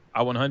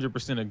 I 100%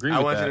 agree with that. I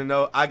want you to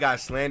know I got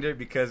slandered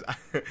because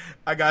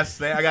I got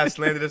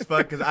slandered as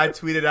fuck because I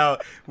tweeted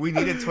out we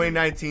needed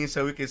 2019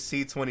 so we could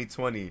see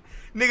 2020.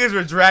 Niggas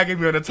were dragging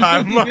me on the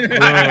timeline.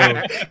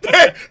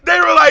 they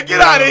were like,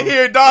 "Get out of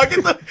here, dog."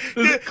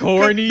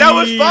 Corny. That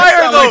was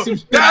fire though.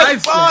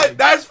 That's fire.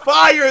 That's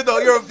fire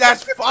though.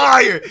 That's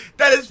fire.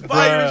 That is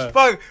fire as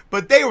fuck.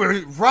 But they were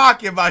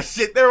rocking my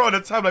shit. They were on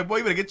the time like, "Boy,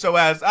 you better get your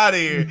ass out of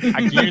here."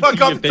 I guarantee you,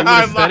 if they would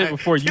have said it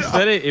before you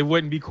said it, it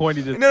wouldn't be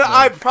corny. No,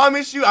 I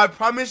promise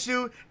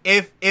you,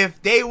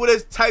 if they would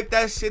have typed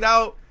that shit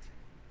out,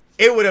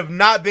 it would have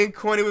not been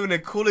corny. It would have been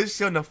the coolest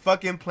shit on the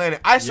fucking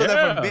planet. I saw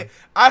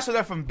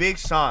that from Big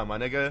Sean, my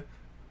nigga.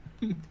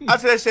 I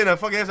said that shit in a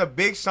fucking, there's a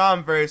Big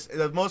Sean verse,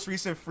 the most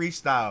recent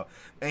freestyle.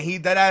 And he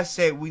dead ass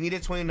said, we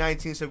needed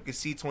 2019 so we could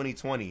see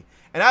 2020.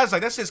 And I was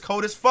like, that shit's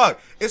cold as fuck.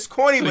 It's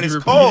corny, but it's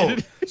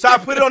cold. So I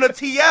put it on the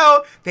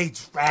TL. They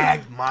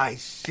dragged my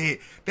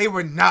shit. They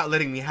were not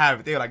letting me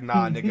have it. They were like,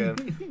 nah, nigga.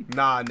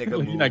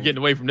 Move. You're not getting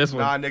away from this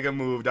one. Nah, nigga,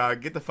 move,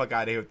 dog. Get the fuck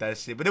out of here with that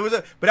shit. But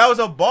that was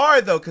a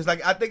bar though, because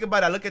like I think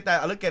about it, I look at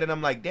it and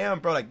I'm like, damn,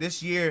 bro, like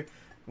this year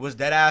was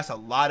dead ass a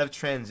lot of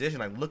transition.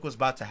 Like, look what's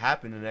about to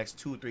happen in the next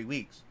 2 or 3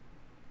 weeks.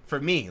 For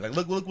me. Like,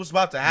 look what's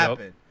about to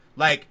happen. Yep.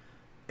 Like,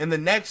 in the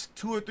next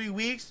 2 or 3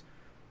 weeks,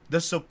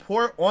 the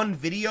support on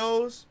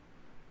videos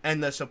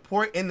and the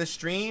support in the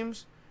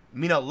streams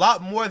mean a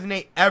lot more than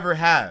they ever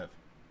have.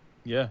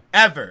 Yeah.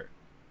 Ever.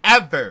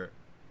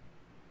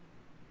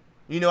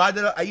 You know,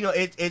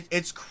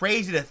 it's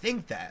crazy to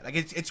think that. Like,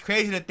 it's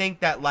crazy to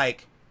think that,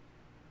 like,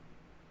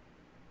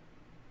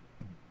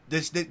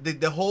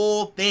 the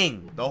whole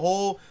thing, the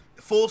whole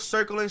full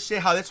circle and shit,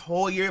 how this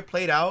whole year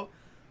played out,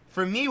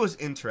 for me was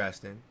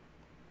interesting.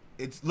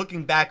 It's,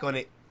 looking back on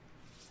it,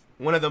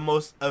 one of the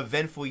most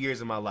eventful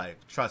years of my life.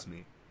 Trust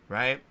me,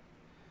 right?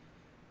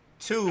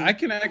 2, I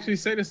can actually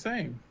say the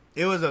same.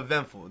 It was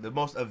eventful. The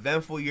most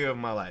eventful year of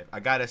my life, I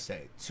gotta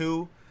say.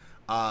 2,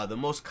 the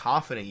most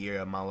confident year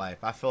of my life.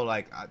 I feel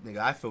like,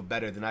 I feel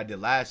better than I did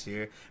last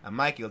year, and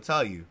Mikey will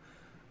tell you.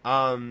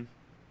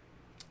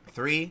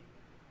 3,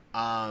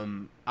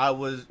 I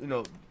was,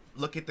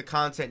 look at the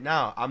content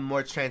now. I'm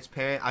more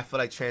transparent. I feel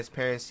like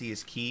transparency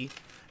is key.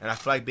 And I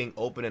feel like being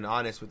open and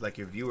honest with, like,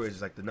 your viewers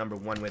is, like, the number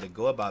one way to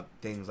go about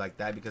things like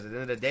that. Because at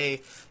the end of the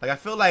day, like, I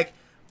feel like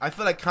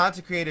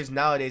content creators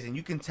nowadays, and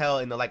you can tell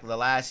in the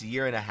last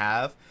year and a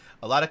half,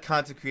 a lot of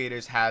content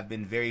creators have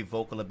been very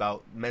vocal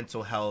about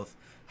mental health,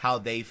 how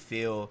they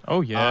feel,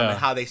 and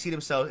how they see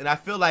themselves. And I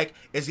feel like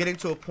it's getting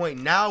to a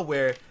point now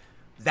where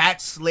that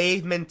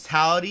slave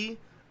mentality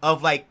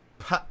of, like,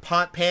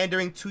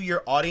 pandering to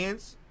your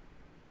audience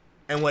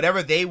and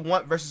whatever they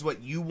want versus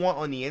what you want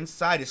on the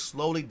inside is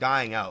slowly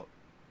dying out.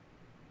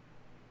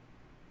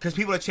 Because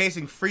people are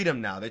chasing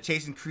freedom now. They're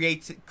chasing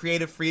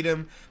creative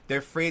freedom. They're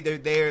free.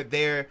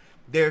 They're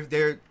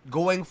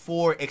going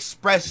for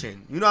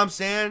expression. You know what I'm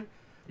saying?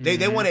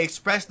 They want to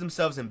express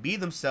themselves and be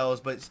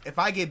themselves. But if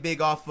I get big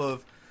off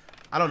of,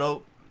 I don't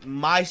know,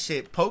 my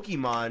shit,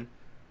 Pokemon,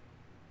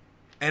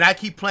 and I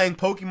keep playing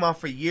Pokemon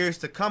for years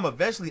to come,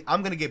 eventually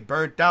I'm gonna get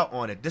burnt out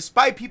on it.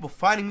 Despite people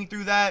finding me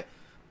through that,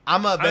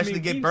 I'm gonna eventually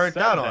get burnt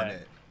out on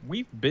it.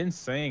 We've been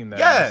saying that.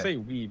 Yeah. I say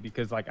we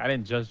because, like, I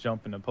didn't just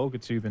jump into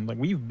PokeTube, and, like,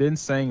 we've been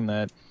saying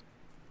that.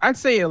 I'd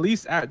say at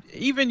least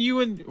even you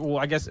and, well,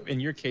 I guess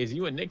in your case,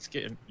 you and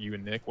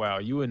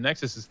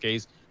Nexus's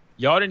case,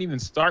 y'all didn't even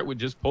start with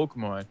just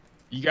Pokemon.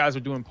 You guys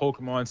were doing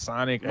Pokemon,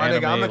 Sonic, my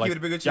anime. Nigga, I'm gonna like, keep it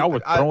a bigger y'all were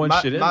throwing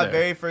shit in my there.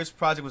 very first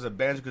project was a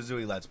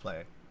Banjo-Kazooie Let's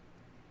Play.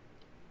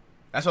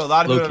 That's what a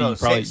lot of people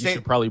don't know. You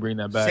should probably bring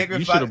that back.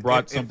 You should have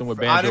brought something with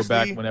Banjo honestly,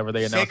 back whenever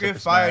they announced Sacred it for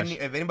Fire. Smash.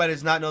 If anybody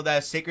does not know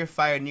that, Sacred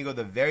Fire Nego,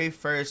 the very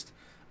first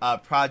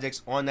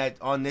projects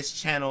on this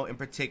channel in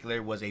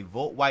particular was a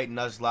Volt White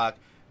Nuzlocke,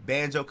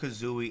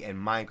 Banjo-Kazooie, and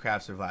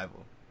Minecraft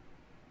Survival.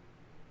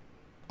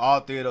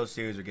 All 3 of those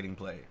series are getting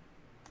played.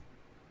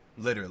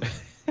 Literally.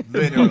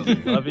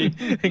 Lovey,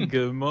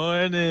 good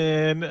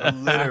morning.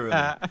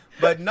 Literally.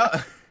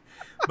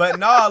 But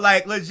no,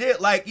 like, legit,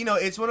 like,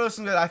 it's one of those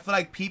things that I feel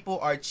like people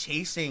are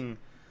chasing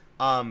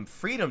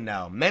freedom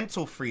now,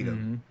 mental freedom.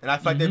 Mm-hmm. And I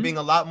feel like they're being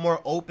a lot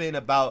more open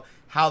about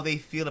how they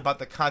feel about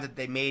the content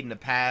they made in the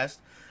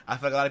past. I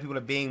feel like a lot of people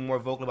are being more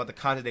vocal about the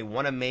content they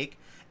want to make.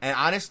 And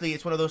honestly,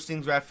 it's one of those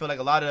things where I feel like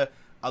a lot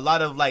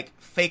of like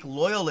fake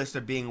loyalists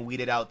are being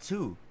weeded out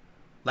too.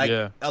 Like,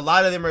 a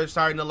lot of them are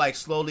starting to, like,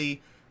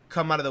 slowly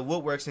come out of the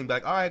woodworks and be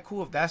like, all right,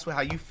 cool, if that's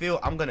how you feel,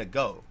 I'm gonna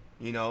go.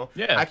 Yeah,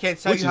 I can't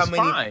tell you how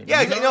many. Fine,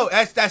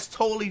 yeah, that's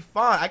totally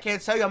fine. I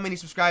can't tell you how many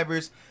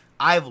subscribers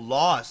I've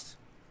lost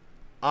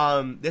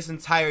this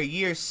entire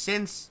year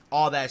since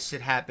all that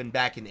shit happened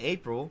back in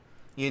April.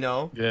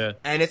 Yeah,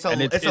 and it's a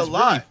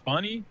lot. Really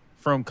funny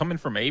coming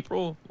from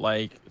April,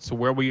 like, to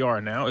where we are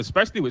now,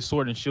 especially with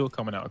Sword and Shield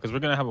coming out, because we're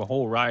gonna have a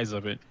whole rise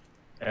of it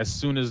as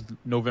soon as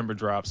November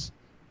drops.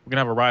 We're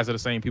gonna have a rise of the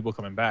same people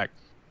coming back.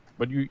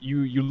 But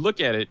you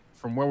look at it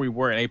from where we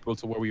were in April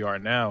to where we are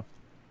now.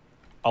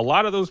 A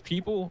lot of those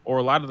people, or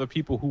a lot of the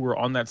people who were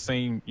on that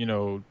same,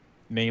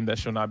 name that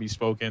shall not be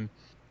spoken,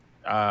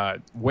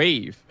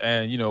 wave,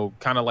 and,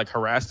 kind of like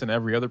harassing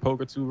every other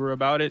PokeTuber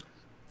about it,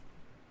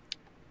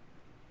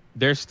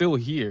 they're still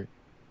here.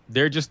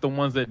 They're just the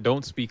ones that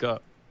don't speak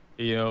up,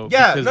 because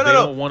they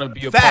don't want to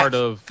be a part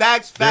of.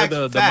 Facts.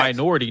 The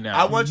minority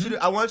now. I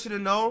want you to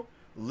know,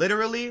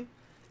 literally,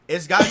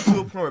 it's gotten to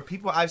a point where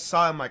people I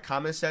saw in my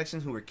comment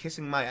sections who were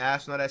kissing my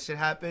ass when all that shit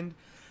happened.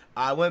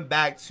 I went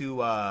back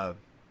to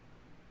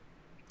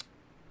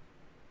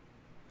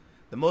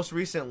the most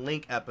recent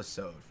Link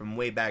episode from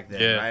way back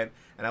then, right?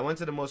 And I went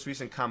to the most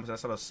recent comments and I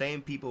saw those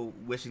same people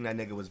wishing that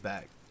nigga was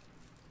back.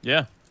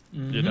 Yeah.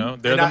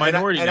 They're the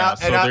minority now.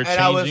 So they're changing.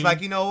 And I was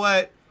like, you know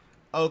what?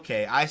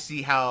 Okay, I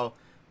see how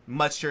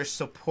much your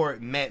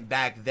support meant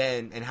back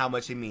then and how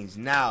much it means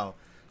now.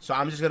 So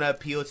I'm just going to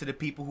appeal to the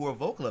people who are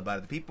vocal about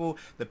it.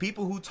 The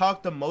people who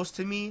talk the most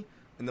to me,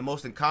 and the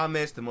most in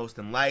comments, the most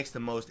in likes,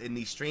 the most in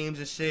these streams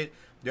and shit,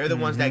 they're the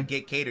ones that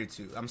get catered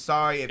to. I'm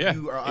sorry if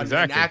you are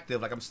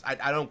inactive. Like,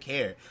 I don't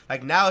care.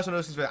 Like, now it's one of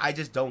those things where I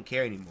just don't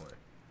care anymore.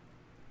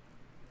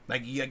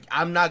 Like,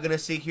 I'm not going to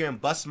sit here and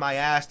bust my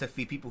ass to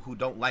feed people who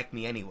don't like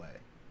me anyway.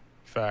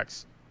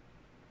 Facts.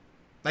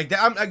 Like,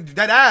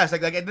 that ass.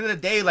 Like, at the end of the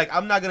day, like,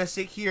 I'm not going to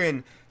sit here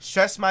and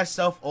stress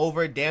myself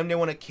over, damn near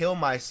want to kill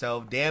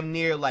myself, damn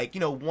near, like,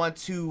 want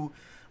to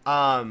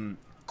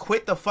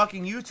quit the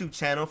fucking YouTube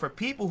channel for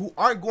people who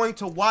aren't going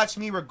to watch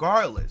me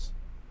regardless.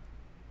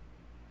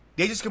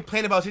 They just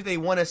complain about shit they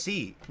want to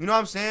see. You know what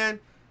I'm saying?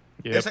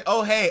 Yep. It's like,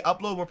 oh, hey,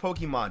 upload more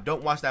Pokemon.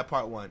 Don't watch that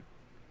part 1.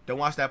 Don't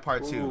watch that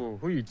part 2. Ooh,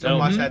 who you Don't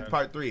watch telling, that man?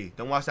 part 3.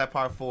 Don't watch that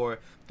part 4.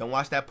 Don't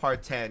watch that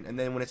part 10. And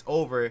then when it's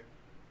over,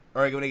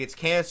 or when it gets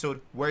canceled,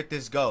 where'd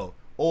this go?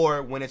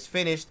 Or when it's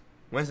finished,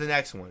 when's the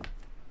next one?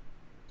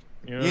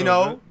 You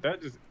know?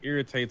 That just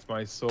irritates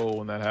my soul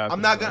when that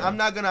happens. I'm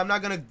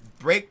not gonna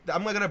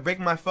break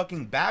my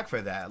fucking back for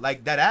that.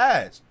 Like that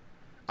ass.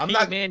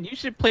 Man, you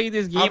should play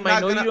this game. I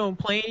know you don't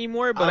play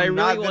anymore, but I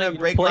really want to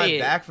break play my it.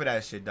 back for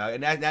that shit,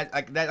 dog. And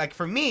that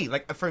for me,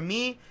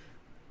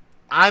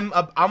 I'm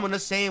on the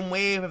same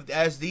wave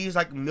as these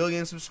like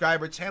million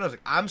subscriber channels.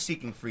 Like I'm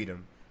seeking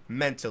freedom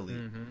mentally,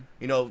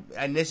 you know,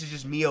 and this is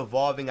just me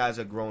evolving as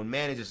a grown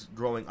man and just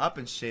growing up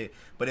and shit.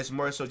 But it's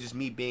more so just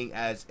me being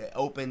as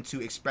open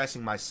to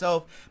expressing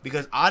myself,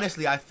 because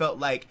honestly, I felt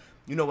like,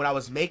 you know, when I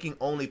was making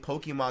only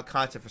Pokemon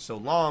content for so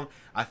long,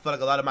 I felt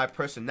like a lot of my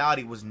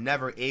personality was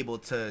never able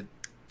to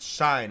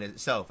shine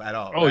itself at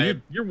all. Oh, right?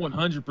 you're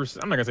 100%.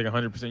 I'm not gonna say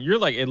 100%. You're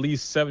like at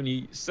least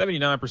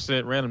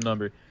 79% random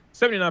number,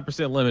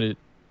 79% limited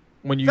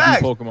when you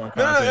Facts. do Pokemon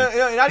content.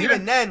 No, not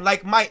even then.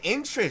 Like my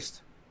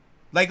interest,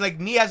 like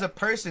me as a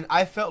person,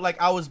 I felt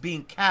like I was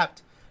being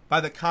capped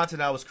by the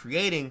content I was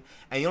creating.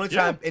 And the only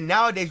time, and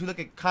nowadays we look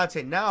at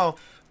content now,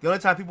 the only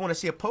time people want to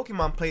see a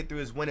Pokemon playthrough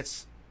is when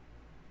it's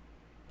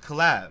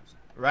collabs,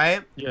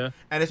 right? Yeah.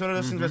 And it's one of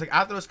those things where it's like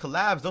after those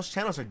collabs, those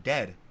channels are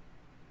dead.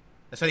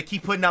 That's why they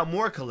keep putting out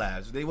more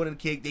collabs.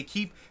 They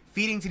keep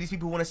feeding to these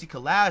people who want to see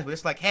collabs, but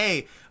it's like,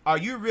 hey, are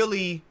you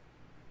really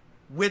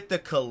with the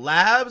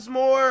collabs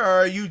more, or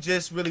are you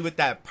just really with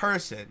that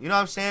person? You know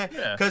what I'm saying?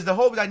 Because the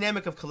whole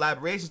dynamic of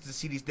collaboration is to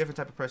see these different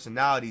type of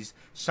personalities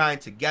shine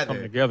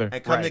together,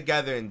 come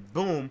together and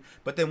boom.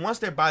 But then once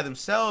they're by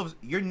themselves,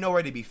 you're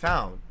nowhere to be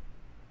found.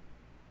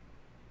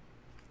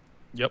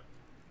 Yep.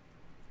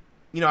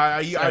 You know,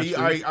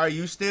 are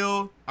you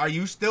still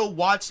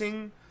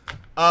watching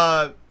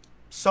so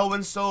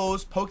and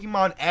so's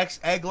Pokemon X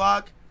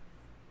Egglock?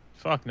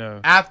 Fuck no.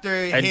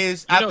 After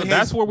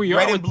that's where we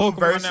Red are and with Blue Pokemon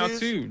versus, now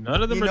too.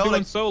 None of them are doing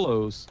like,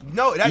 solos.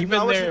 No, I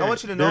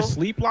want you to know. Their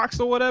sleep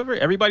locks or whatever.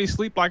 Everybody's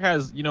sleep lock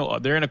has, you know,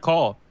 they're in a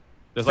call.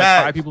 There's like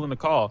Facts. 5 people in the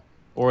call,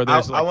 or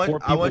there's like 4 people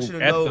I want you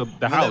to at know,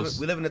 the house.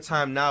 We live in a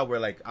time now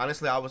where, like,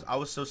 honestly, I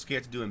was so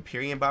scared to do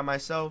Empyrean by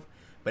myself,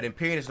 but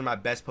Empyrean is one of my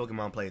best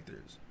Pokemon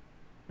playthroughs.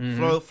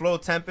 Floral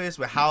Tempest,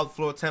 with how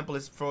Floral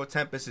Tempest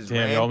is Damn,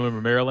 ran. y'all remember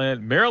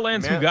Maryland?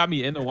 Maryland's who got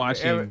me into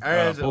watching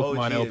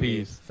Pokemon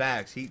LPs.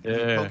 Facts.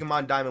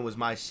 Pokemon Diamond was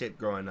my shit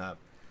growing up.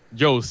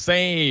 Yo,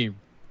 same.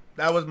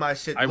 That was my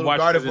shit. I The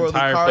watched his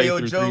entire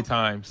Lucario playthrough joke, 3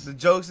 times. The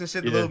jokes and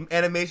shit, the little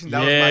animation, that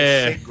was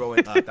my shit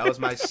growing up. That was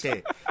my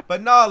shit.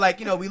 But no, like,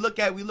 you know, we look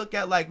at you know,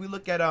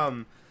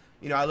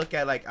 I look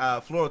at like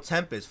Floral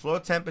Tempest. Floral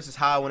Tempest is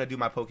how I want to do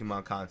my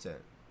Pokemon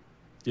content.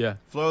 Yeah.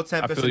 Floral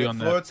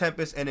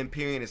Tempest and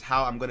Empyrean is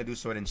how I'm gonna do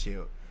Sword and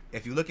Shield.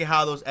 If you look at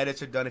how those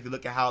edits are done, if you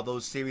look at how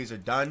those series are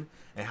done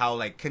and how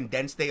like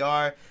condensed they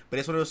are, but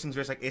it's one of those things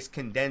where it's like it's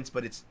condensed,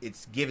 but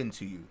it's given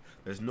to you.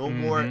 There's no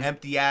more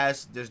empty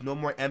ass. There's no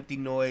more empty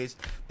noise.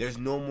 There's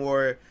no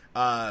more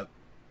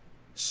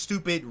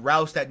stupid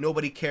routes that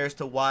nobody cares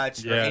to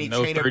watch. Yeah, or any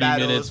no trainer 30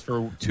 battles, minutes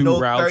for 2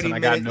 routes and I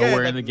got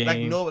nowhere in the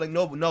game. No.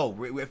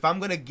 If I'm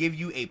gonna give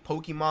you a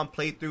Pokemon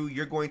playthrough,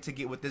 you're going to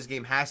get what this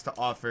game has to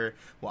offer,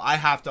 what I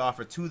have to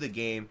offer to the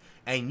game,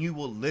 and you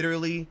will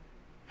literally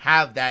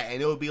have that,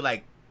 and it will be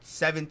like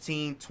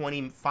 17,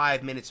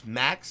 25 minutes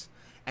max,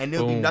 and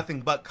it'll be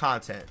nothing but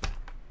content.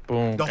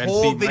 Boom. The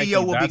whole video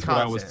will be content. That's what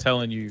I was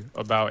telling you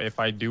about. If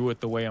I do it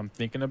the way I'm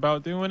thinking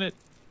about doing it,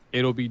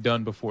 it'll be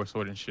done before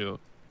Sword and Shield.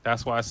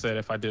 That's why I said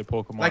if I did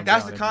Pokemon, like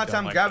that's the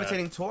content I'm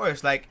gravitating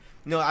towards. Like,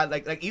 you know, I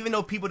like even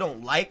though people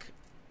don't like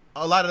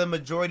a lot of the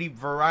majority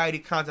variety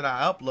content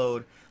I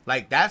upload,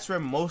 like that's where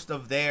most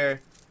of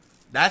the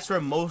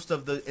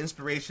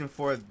inspiration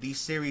for these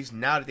series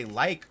now that they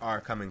like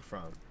are coming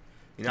from.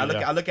 You know,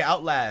 I look at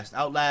Outlast,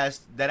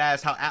 that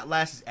ass how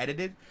Outlast is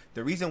edited.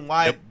 The reason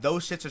why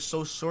those shits are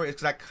so short is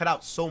because I cut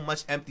out so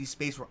much empty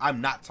space where I'm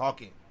not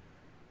talking.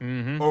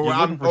 Or where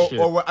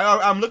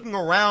I'm looking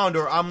around,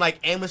 or I'm like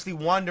aimlessly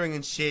wandering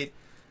and shit,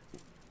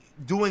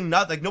 doing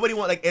nothing. Like nobody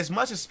want, like, as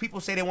much as people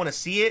say they want to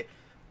see it,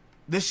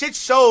 the shit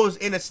shows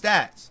in the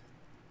stats.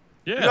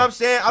 Yeah, you know what I'm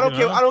saying? I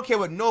don't care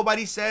what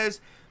nobody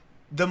says.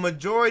 The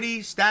majority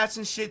stats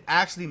and shit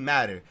actually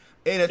matter.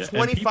 In a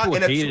 25,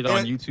 people hate it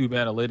on YouTube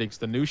analytics.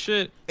 The new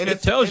shit,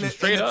 it tells you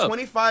straight up. In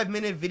a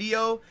 25-minute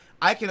video,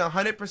 I can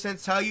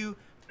 100% tell you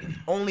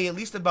only at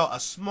least about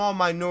a small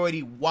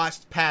minority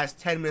watched past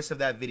 10 minutes of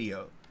that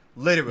video.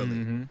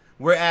 Literally.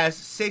 Whereas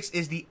 6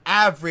 is the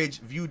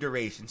average view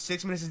duration.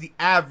 6 minutes is the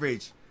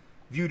average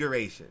view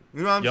duration.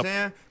 You know what I'm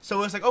saying?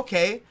 So it's like,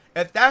 okay,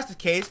 if that's the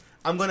case,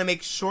 I'm going to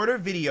make shorter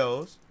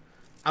videos.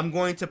 I'm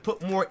going to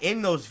put more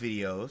in those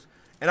videos.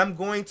 And I'm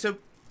going to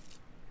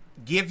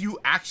give you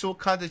actual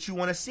content you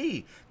want to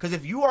see. Because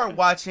if you are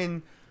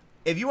watching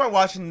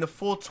the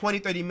full 20,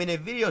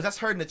 30-minute videos, that's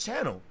hurting the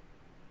channel.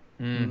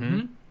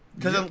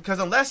 Because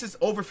unless it's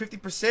over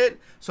 50%,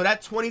 so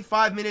that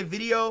 25-minute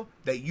video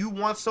that you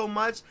want so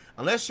much,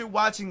 unless you're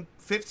watching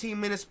 15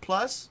 minutes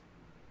plus,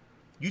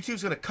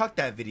 YouTube's going to cut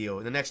that video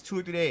in the next 2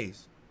 or 3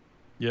 days.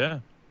 Yeah.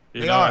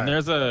 They are. And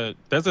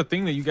there's a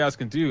thing that you guys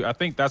can do. I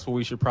think that's what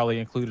we should probably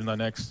include in our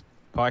next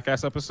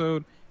podcast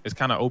episode, is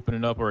kind of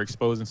opening up or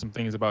exposing some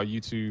things about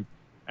YouTube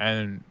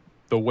and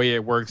the way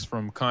it works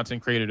from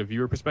content creator to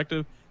viewer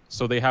perspective,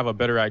 so they have a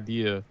better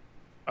idea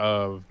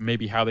of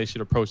maybe how they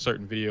should approach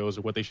certain videos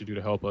or what they should do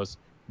to help us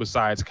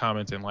besides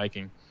commenting and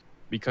liking.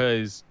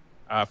 Because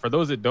for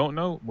those that don't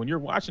know, when you're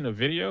watching a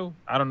video,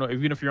 I don't know,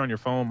 even if you're on your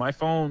phone, my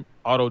phone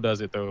auto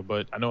does it though,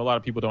 but I know a lot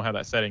of people don't have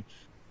that setting.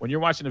 When you're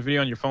watching a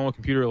video on your phone,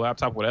 computer,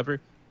 laptop, whatever,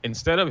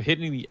 instead of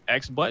hitting the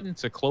X button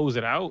to close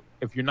it out,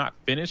 if you're not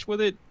finished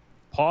with it,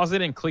 pause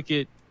it and click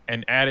it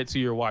and add it to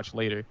your watch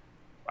later.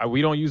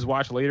 We don't use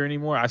watch later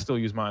anymore. I still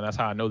use mine. That's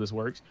how I know this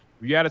works.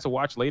 If you add it to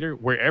watch later,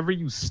 wherever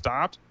you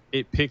stopped,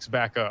 it picks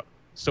back up.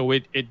 So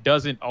it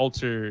doesn't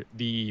alter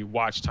the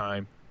watch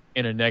time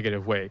in a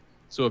negative way.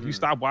 So if you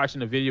stop watching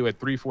the video at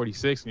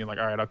 3:46 and you're like,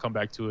 all right, I'll come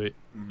back to it,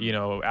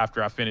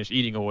 after I finish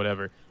eating or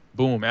whatever,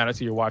 boom, add it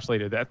to your watch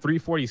later. That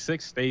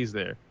 3:46 stays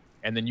there.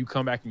 And then you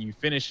come back and you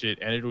finish it,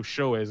 and it'll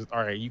show as,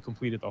 all right, you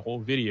completed the whole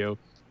video.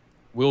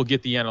 We'll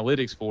get the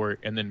analytics for it,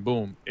 and then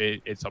boom,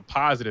 it's a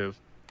positive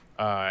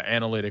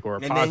analytic or a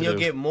positive. And then you'll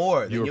get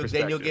more.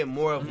 Then you'll get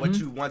more of what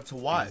you want to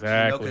watch.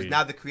 Exactly. Because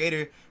now the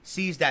creator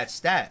sees that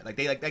stat. Like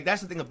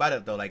that's the thing about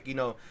it though. Like,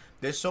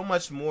 there's so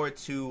much more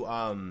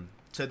to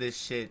this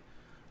shit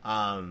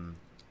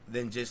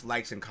than just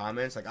likes and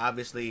comments. Like,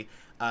 obviously,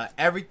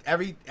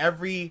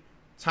 every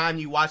time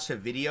you watch a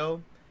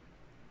video,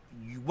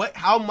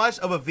 how much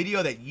of a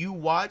video that you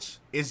watch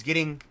is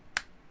getting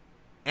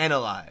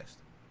analyzed.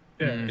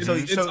 Yeah,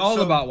 it's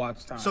all about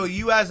watch time. So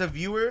you as a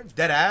viewer,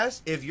 dead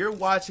ass, if you're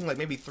watching like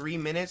maybe 3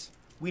 minutes,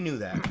 we knew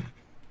that.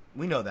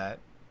 We know that.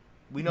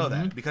 We know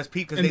that because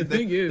the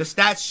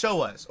stats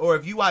show us. Or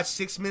if you watch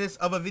 6 minutes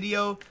of a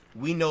video,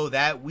 we know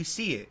that. We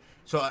see it.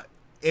 So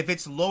if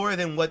it's lower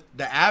than what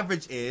the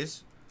average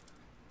is,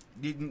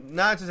 9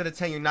 times out of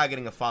 10, you're not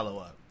getting a follow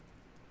up.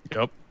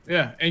 Yep.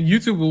 Yeah, and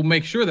YouTube will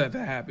make sure that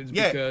happens.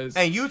 Yeah, because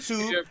and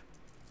YouTube.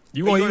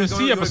 You won't even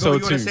see episode 2.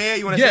 You want to say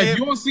it?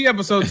 You won't see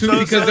episode 2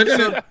 because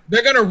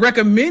they're gonna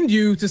recommend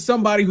you to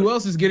somebody who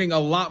else is getting a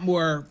lot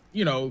more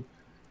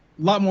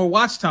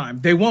watch time.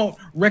 They won't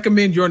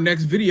recommend your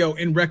next video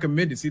in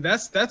recommended. See,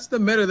 that's the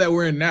meta that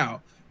we're in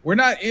now. We're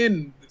not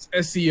in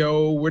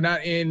SEO. We're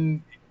not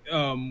in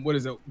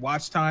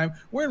watch time.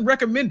 We're in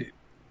recommended.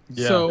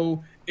 Yeah.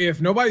 So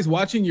if nobody's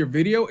watching your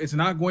video, it's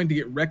not going to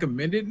get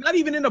recommended. Not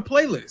even in a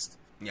playlist.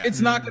 Yeah. It's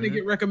not going to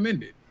get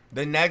recommended.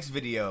 The next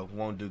video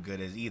won't do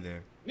good as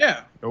either.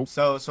 Yeah. Nope.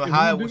 So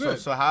how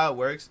it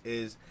works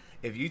is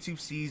if YouTube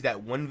sees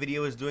that one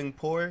video is doing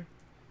poor,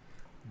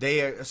 they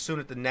assume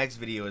that the next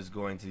video is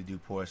going to do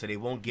poor. So they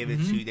won't give it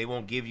to you. They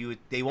won't give you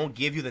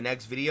the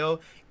next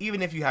video,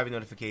 even if you have your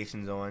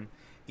notifications on,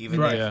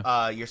 even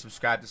if you're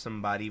subscribed to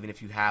somebody, even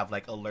if you have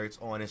like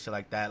alerts on and shit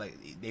like that. Like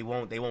they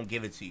won't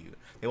give it to you.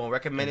 They won't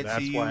recommend it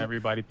to you. That's why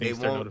everybody thinks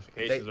their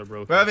notifications are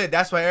broken. Brother,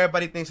 that's why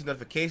everybody thinks their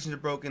notifications are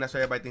broken. That's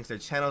why everybody thinks their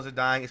channels are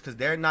dying. It's because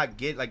they're not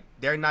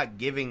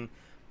giving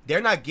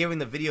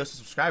the videos to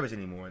subscribers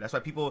anymore. That's why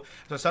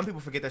some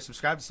people forget they're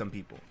subscribed to some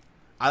people.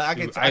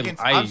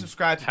 I'm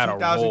subscribed to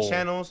 2,000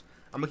 channels.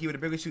 I'm gonna keep it a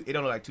big with you. It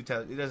don't look like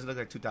 2,000. It doesn't look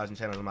like 2,000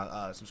 channels on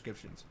my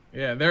subscriptions.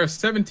 Yeah, there are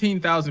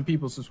 17,000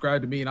 people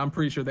subscribed to me, and I'm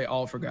pretty sure they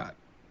all forgot.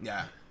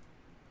 Yeah.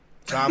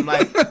 So I'm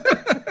like, I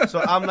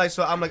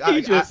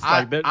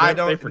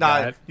don't.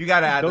 Nah, you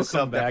gotta add the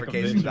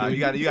self-deprecation. Dog. You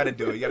gotta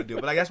do it.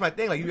 But like that's my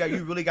thing. Like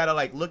you really gotta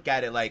like look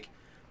at it. Like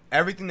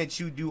everything that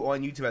you do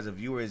on YouTube as a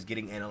viewer is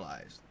getting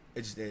analyzed.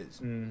 It just is.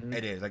 Mm-hmm.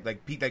 It is.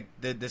 Like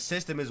the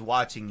system is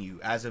watching you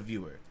as a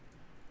viewer.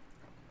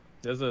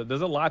 There's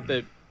a lot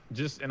that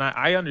and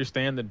I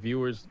understand that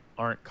viewers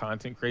aren't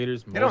content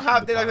creators. They don't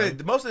have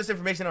most of this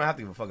information. They don't have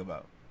to give a fuck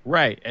about.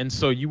 Right, and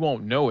so you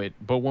won't know it.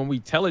 But when we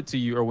tell it to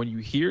you, or when you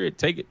hear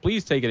it,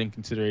 please take it in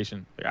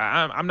consideration.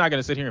 I'm not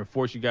gonna sit here and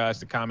force you guys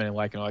to comment and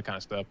like and all that kind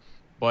of stuff.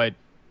 But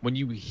when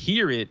you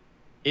hear it,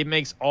 it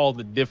makes all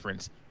the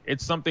difference.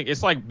 It's something.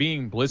 It's like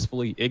being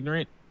blissfully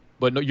ignorant,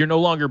 but you're no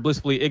longer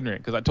blissfully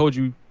ignorant because I told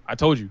you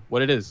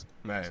what it is.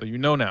 Right. So you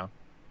know now.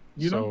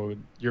 So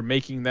you're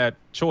making that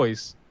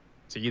choice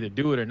to either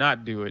do it or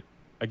not do it.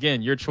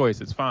 Again, your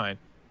choice. It's fine.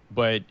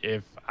 But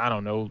if I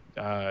don't know.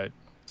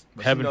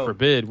 Heaven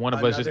forbid, one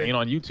of us just ain't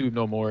on YouTube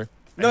no more.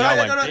 And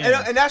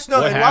that's no.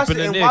 What happened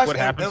to Nick? What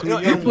happened to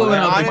you? No.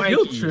 I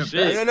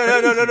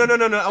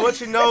want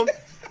you to know,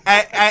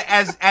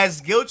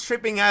 as guilt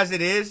tripping as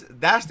it is,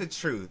 that's the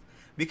truth.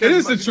 Because it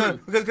is the truth.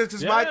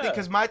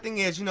 Because my thing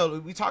is,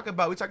 we talk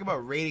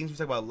about ratings, we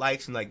talk about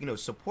likes and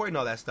support and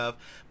all that stuff.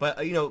 But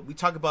we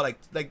talk about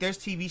like there's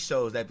TV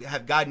shows that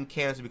have gotten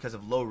canceled because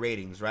of low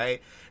ratings,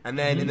 right? And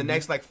then in the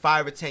next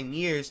 5 or 10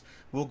 years,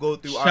 we'll go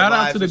through our lives. Shout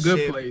out to The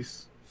Good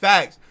Place.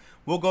 Facts.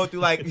 We'll go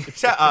through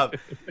shut up.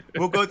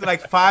 We'll go through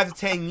 5 to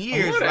 10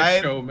 years,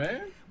 right? Show,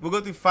 man. We'll go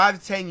through 5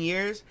 to 10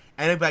 years,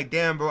 and it'll be like,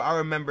 damn, bro, I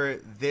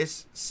remember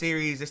this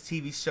series, this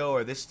TV show,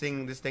 or this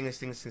thing,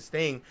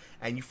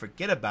 and you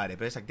forget about it.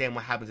 But it's like, damn,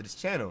 what happened to this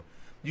channel?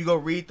 You go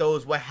read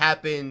those, what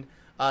happened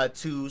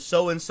to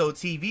so and so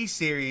TV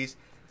series.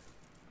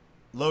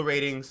 low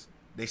ratings.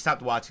 They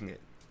stopped watching it.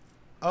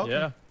 Okay.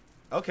 Yeah.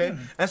 Okay.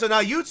 And so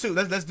now YouTube.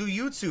 Let's do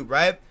YouTube,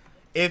 right?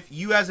 If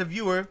you as a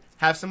viewer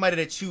have somebody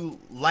that you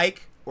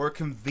like or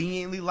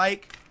conveniently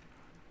like,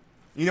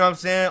 you know what I'm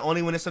saying?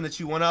 Only when it's something that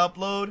you want to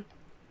upload.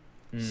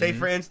 Mm-hmm. Say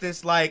for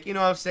instance, like, you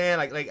know what I'm saying?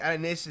 Like,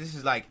 and this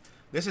is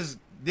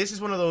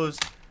one of those.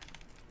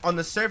 On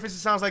the surface, it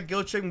sounds like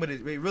guilt tripping, but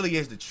it really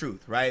is the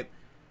truth, right?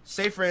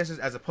 Say for instance,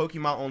 as a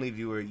Pokemon only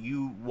viewer,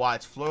 you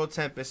watch Floral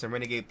Tempest and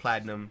Renegade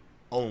Platinum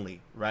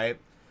only, right?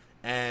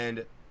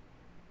 And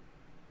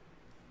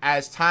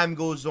as time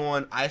goes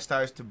on, I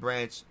starts to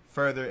branch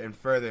further and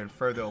further and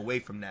further away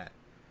from that,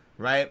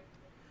 right?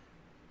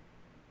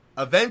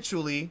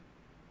 Eventually,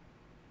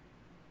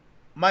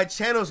 my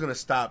channel is going to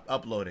stop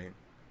uploading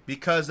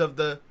because of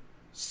the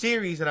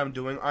series that I'm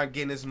doing aren't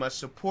getting as much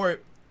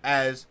support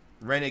as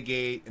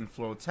Renegade and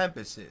Floral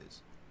Tempest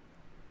is,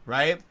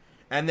 right?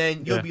 And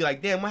then you'll be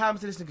like, damn, what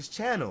happened to this nigga's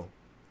channel?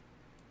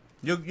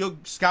 You'll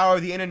scour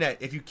the internet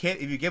if you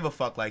give a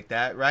fuck like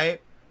that, right?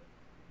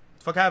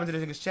 Fuck happened to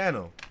this nigga's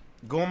channel?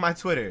 Go on my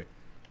Twitter.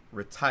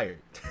 Retired.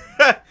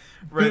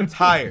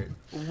 Retired.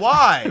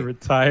 Why?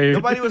 Retired.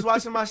 Nobody was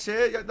watching my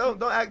shit.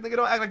 Don't act, nigga.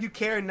 Don't act like you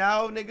care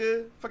now,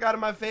 nigga. Fuck out of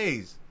my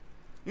face.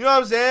 You know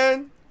what I'm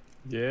saying?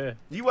 Yeah.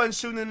 You wasn't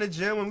shooting in the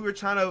gym when we were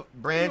trying to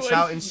branch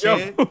out and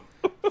shit.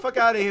 Fuck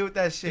out of here with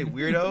that shit,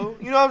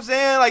 weirdo. You know what I'm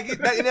saying? Like,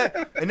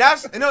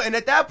 and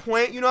at that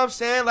point, you know what I'm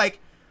saying? Like,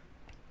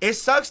 it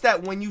sucks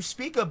that when you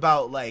speak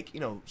about, like, you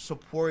know,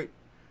 support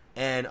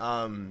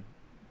and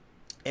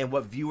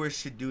what viewers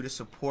should do to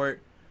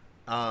support,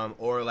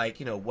 or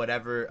like, you know,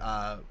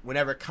 whatever,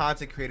 whenever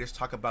content creators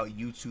talk about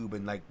YouTube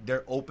and like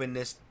their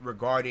openness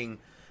regarding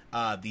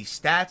these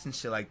stats and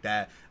shit like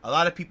that, a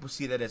lot of people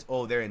see that as,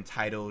 oh, they're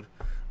entitled.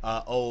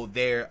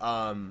 They're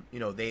you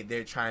know,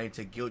 they're trying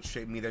to guilt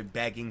trip me. They're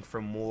begging for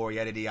more,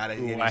 yada yada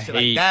yada, shit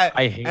like that.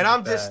 I hate and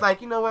I'm that. just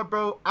like, you know what,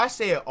 bro? I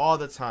say it all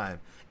the time.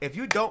 If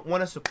you don't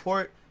want to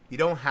support, you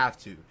don't have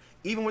to.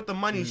 Even with the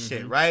money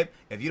shit, right?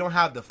 If you don't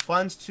have the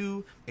funds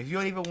to, if you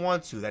don't even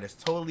want to, that is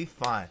totally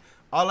fine.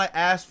 All I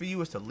ask for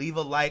you is to leave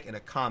a like and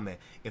a comment.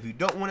 If you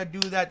don't want to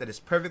do that, that is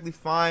perfectly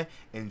fine.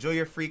 Enjoy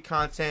your free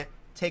content.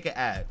 Take an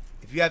ad.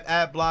 If you have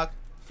ad block,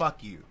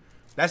 fuck you.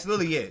 That's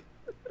literally it.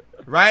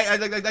 Right?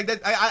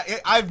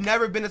 I've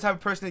never been the type of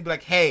person to be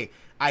like, hey,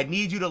 I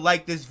need you to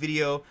like this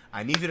video.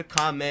 I need you to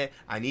comment.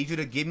 I need you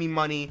to give me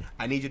money.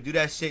 I need you to do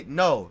that shit.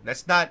 No,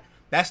 that's not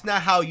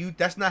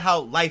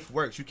how life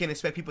works. You can't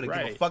expect people to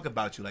give a fuck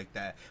about you like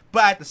that.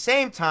 But at the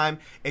same time,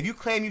 if you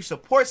claim you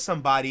support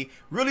somebody,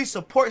 really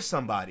support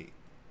somebody.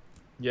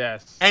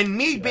 Yes. And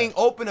me being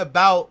open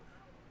about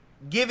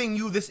giving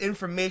you this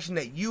information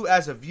that you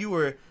as a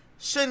viewer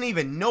shouldn't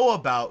even know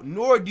about,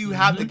 nor do you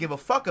have to give a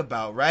fuck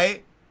about,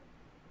 right?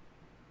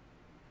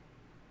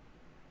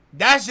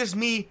 That's just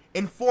me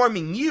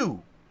informing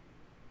you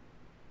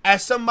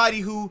as somebody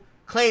who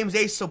claims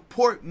they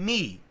support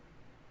me.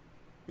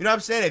 You know what I'm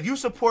saying? If you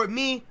support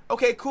me,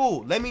 okay,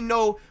 cool. Let me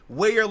know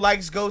where your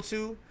likes go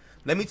to.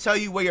 Let me tell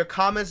you where your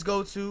comments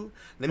go to.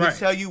 Let me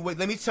tell you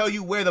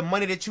where the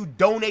money that you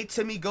donate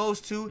to me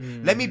goes to.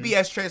 Let me be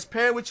as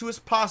transparent with you as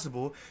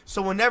possible.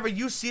 So whenever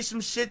you see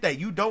some shit that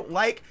you don't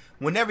like,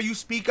 whenever you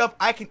speak up,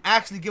 I can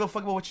actually give a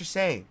fuck about what you're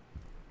saying.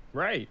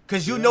 Right.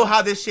 Because you know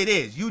how this shit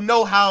is. You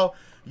know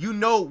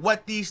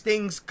what these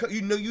things.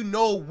 You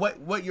know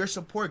what your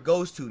support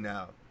goes to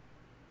now.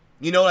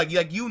 You know,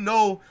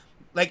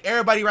 like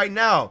everybody right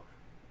now.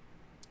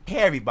 Hey,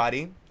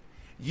 everybody.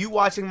 You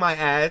watching my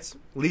ads,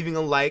 leaving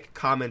a like,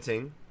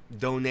 commenting,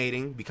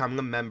 donating, becoming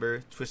a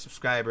member, Twitch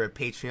subscriber,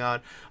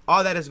 Patreon,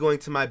 all that is going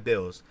to my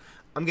bills.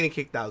 I'm getting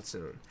kicked out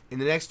soon. In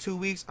the next 2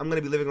 weeks, I'm going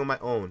to be living on my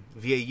own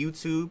via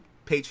YouTube,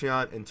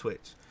 Patreon, and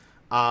Twitch.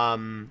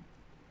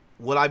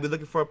 Will I be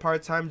looking for a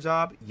part-time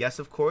job? Yes,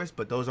 of course,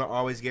 but those aren't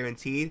always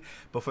guaranteed.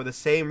 But for the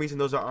same reason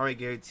those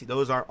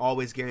aren't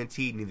always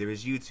guaranteed, neither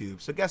is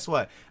YouTube. So guess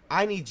what?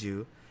 I need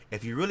you,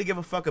 if you really give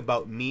a fuck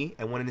about me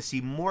and wanting to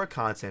see more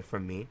content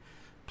from me,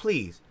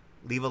 please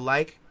leave a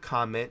like,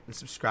 comment, and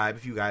subscribe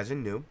if you guys are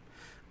new.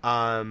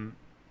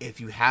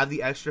 If you have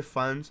the extra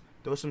funds,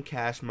 throw some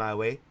cash my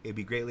way. It'd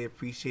be greatly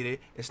appreciated.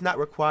 It's not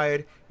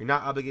required. You're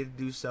not obligated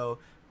to do so.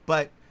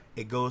 But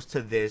it goes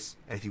to this.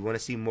 And if you want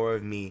to see more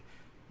of me,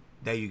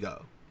 there you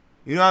go.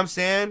 You know what I'm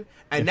saying?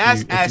 And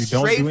that's as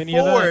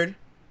straightforward.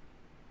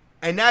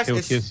 And that's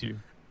he'll kiss you.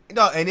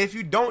 No, and if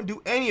you don't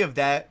do any of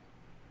that,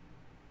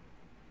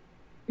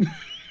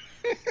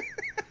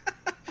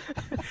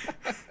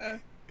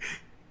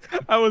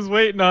 I was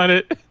waiting on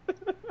it.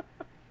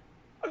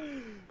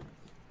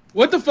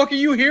 What the fuck are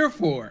you here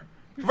for?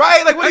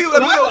 Right? Like, what do you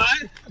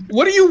want?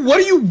 What do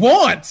you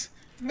want?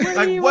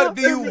 Like, what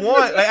do you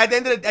want? Like, at the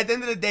end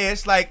of the day,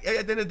 it's like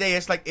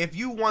if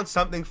you want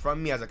something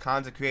from me as a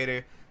content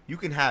creator, you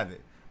can have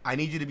it. I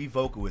need you to be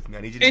vocal with me.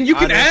 I need you to you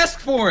can ask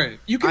for it.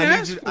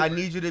 I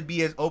need you to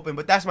be as open.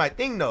 But that's my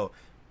thing, though.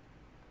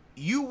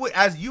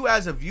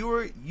 As a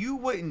viewer, you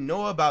wouldn't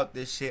know about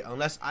this shit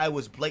unless I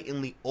was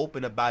blatantly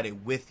open about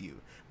it with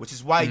you. Which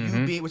is why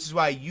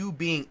you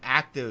being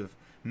active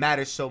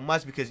matters so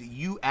much, because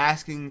you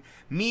asking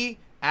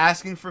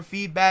for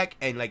feedback,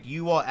 and like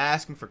you all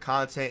asking for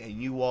content,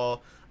 and you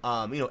all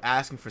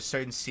asking for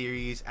certain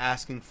series,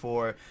 asking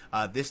for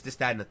this,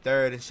 that, and the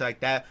third, and shit like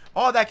that.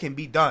 All that can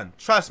be done.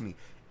 Trust me.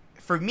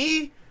 For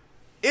me,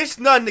 it's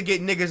nothing to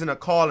get niggas in a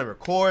call and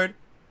record.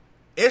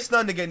 It's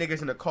nothing to get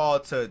niggas in a call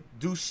to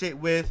do shit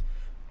with.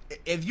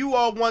 If you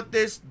all want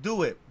this,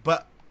 do it.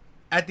 But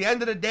at the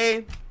end of the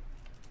day,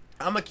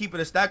 I'm gonna keep it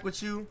a stack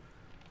with you.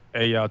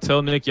 Hey, y'all,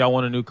 tell Nick y'all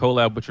want a new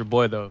collab with your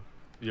boy, though.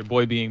 Your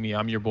boy being me.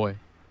 I'm your boy.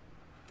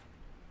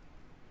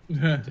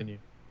 Continue.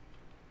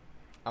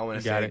 I want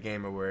to say a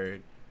gamer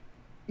word.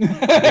 You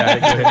got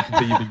it. Go ahead.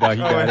 Continue, big dog.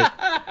 You got it.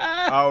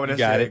 I want to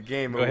say a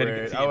gamer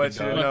word. I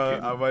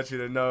want you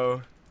to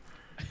know.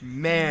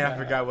 Man, I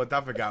forgot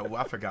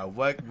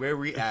where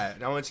we at.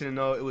 And I want you to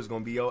know it was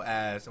gonna be your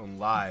ass on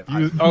live.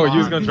 You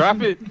was gonna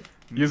drop it?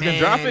 You was gonna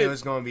drop it? It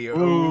was gonna be.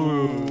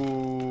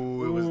 Ooh,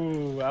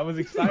 I was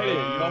excited. You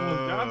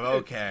almost dropped it.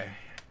 Okay.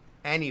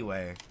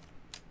 Anyway,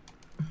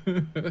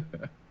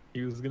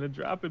 he was gonna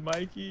drop it,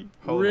 Mikey.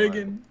 Hold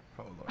on.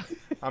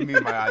 I'm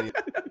muting my audio.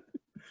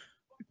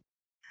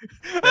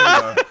 There we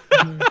go.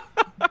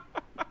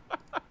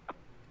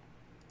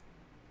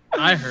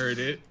 I heard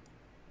it.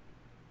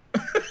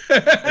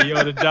 Hey,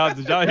 yo, did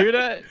y'all hear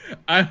that?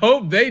 I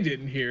hope they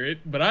didn't hear it,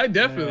 but I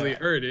definitely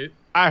heard it.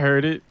 I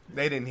heard it.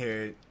 They didn't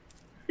hear it.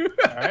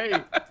 All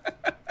right.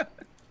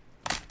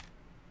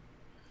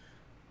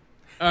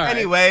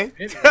 Anyway.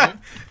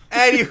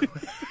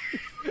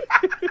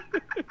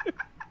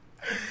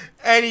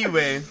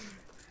 Anyway.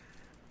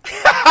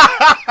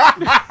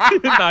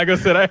 Nago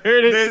said I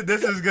heard it.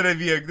 This is gonna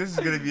be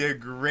a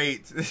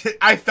great.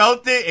 I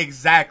felt it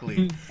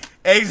exactly.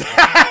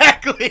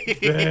 Exactly.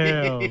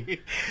 Damn.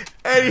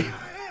 Anyway.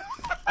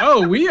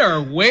 Oh, we are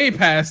way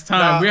past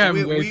time. We're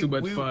having way too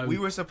much fun. We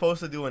were supposed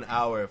to do an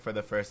hour for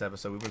the first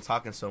episode. We've been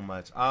talking so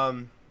much.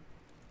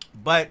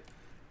 But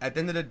at the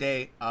end of the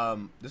day,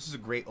 this is a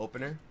great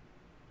opener.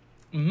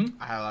 I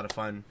had a lot of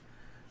fun.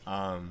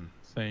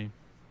 Same.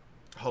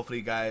 Hopefully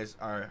you guys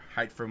are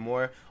hyped for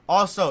more.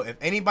 Also, if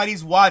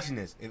anybody's watching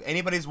this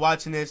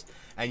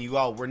and you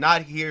all were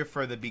not here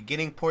for the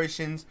beginning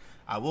portions,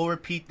 I will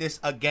repeat this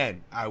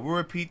again.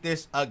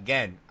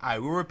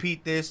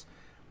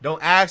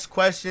 Don't ask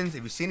questions.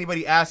 If you see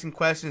anybody asking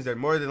questions, they're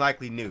more than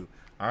likely new.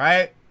 All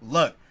right?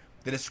 Look,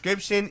 the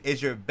description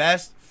is your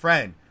best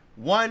friend.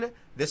 1,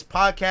 this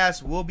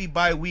podcast will be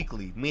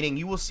bi-weekly, meaning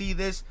you will see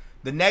this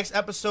the next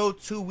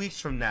episode 2 weeks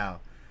from now.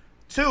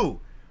 2,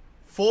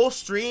 full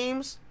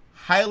streams,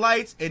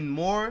 highlights, and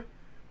more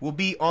will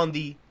be on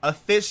the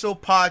official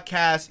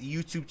podcast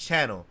YouTube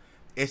channel.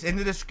 It's in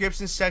the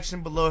description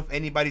section below if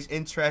anybody's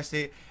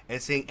interested in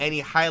seeing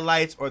any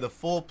highlights or the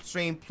full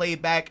stream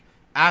playback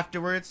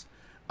afterwards.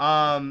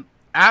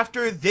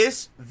 After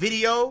this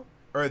video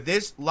or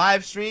this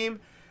live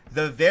stream,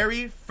 the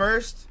very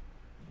first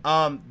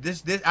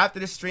after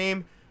the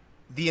stream,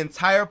 the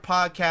entire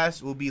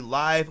podcast will be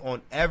live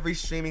on every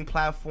streaming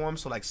platform,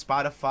 so like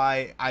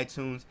Spotify,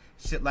 iTunes,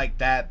 shit like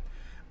that.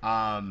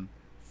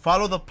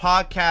 Follow the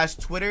podcast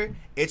Twitter.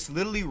 It's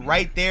literally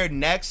right there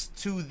next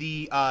to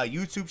the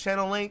YouTube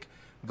channel link.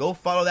 Go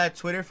follow that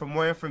Twitter for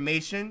more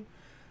information.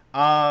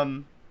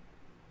 For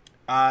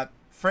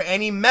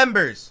any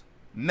members,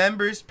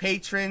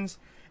 patrons,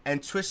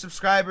 and Twitch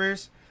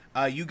subscribers,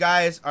 you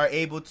guys are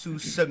able to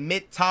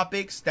submit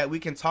topics that we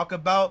can talk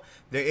about.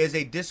 There is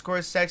a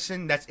Discord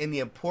section that's in the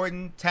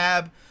important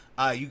tab.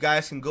 You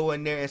guys can go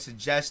in there and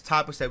suggest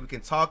topics that we can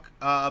talk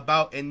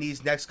about in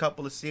these next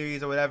couple of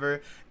series or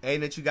whatever,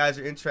 and that you guys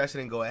are interested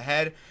in, go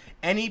ahead.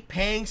 Any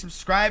paying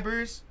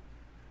subscribers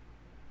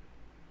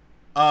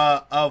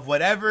of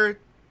whatever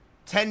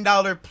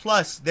 $10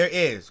 plus there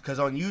is, because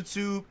on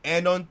YouTube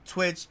and on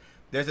Twitch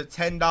there's a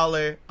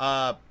 $10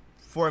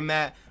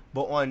 format,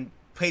 but on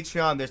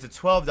Patreon there's a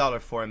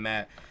 $12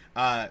 format.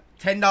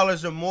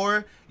 $10 or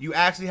more, you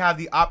actually have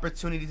the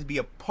opportunity to be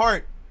a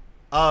part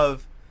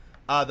of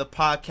the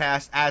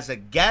podcast as a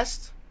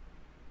guest,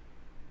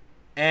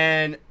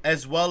 and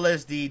as well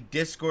as the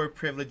Discord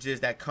privileges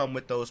that come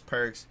with those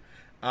perks.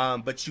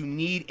 But you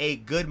need a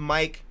good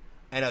mic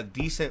and a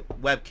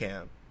decent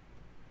webcam.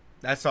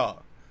 That's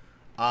all.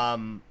 I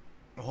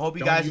hope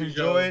you guys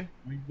enjoyed.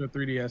 Use your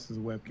 3DS as a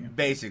webcam.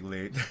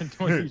 Basically.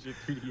 Don't use your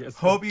 3DS.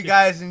 Hope you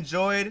guys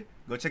enjoyed.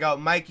 Go check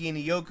out Mikey and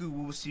Yoku.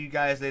 We will see you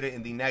guys later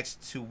in the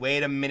next 2.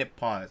 Wait a minute,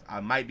 pause.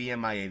 I might be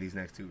MIA these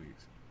next 2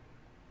 weeks.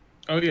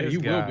 Oh yeah, you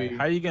will be.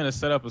 How you gonna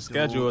set up a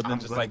schedule and then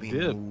just like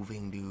dip?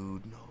 Moving,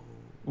 dude.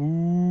 No.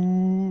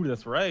 Ooh,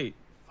 that's right.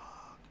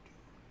 Fuck,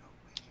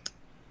 dude.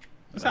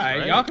 That's all right.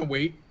 right. Y'all can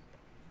wait.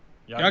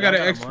 Y'all got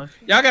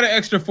an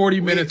extra 40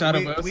 minutes out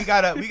of us. We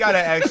got an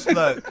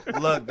extra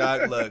look,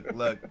 dog.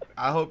 Look.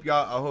 I hope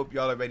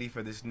y'all are ready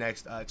for this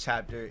next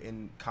chapter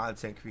in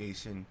content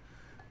creation,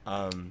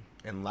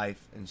 and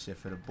life and shit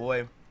for the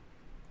boy.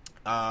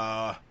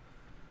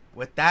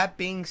 With that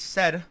being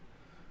said,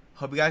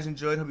 hope you guys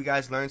enjoyed. Hope you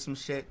guys learned some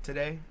shit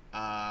today.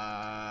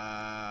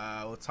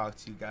 We'll talk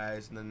to you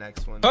guys in the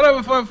next one. Hold on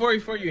before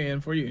you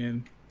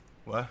end.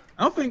 What?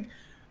 I don't think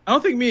I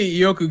don't think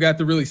me and Yoku got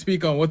to really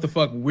speak on what the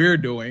fuck we're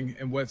doing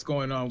and what's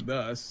going on with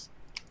us.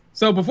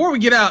 So before we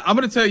get out, I'm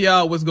gonna tell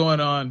y'all what's going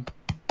on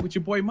with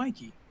your boy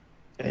Mikey.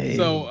 Hey.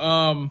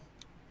 So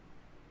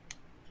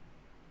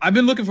I've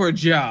been looking for a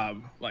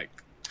job like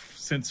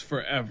since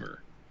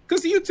forever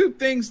because the YouTube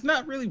thing's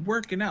not really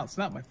working out. It's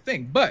not my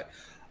thing. But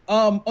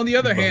on the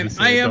other hand,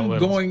 I am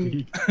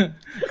going.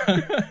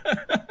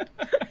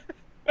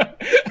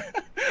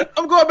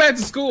 I'm going back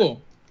to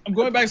school. I'm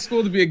going back to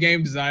school to be a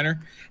game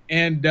designer,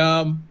 and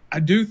I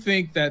do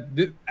think that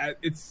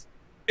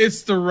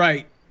it's the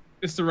right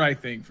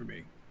thing for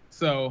me.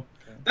 So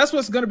that's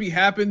what's going to be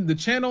happening. The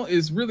channel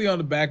is really on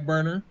the back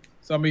burner.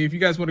 So I mean, if you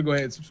guys want to go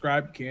ahead and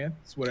subscribe, you can.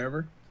 It's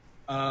whatever.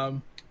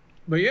 But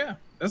yeah,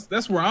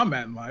 that's where I'm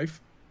at in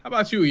life. How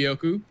about you,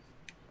 Yoku?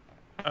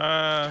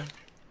 I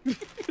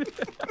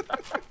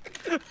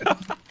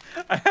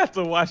had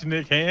to watch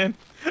Nick Hand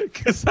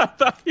because I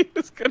thought he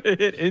was gonna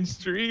hit in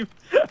stream.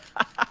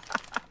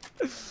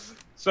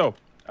 So,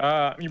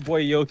 your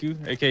boy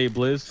Yoku, aka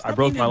Blizz. I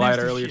broke my light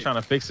earlier trying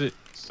to fix it,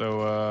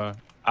 so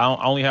I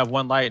only have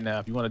one light now.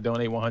 If you want to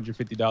donate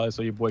 $150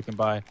 so your boy can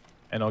buy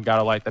and got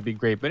a light, that'd be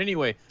great. But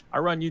anyway, I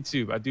run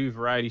YouTube. I do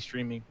variety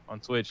streaming on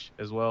Twitch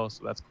as well,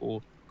 so that's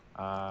cool.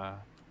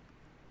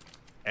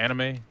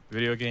 Anime,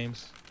 video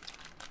games.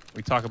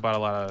 We talk about a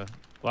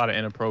lot of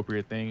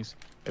inappropriate things.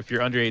 If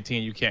you're under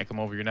 18, you can't come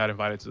over. You're not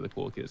invited to the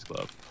Cool Kids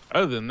Club.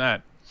 Other than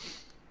that,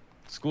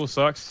 school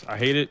sucks. I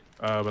hate it,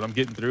 but I'm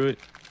getting through it.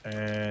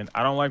 And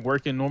I don't like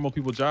working normal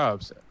people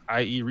jobs,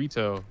 i.e.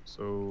 retail.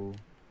 So,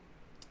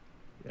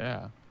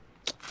 yeah.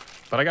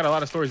 But I got a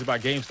lot of stories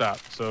about GameStop.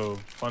 So,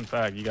 fun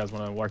fact, you guys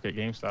want to work at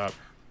GameStop,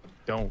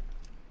 don't.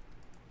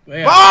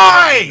 Yeah,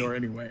 why? Or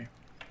anyway.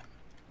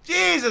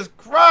 Jesus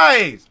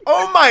Christ!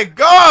 Oh my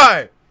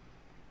God!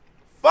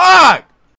 Fuck!